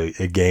is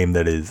a game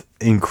that is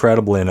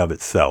incredible in of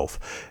itself.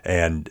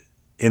 And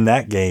in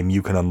that game,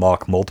 you can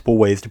unlock multiple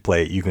ways to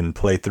play it. You can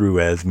play through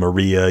as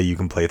Maria. You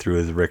can play through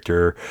as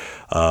Richter,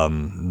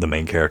 the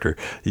main character.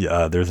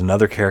 There's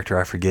another character,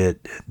 I forget,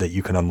 that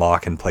you can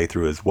unlock and play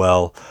through as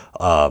well.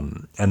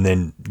 And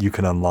then you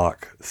can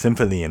unlock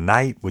Symphony of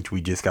Night, which we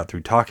just got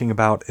through talking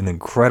about. An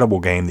incredible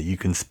game that you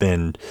can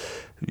spend,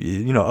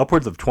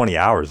 upwards of 20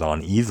 hours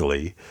on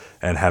easily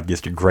and have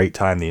just a great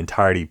time the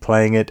entirety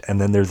playing it.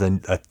 And then there's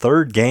a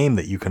third game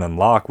that you can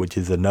unlock, which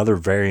is another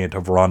variant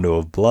of Rondo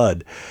of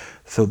Blood.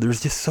 So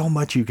there's just so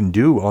much you can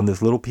do on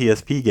this little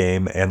PSP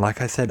game. And like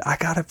I said, I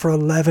got it for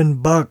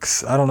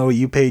 $11. I don't know what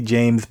you paid,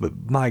 James,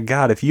 but my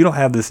God, if you don't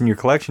have this in your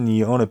collection and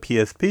you own a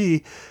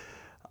PSP,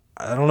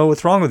 I don't know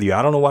what's wrong with you.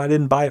 I don't know why I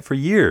didn't buy it for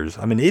years.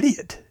 I'm an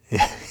idiot.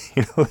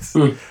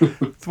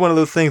 It's one of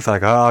those things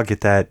like, I'll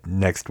get that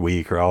next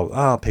week, or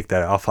I'll pick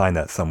that, I'll find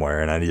that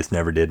somewhere. And I just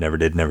never did.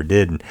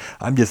 And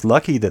I'm just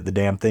lucky that the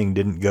damn thing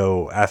didn't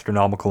go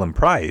astronomical in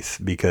price,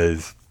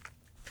 because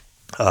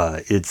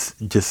it's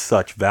just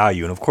such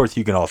value. And of course,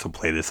 you can also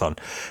play this on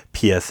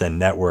PSN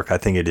Network. I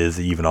think it is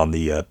even on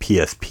the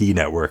PSP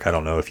Network. I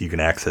don't know if you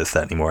can access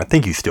that anymore. I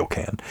think you still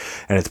can.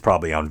 And it's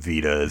probably on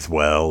Vita as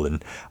well.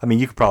 And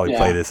you could probably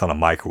play this on a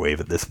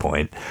microwave at this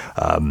point.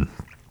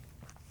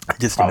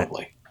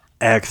 Probably.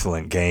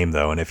 excellent game,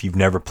 though. And if you've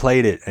never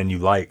played it and you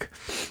like,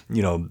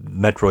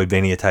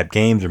 Metroidvania type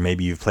games, or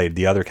maybe you've played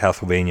the other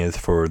Castlevanias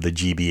for the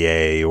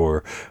GBA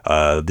or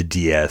the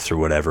DS or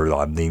whatever,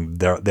 I mean,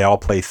 they all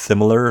play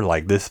similar.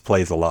 Like, this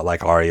plays a lot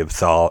like Aria of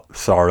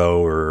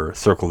Sorrow or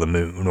Circle of the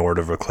Moon,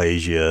 Order of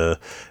Ecclesia.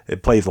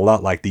 It plays a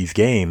lot like these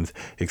games,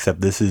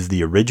 except this is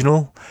the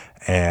original,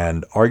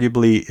 and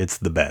arguably it's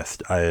the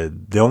best.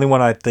 The only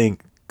one I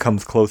think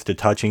comes close to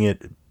touching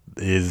it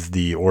is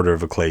the Order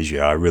of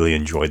Ecclesia. I really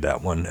enjoyed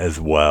that one as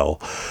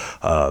well.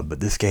 But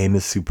this game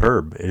is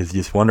superb. It is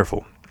just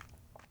wonderful.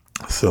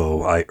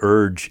 So I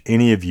urge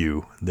any of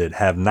you that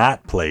have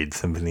not played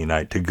Symphony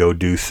Night to go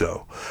do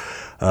so.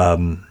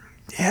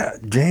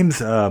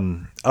 James,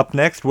 up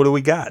next, what do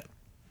we got?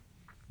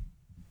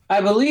 I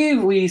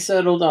believe we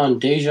settled on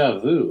Deja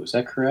Vu. Is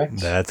that correct?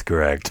 That's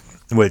correct.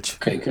 Which,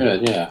 okay,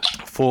 good, yeah.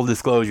 Full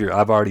disclosure,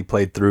 I've already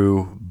played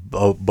through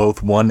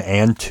both 1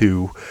 and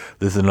 2.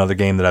 This is another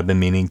game that I've been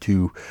meaning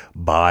to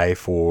buy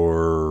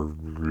for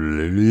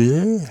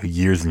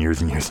years and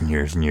years and years and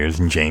years and years.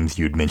 And James,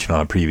 you'd mentioned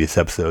on a previous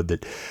episode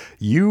that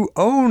you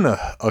own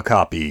a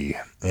copy.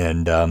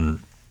 And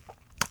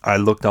I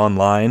looked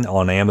online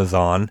on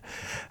Amazon,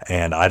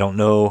 and I don't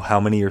know how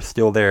many are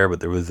still there, but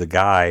there was a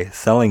guy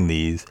selling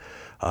these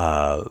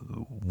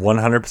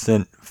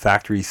 100%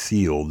 factory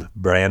sealed,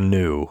 brand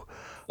new.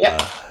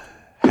 Yeah.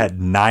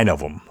 Had 9 of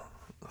them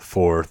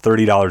for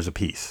 $30 a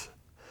piece.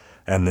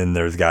 And then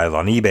there's guys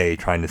on eBay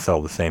trying to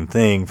sell the same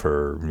thing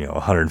for,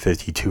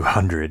 $150,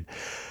 $200.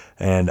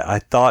 And I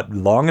thought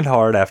long and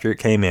hard after it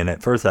came in.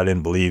 At first I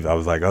didn't believe. I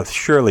was like, oh,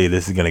 surely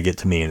this is going to get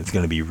to me and it's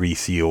going to be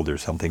resealed or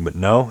something. But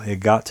no, it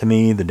got to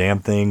me. The damn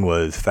thing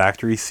was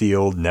factory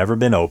sealed, never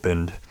been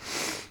opened.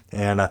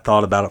 And I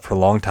thought about it for a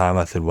long time.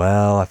 I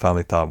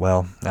finally thought,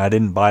 I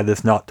didn't buy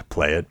this not to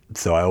play it.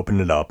 So I opened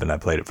it up and I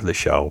played it for the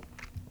show.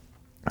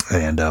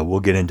 And we'll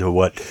get into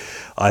what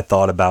I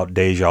thought about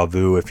Deja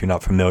Vu. If you're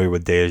not familiar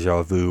with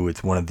Deja Vu,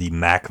 it's one of the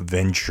Mac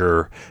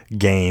Venture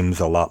games,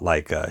 a lot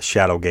like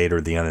Shadowgate or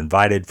The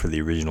Uninvited for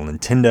the original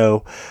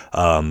Nintendo.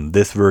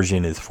 This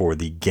version is for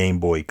the Game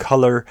Boy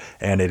Color,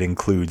 and it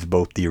includes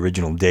both the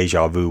original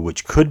Deja Vu,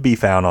 which could be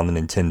found on the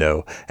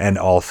Nintendo, and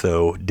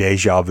also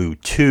Deja Vu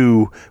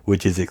 2,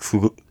 which is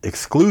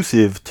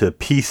exclusive to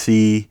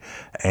PC,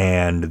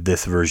 and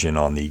this version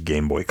on the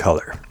Game Boy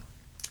Color.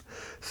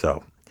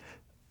 So,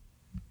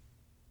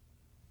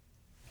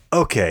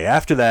 okay,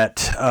 after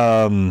that,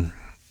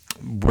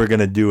 we're going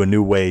to do a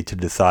new way to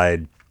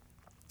decide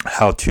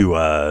how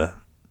to,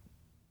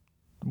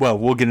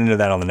 we'll get into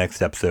that on the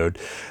next episode.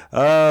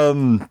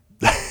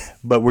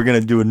 But we're going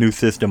to do a new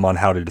system on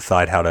how to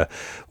decide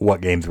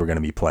what games we're going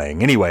to be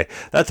playing. Anyway,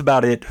 that's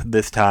about it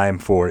this time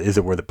for Is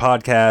It Worth It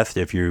podcast.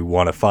 If you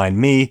want to find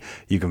me,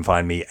 you can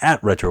find me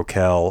at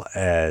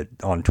RetroKel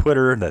on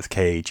Twitter. That's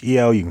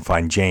KHEL. You can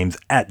find James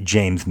at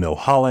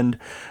JamesMilholland.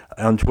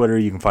 On Twitter,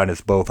 you can find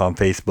us both on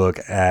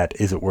Facebook at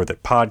Is It Worth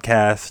It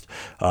Podcast,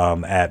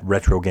 at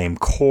Retro Game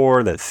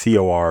Core, that's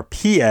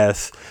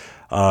CORPS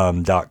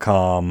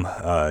 .com.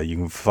 You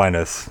can find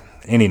us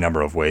any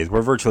number of ways.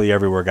 We're virtually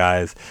everywhere,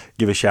 guys.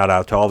 Give a shout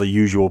out to all the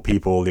usual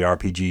people, the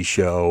RPG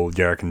Show,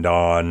 Derek and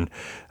Don,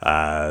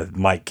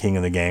 Mike King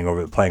and the gang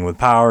over at Playing with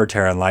Power,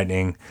 Terra and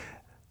Lightning,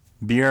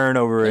 Bjorn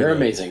over They're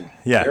amazing.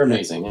 Yeah, they're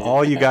amazing.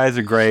 All you guys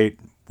are great.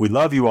 We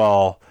love you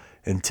all.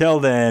 Until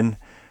then,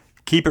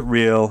 keep it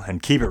real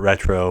and keep it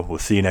retro. We'll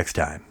see you next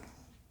time.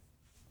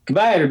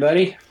 Goodbye,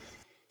 everybody.